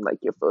little your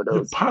Your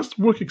photos. past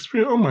work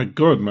experience. Oh my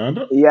god, man.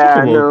 Yeah,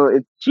 Talk about no,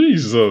 it's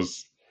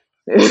Jesus.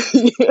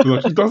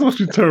 That's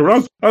actually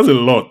terrible. That's a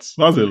lot.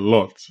 That's a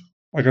lot.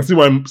 I can see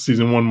why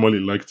season 1 Molly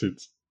liked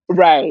it.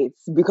 right,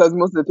 because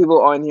most of the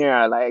people on here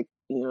are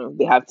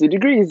they have 2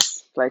 degrees,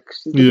 like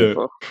she's looking Yeah,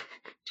 for.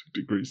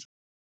 2 degrees.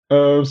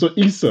 So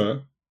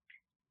Issa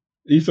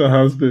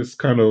has this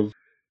kind of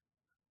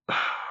I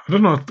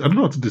don't know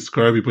how to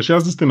describe it, but she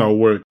has this thing at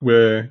work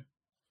where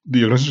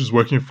the organization she's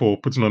working for,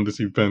 putting on this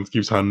event,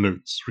 gives her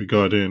notes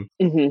regarding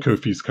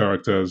Kofi's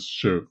character's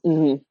show.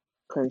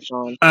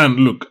 Crenshaw. And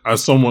look,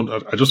 as someone, I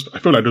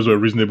felt like those were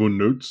reasonable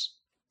notes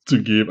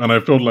to give, and I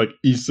felt like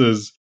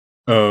Issa's,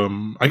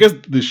 I guess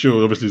the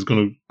show obviously is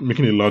going to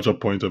making a larger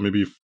point of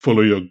maybe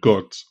follow your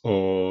gut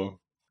or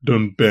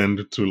don't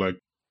bend to like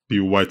the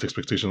white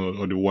expectation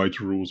or the white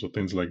rules or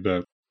things like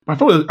that. I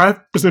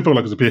personally felt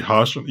like it was a bit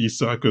harsh on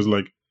Issa because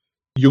like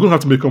you're going to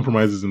have to make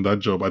compromises in that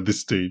job at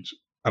this stage,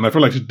 and I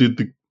felt like she did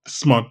the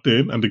smart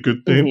thing and the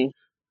good thing.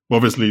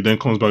 Obviously, then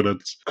comes back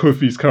that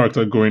Kofi's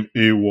character going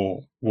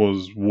AWOL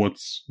was what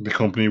the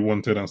company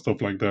wanted and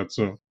stuff like that.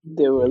 So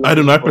I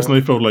don't know. I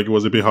personally felt like it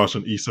was a bit harsh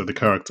on Issa, the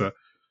character,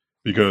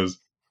 because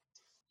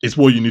it's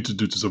what you need to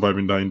do to survive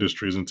in that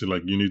industry, isn't it?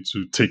 Like you need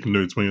to take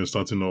notes when you're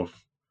starting off.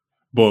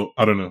 But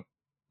I don't know.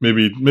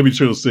 Maybe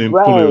she was saying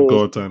follow your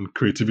gut and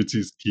creativity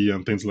is key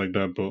and things like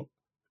that. But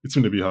it's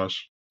going to be harsh.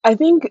 I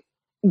think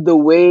the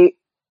way,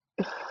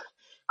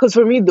 because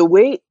for me, the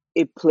way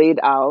it played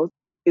out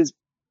is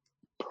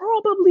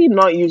probably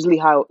not usually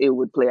how it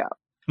would play out.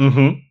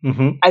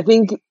 I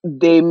think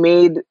they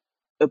made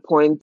a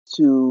point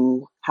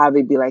to have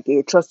it be like,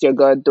 hey, trust your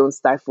gut, don't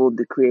stifle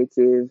the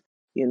creative,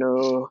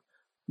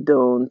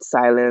 don't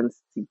silence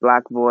the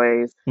black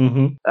voice,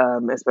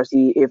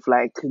 especially if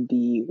like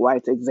the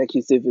white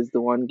executive is the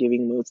one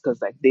giving notes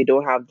because like they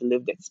don't have the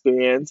lived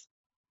experience.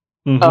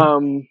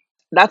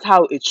 That's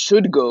how it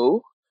should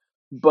go,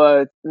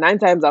 but 9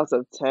 times out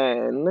of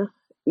 10,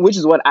 which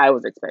is what I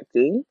was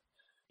expecting,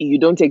 you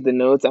don't take the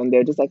notes and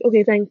they're just like,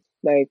 okay, thanks.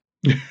 Like,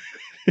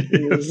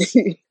 yes.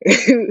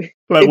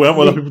 Like we have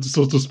other people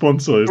to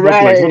sponsor. It's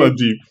not like it's not that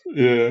deep.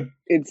 Yeah.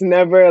 It's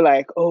never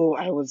like, oh,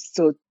 I was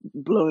so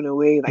blown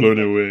away. Like, blown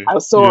away. I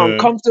was so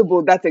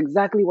uncomfortable. That's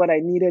exactly what I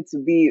needed to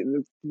be.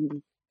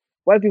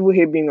 Why people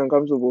hate being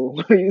uncomfortable?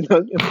 What are you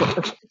talking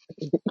about?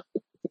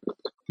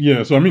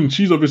 Yeah, so I mean,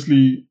 she's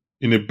obviously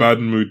in a bad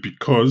mood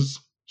because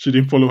she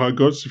didn't follow her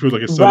gut. She feels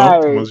like a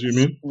sellout, I'm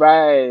assuming.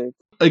 Right.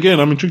 Again,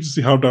 I'm intrigued to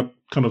see how that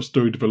kind of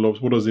story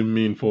develops. What does it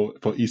mean for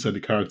Issa, the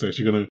character? Is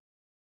she going to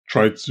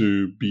try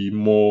to be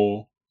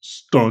more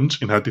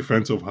staunch in her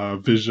defense of her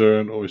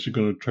vision, or is she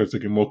going to try to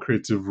take a more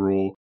creative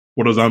role?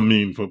 What does that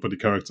mean for the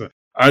character?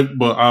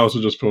 But I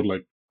also just felt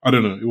like, I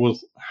don't know, it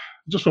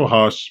just felt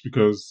harsh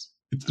because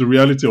it's the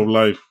reality of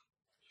life.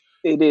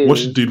 It is. What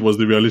she did was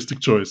the realistic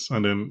choice,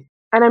 and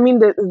I mean,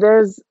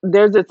 there's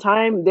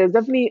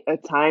definitely a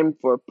time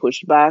for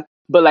pushback,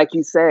 but like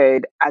you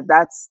said, at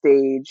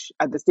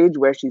the stage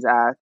where she's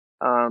at,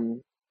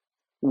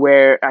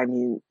 where I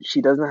mean,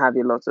 she doesn't have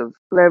a lot of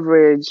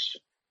leverage.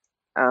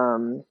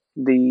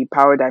 The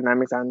power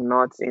dynamics are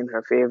not in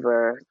her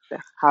favor.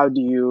 How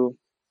do you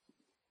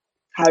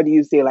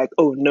say like,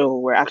 oh no,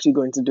 we're actually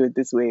going to do it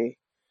this way?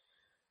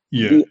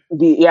 Yeah.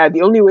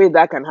 The only way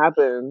that can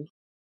happen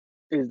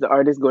is the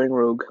artist going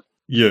rogue.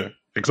 Yeah,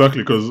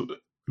 exactly. Because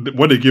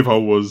what they gave her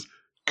was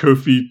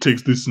Kofi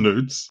takes these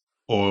notes,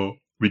 or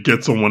we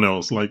get someone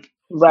else. Like,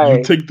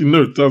 you take the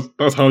notes.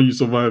 That's how you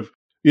survive.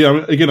 Yeah. I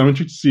mean, again, I'm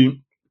intrigued to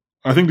see.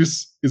 I think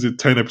this is a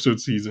 10-episode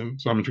season,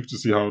 so I'm intrigued to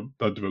see how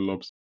that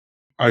develops.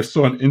 I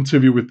saw an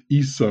interview with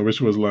Issa,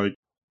 which was like,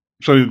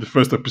 actually the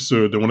first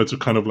episode, they wanted to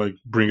kind of like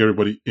bring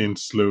everybody in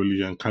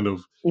slowly and kind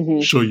of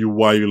show you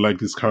why you like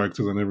these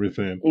characters and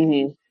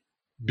everything.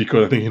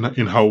 Because I think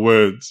in her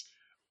words,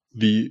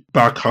 the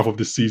back half of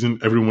the season,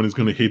 everyone is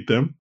going to hate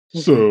them.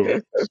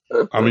 So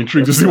I'm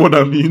intrigued to see what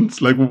that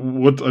means. Like,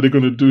 what are they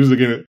going to do? Is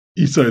again,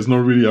 Issa is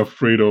not really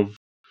afraid of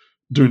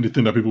doing the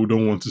thing that people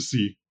don't want to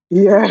see.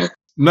 Yeah.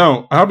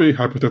 Now, I have a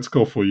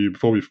hypothetical for you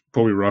before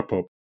we wrap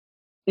up.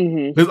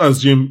 Let's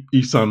assume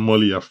Issa and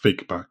Molly are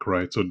fake back,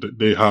 right? So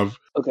they have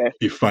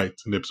a fight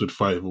in episode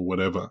 5 or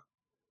whatever.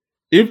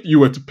 If you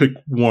were to pick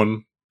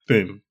one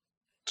thing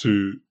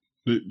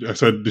I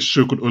said the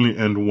show could only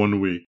end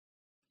one way.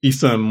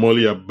 Issa and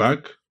Molly are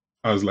back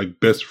as like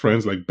best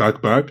friends, like back,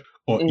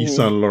 or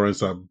Issa and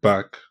Lawrence are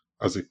back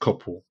as a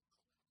couple.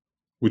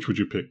 Which would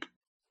you pick?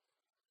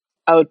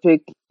 I would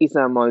pick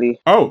Issa and Molly.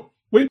 Oh,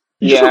 wait.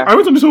 I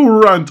went on this whole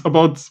rant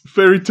about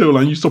Fairy Tale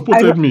and you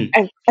supported me.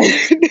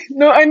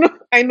 No,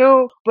 I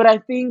know. But I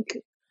think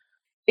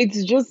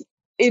it's just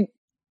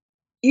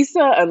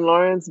Issa and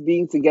Lawrence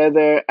being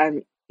together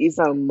and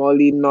Issa and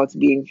Molly not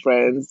being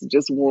friends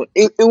just won't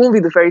be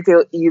the Fairy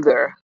Tale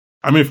either.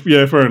 I mean,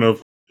 yeah, fair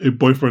enough. A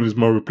boyfriend is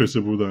more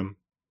replaceable than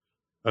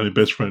a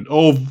best friend.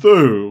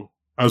 Although,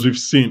 as we've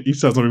seen,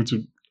 Issa has not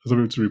been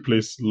able to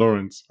replace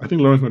Lawrence. I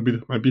think Lawrence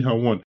might be her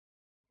one.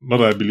 Not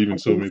that I believe in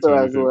soulmates or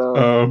anything.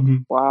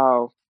 Well.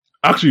 Wow.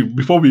 Actually,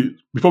 before we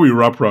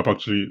wrap,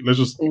 actually, let's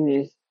just. Hmm.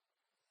 Do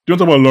you want to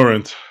talk about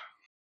Laurent?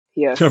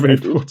 Do Yes, you have I any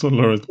do. thoughts on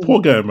Laurent?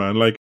 Poor guy, man.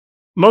 Like,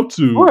 not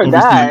to Poor obviously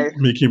guy.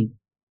 make him.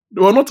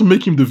 Well, not to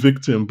make him the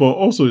victim, but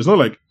also it's not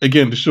like,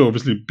 again, the show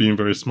obviously being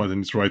very smart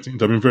in its writing.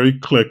 They've been very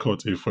clear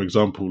cut. If, for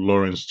example,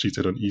 Lawrence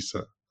cheated on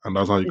Issa, and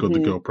that's how he got the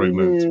girl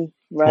pregnant.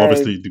 Right.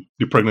 Obviously,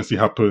 the pregnancy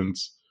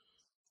happens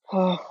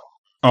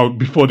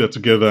before they're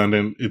together, and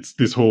then it's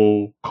this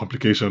whole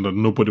complication that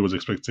nobody was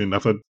expecting.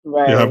 After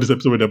they have Right. this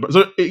episode where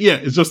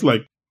it's just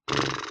like,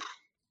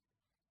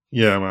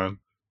 yeah, man.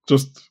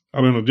 Just,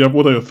 I don't know.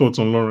 What are your thoughts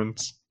on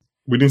Lawrence?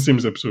 We didn't see him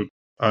this episode.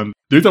 And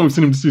the only time we've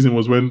seen him this season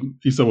was when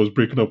Issa was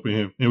breaking up with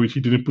him, in which he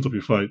didn't put up a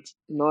fight.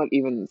 Not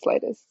even the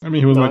slightest. I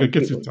mean, he was like, Not I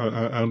get even. it.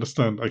 I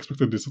understand. I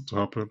expected this to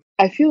happen.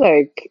 I feel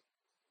like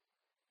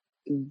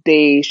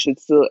they should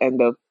still end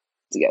up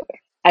together.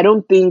 I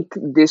don't think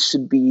this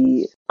should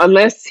be,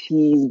 unless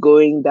he's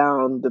going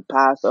down the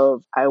path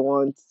of, I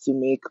want to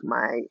make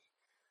my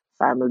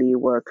family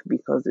work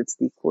because it's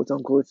the quote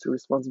unquote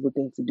responsible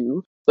thing to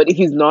do. But if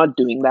he's not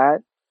doing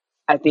that,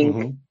 I think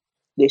Mhm.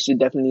 they should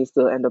definitely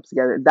still end up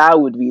together. That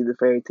would be the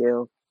fairy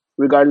tale,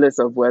 regardless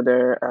of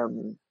whether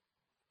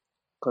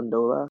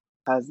Condola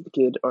has the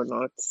kid or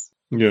not.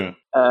 Yeah.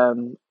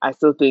 I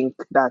still think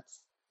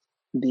that's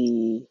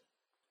the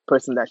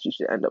person that she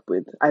should end up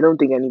with. I don't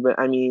think anybody,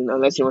 I mean,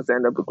 unless she wants to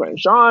end up with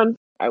Crenshaw,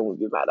 I wouldn't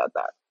be mad at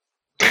that.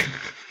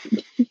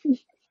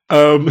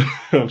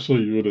 I'm sure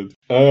you wouldn't.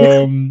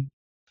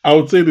 I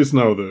would say this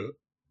now, though.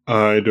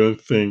 I don't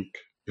think,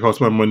 if I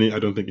was my money, I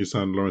don't think Issa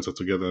and Lawrence are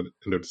together at the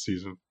end of the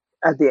season.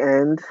 At the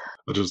end,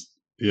 I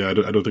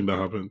don't think that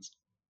happens.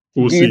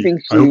 We'll do see. you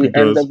think I hope she it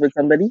ends does. up with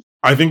somebody?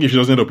 I think if she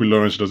doesn't end up with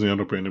Lawrence, she doesn't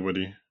end up with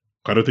anybody.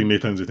 I don't think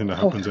Nathan's the thing that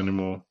happens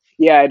anymore.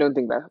 Yeah, I don't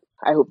think that.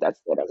 I hope that's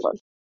what I want.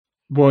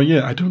 Well,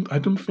 yeah, I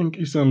don't think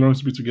Issa and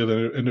Lawrence will be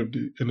together at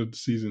the end of the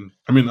season.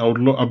 I mean, I've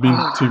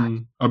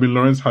been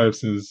Lawrence Hive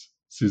since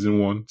season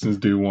 1, since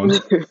day 1.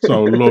 So I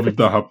would love if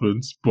that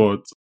happens,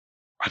 but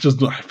I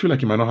feel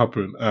like it might not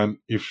happen. And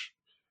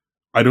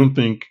I don't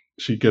think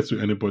she gets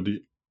with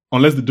anybody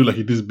unless they do like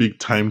this big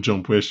time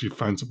jump where she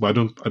finds. But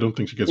I don't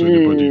think she gets with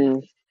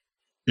anybody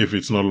if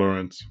it's not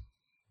Lawrence.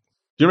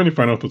 Do you have any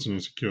final thoughts on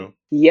Insecure?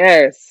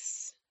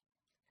 Yes.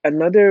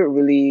 Another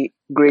really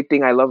great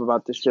thing I love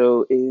about the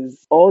show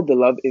is all the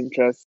love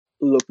interests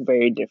look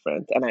very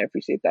different, and I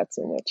appreciate that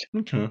so much.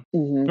 Okay,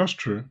 that's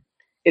true.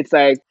 It's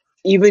like,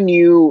 even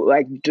you,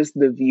 like just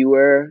the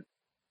viewer,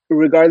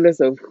 regardless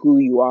of who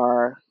you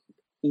are,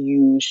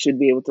 you should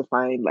be able to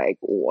find like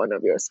one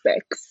of your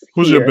specs.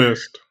 Who's your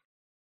best?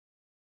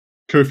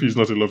 Kofi is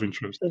not a love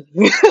interest. At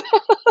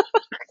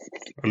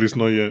least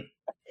not yet.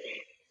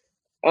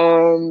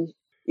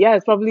 Yeah,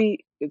 it's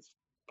probably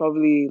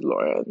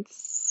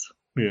Lawrence.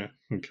 Yeah,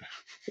 okay.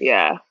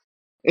 Yeah.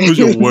 Who's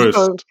your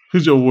worst?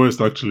 Who's your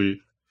worst,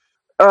 actually?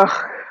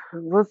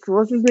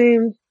 What's his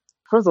name?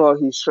 First of all,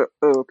 he's short.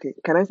 Oh, okay.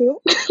 Can I say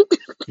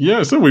that?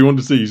 Yeah, so what you want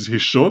to say is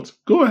he's short?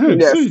 Go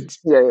ahead, Yes. say it.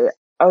 Yeah.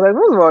 I was like,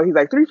 first of all, he's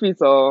like 3 feet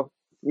tall.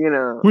 You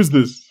know. Who's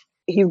this?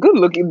 He's good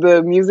looking.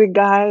 The music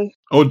guy.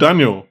 Oh,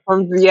 Daniel.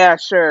 Yeah,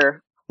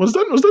 sure. Was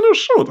Daniel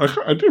short?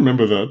 I do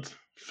remember that.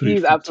 3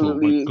 He's feet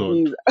absolutely. tall,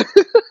 my God.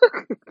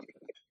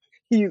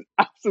 He's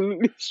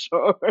absolutely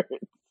short.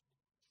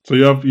 So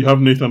you have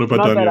Nathan over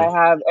Not Daniel. that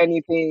I have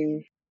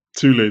anything.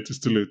 Too late. It's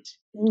too late.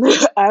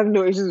 I have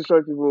no issues with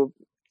short people.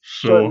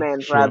 Short men,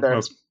 rather.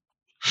 That's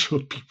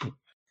short people.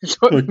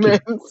 Short men.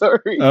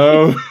 Sorry.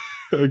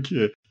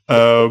 Okay.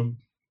 I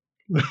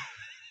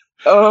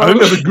think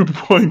that's a good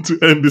point to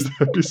end this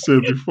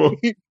episode before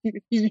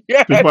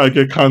I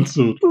get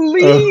cancelled.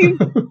 Please.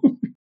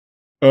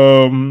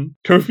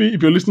 Kofi,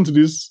 if you're listening to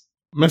this,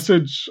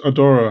 message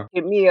Adora.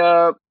 Hit me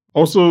up.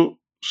 Also,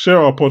 share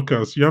our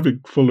podcast. You have a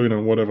following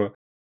and whatever.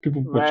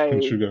 People watch Right.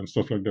 Queen Sugar and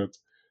stuff like that.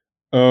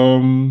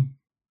 So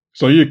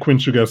are you a Queen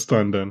Sugar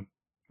stan then,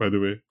 by the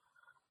way?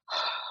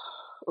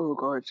 Oh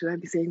God, should I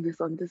be saying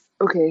this on this?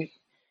 Okay,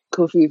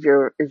 Kofi, if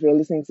you're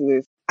listening to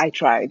this, I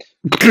tried.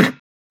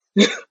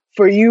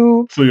 For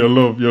you. So your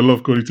love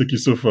could take you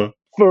so far.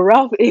 For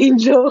Ralph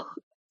Angel,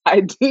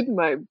 I did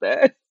my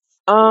best.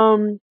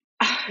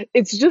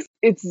 It's just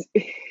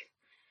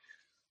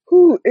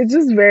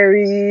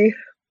very.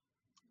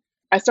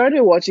 I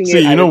started watching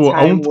it. You know what?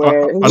 I don't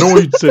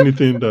want you to say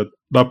anything that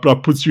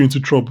puts you into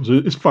trouble. So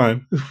it's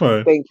fine. It's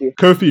fine. Thank you,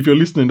 Kofi. If you're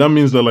listening, that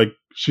means that like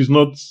she's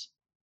not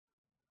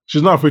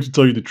afraid to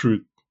tell you the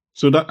truth.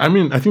 So that, I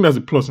mean, I think that's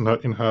a plus in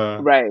her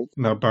right,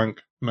 in her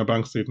bank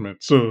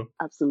statement. So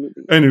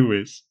absolutely.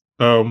 Anyways,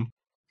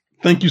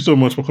 thank you so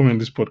much for coming on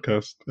this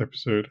podcast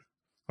episode,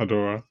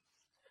 Adora.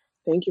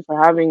 Thank you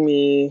for having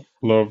me.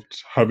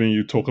 Loved having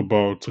you talk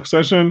about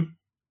Succession,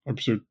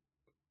 episode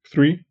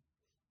 3,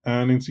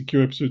 and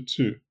Insecure, episode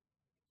 2.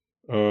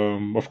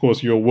 Of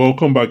course, you're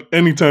welcome back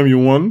anytime you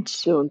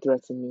want. Don't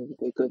threaten me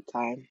with a good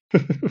time.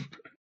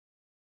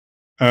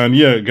 And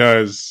yeah,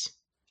 guys,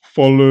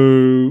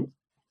 follow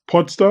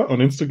Podstar on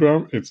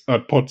Instagram. It's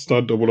at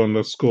Podstar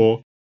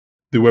 _.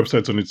 The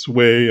website's on its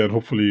way, and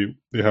hopefully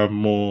they have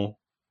more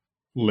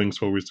links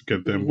for ways to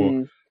get them.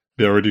 But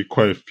there are already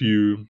quite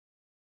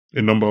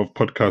a number of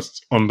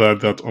podcasts under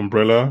that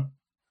umbrella,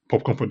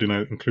 Popcorn for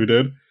Dinner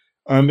included.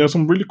 And there's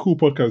some really cool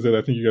podcasts that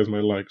I think you guys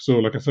might like. So,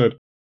 like I said,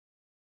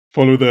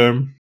 follow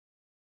them,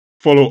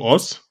 follow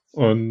us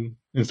on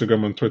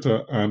Instagram and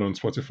Twitter and on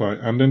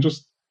Spotify, and then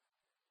just,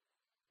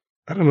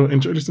 I don't know,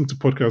 enjoy listening to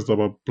podcasts that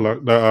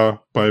are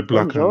by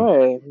Black and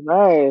Enjoy.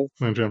 Nice.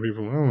 Nigerian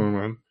people. I don't know,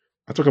 man.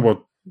 I talk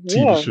about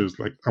TV Yeah. shows.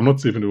 Like, I'm not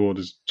saving the world.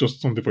 It's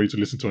just something for you to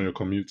listen to on your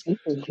commute.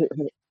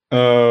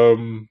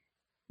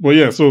 But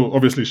yeah, so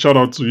obviously, shout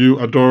out to you,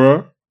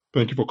 Adora.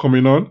 Thank you for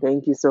coming on.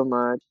 Thank you so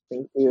much.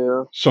 Thank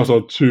you. Shout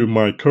out to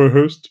my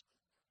co-host,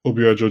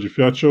 Obia Georgie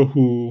Fiacho,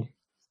 who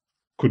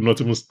could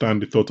not even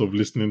stand the thought of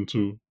listening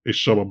to a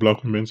show about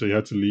Black women, so he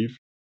had to leave.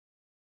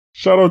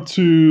 Shout out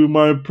to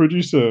my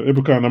producer,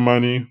 Ebuka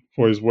Anamani,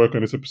 for his work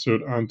on this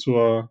episode, and to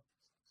our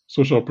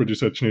social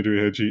producer, Chinedu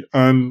Eheji.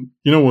 And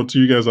you know what, to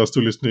you guys that are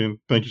still listening,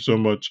 thank you so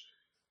much.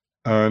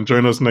 And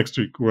join us next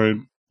week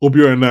when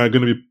Obio and I are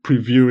going to be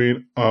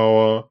previewing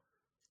our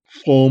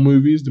fall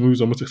movies, the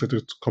movies I'm most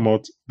excited to come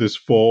out this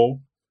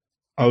fall,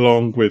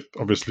 along with,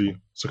 obviously,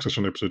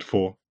 Succession Episode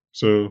 4.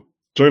 So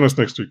join us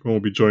next week when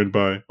we'll be joined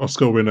by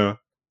Oscar winner,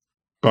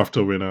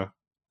 BAFTA winner,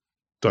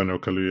 Daniel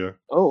Kaluuya.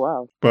 Oh,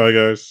 wow. Bye,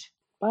 guys.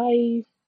 Bye.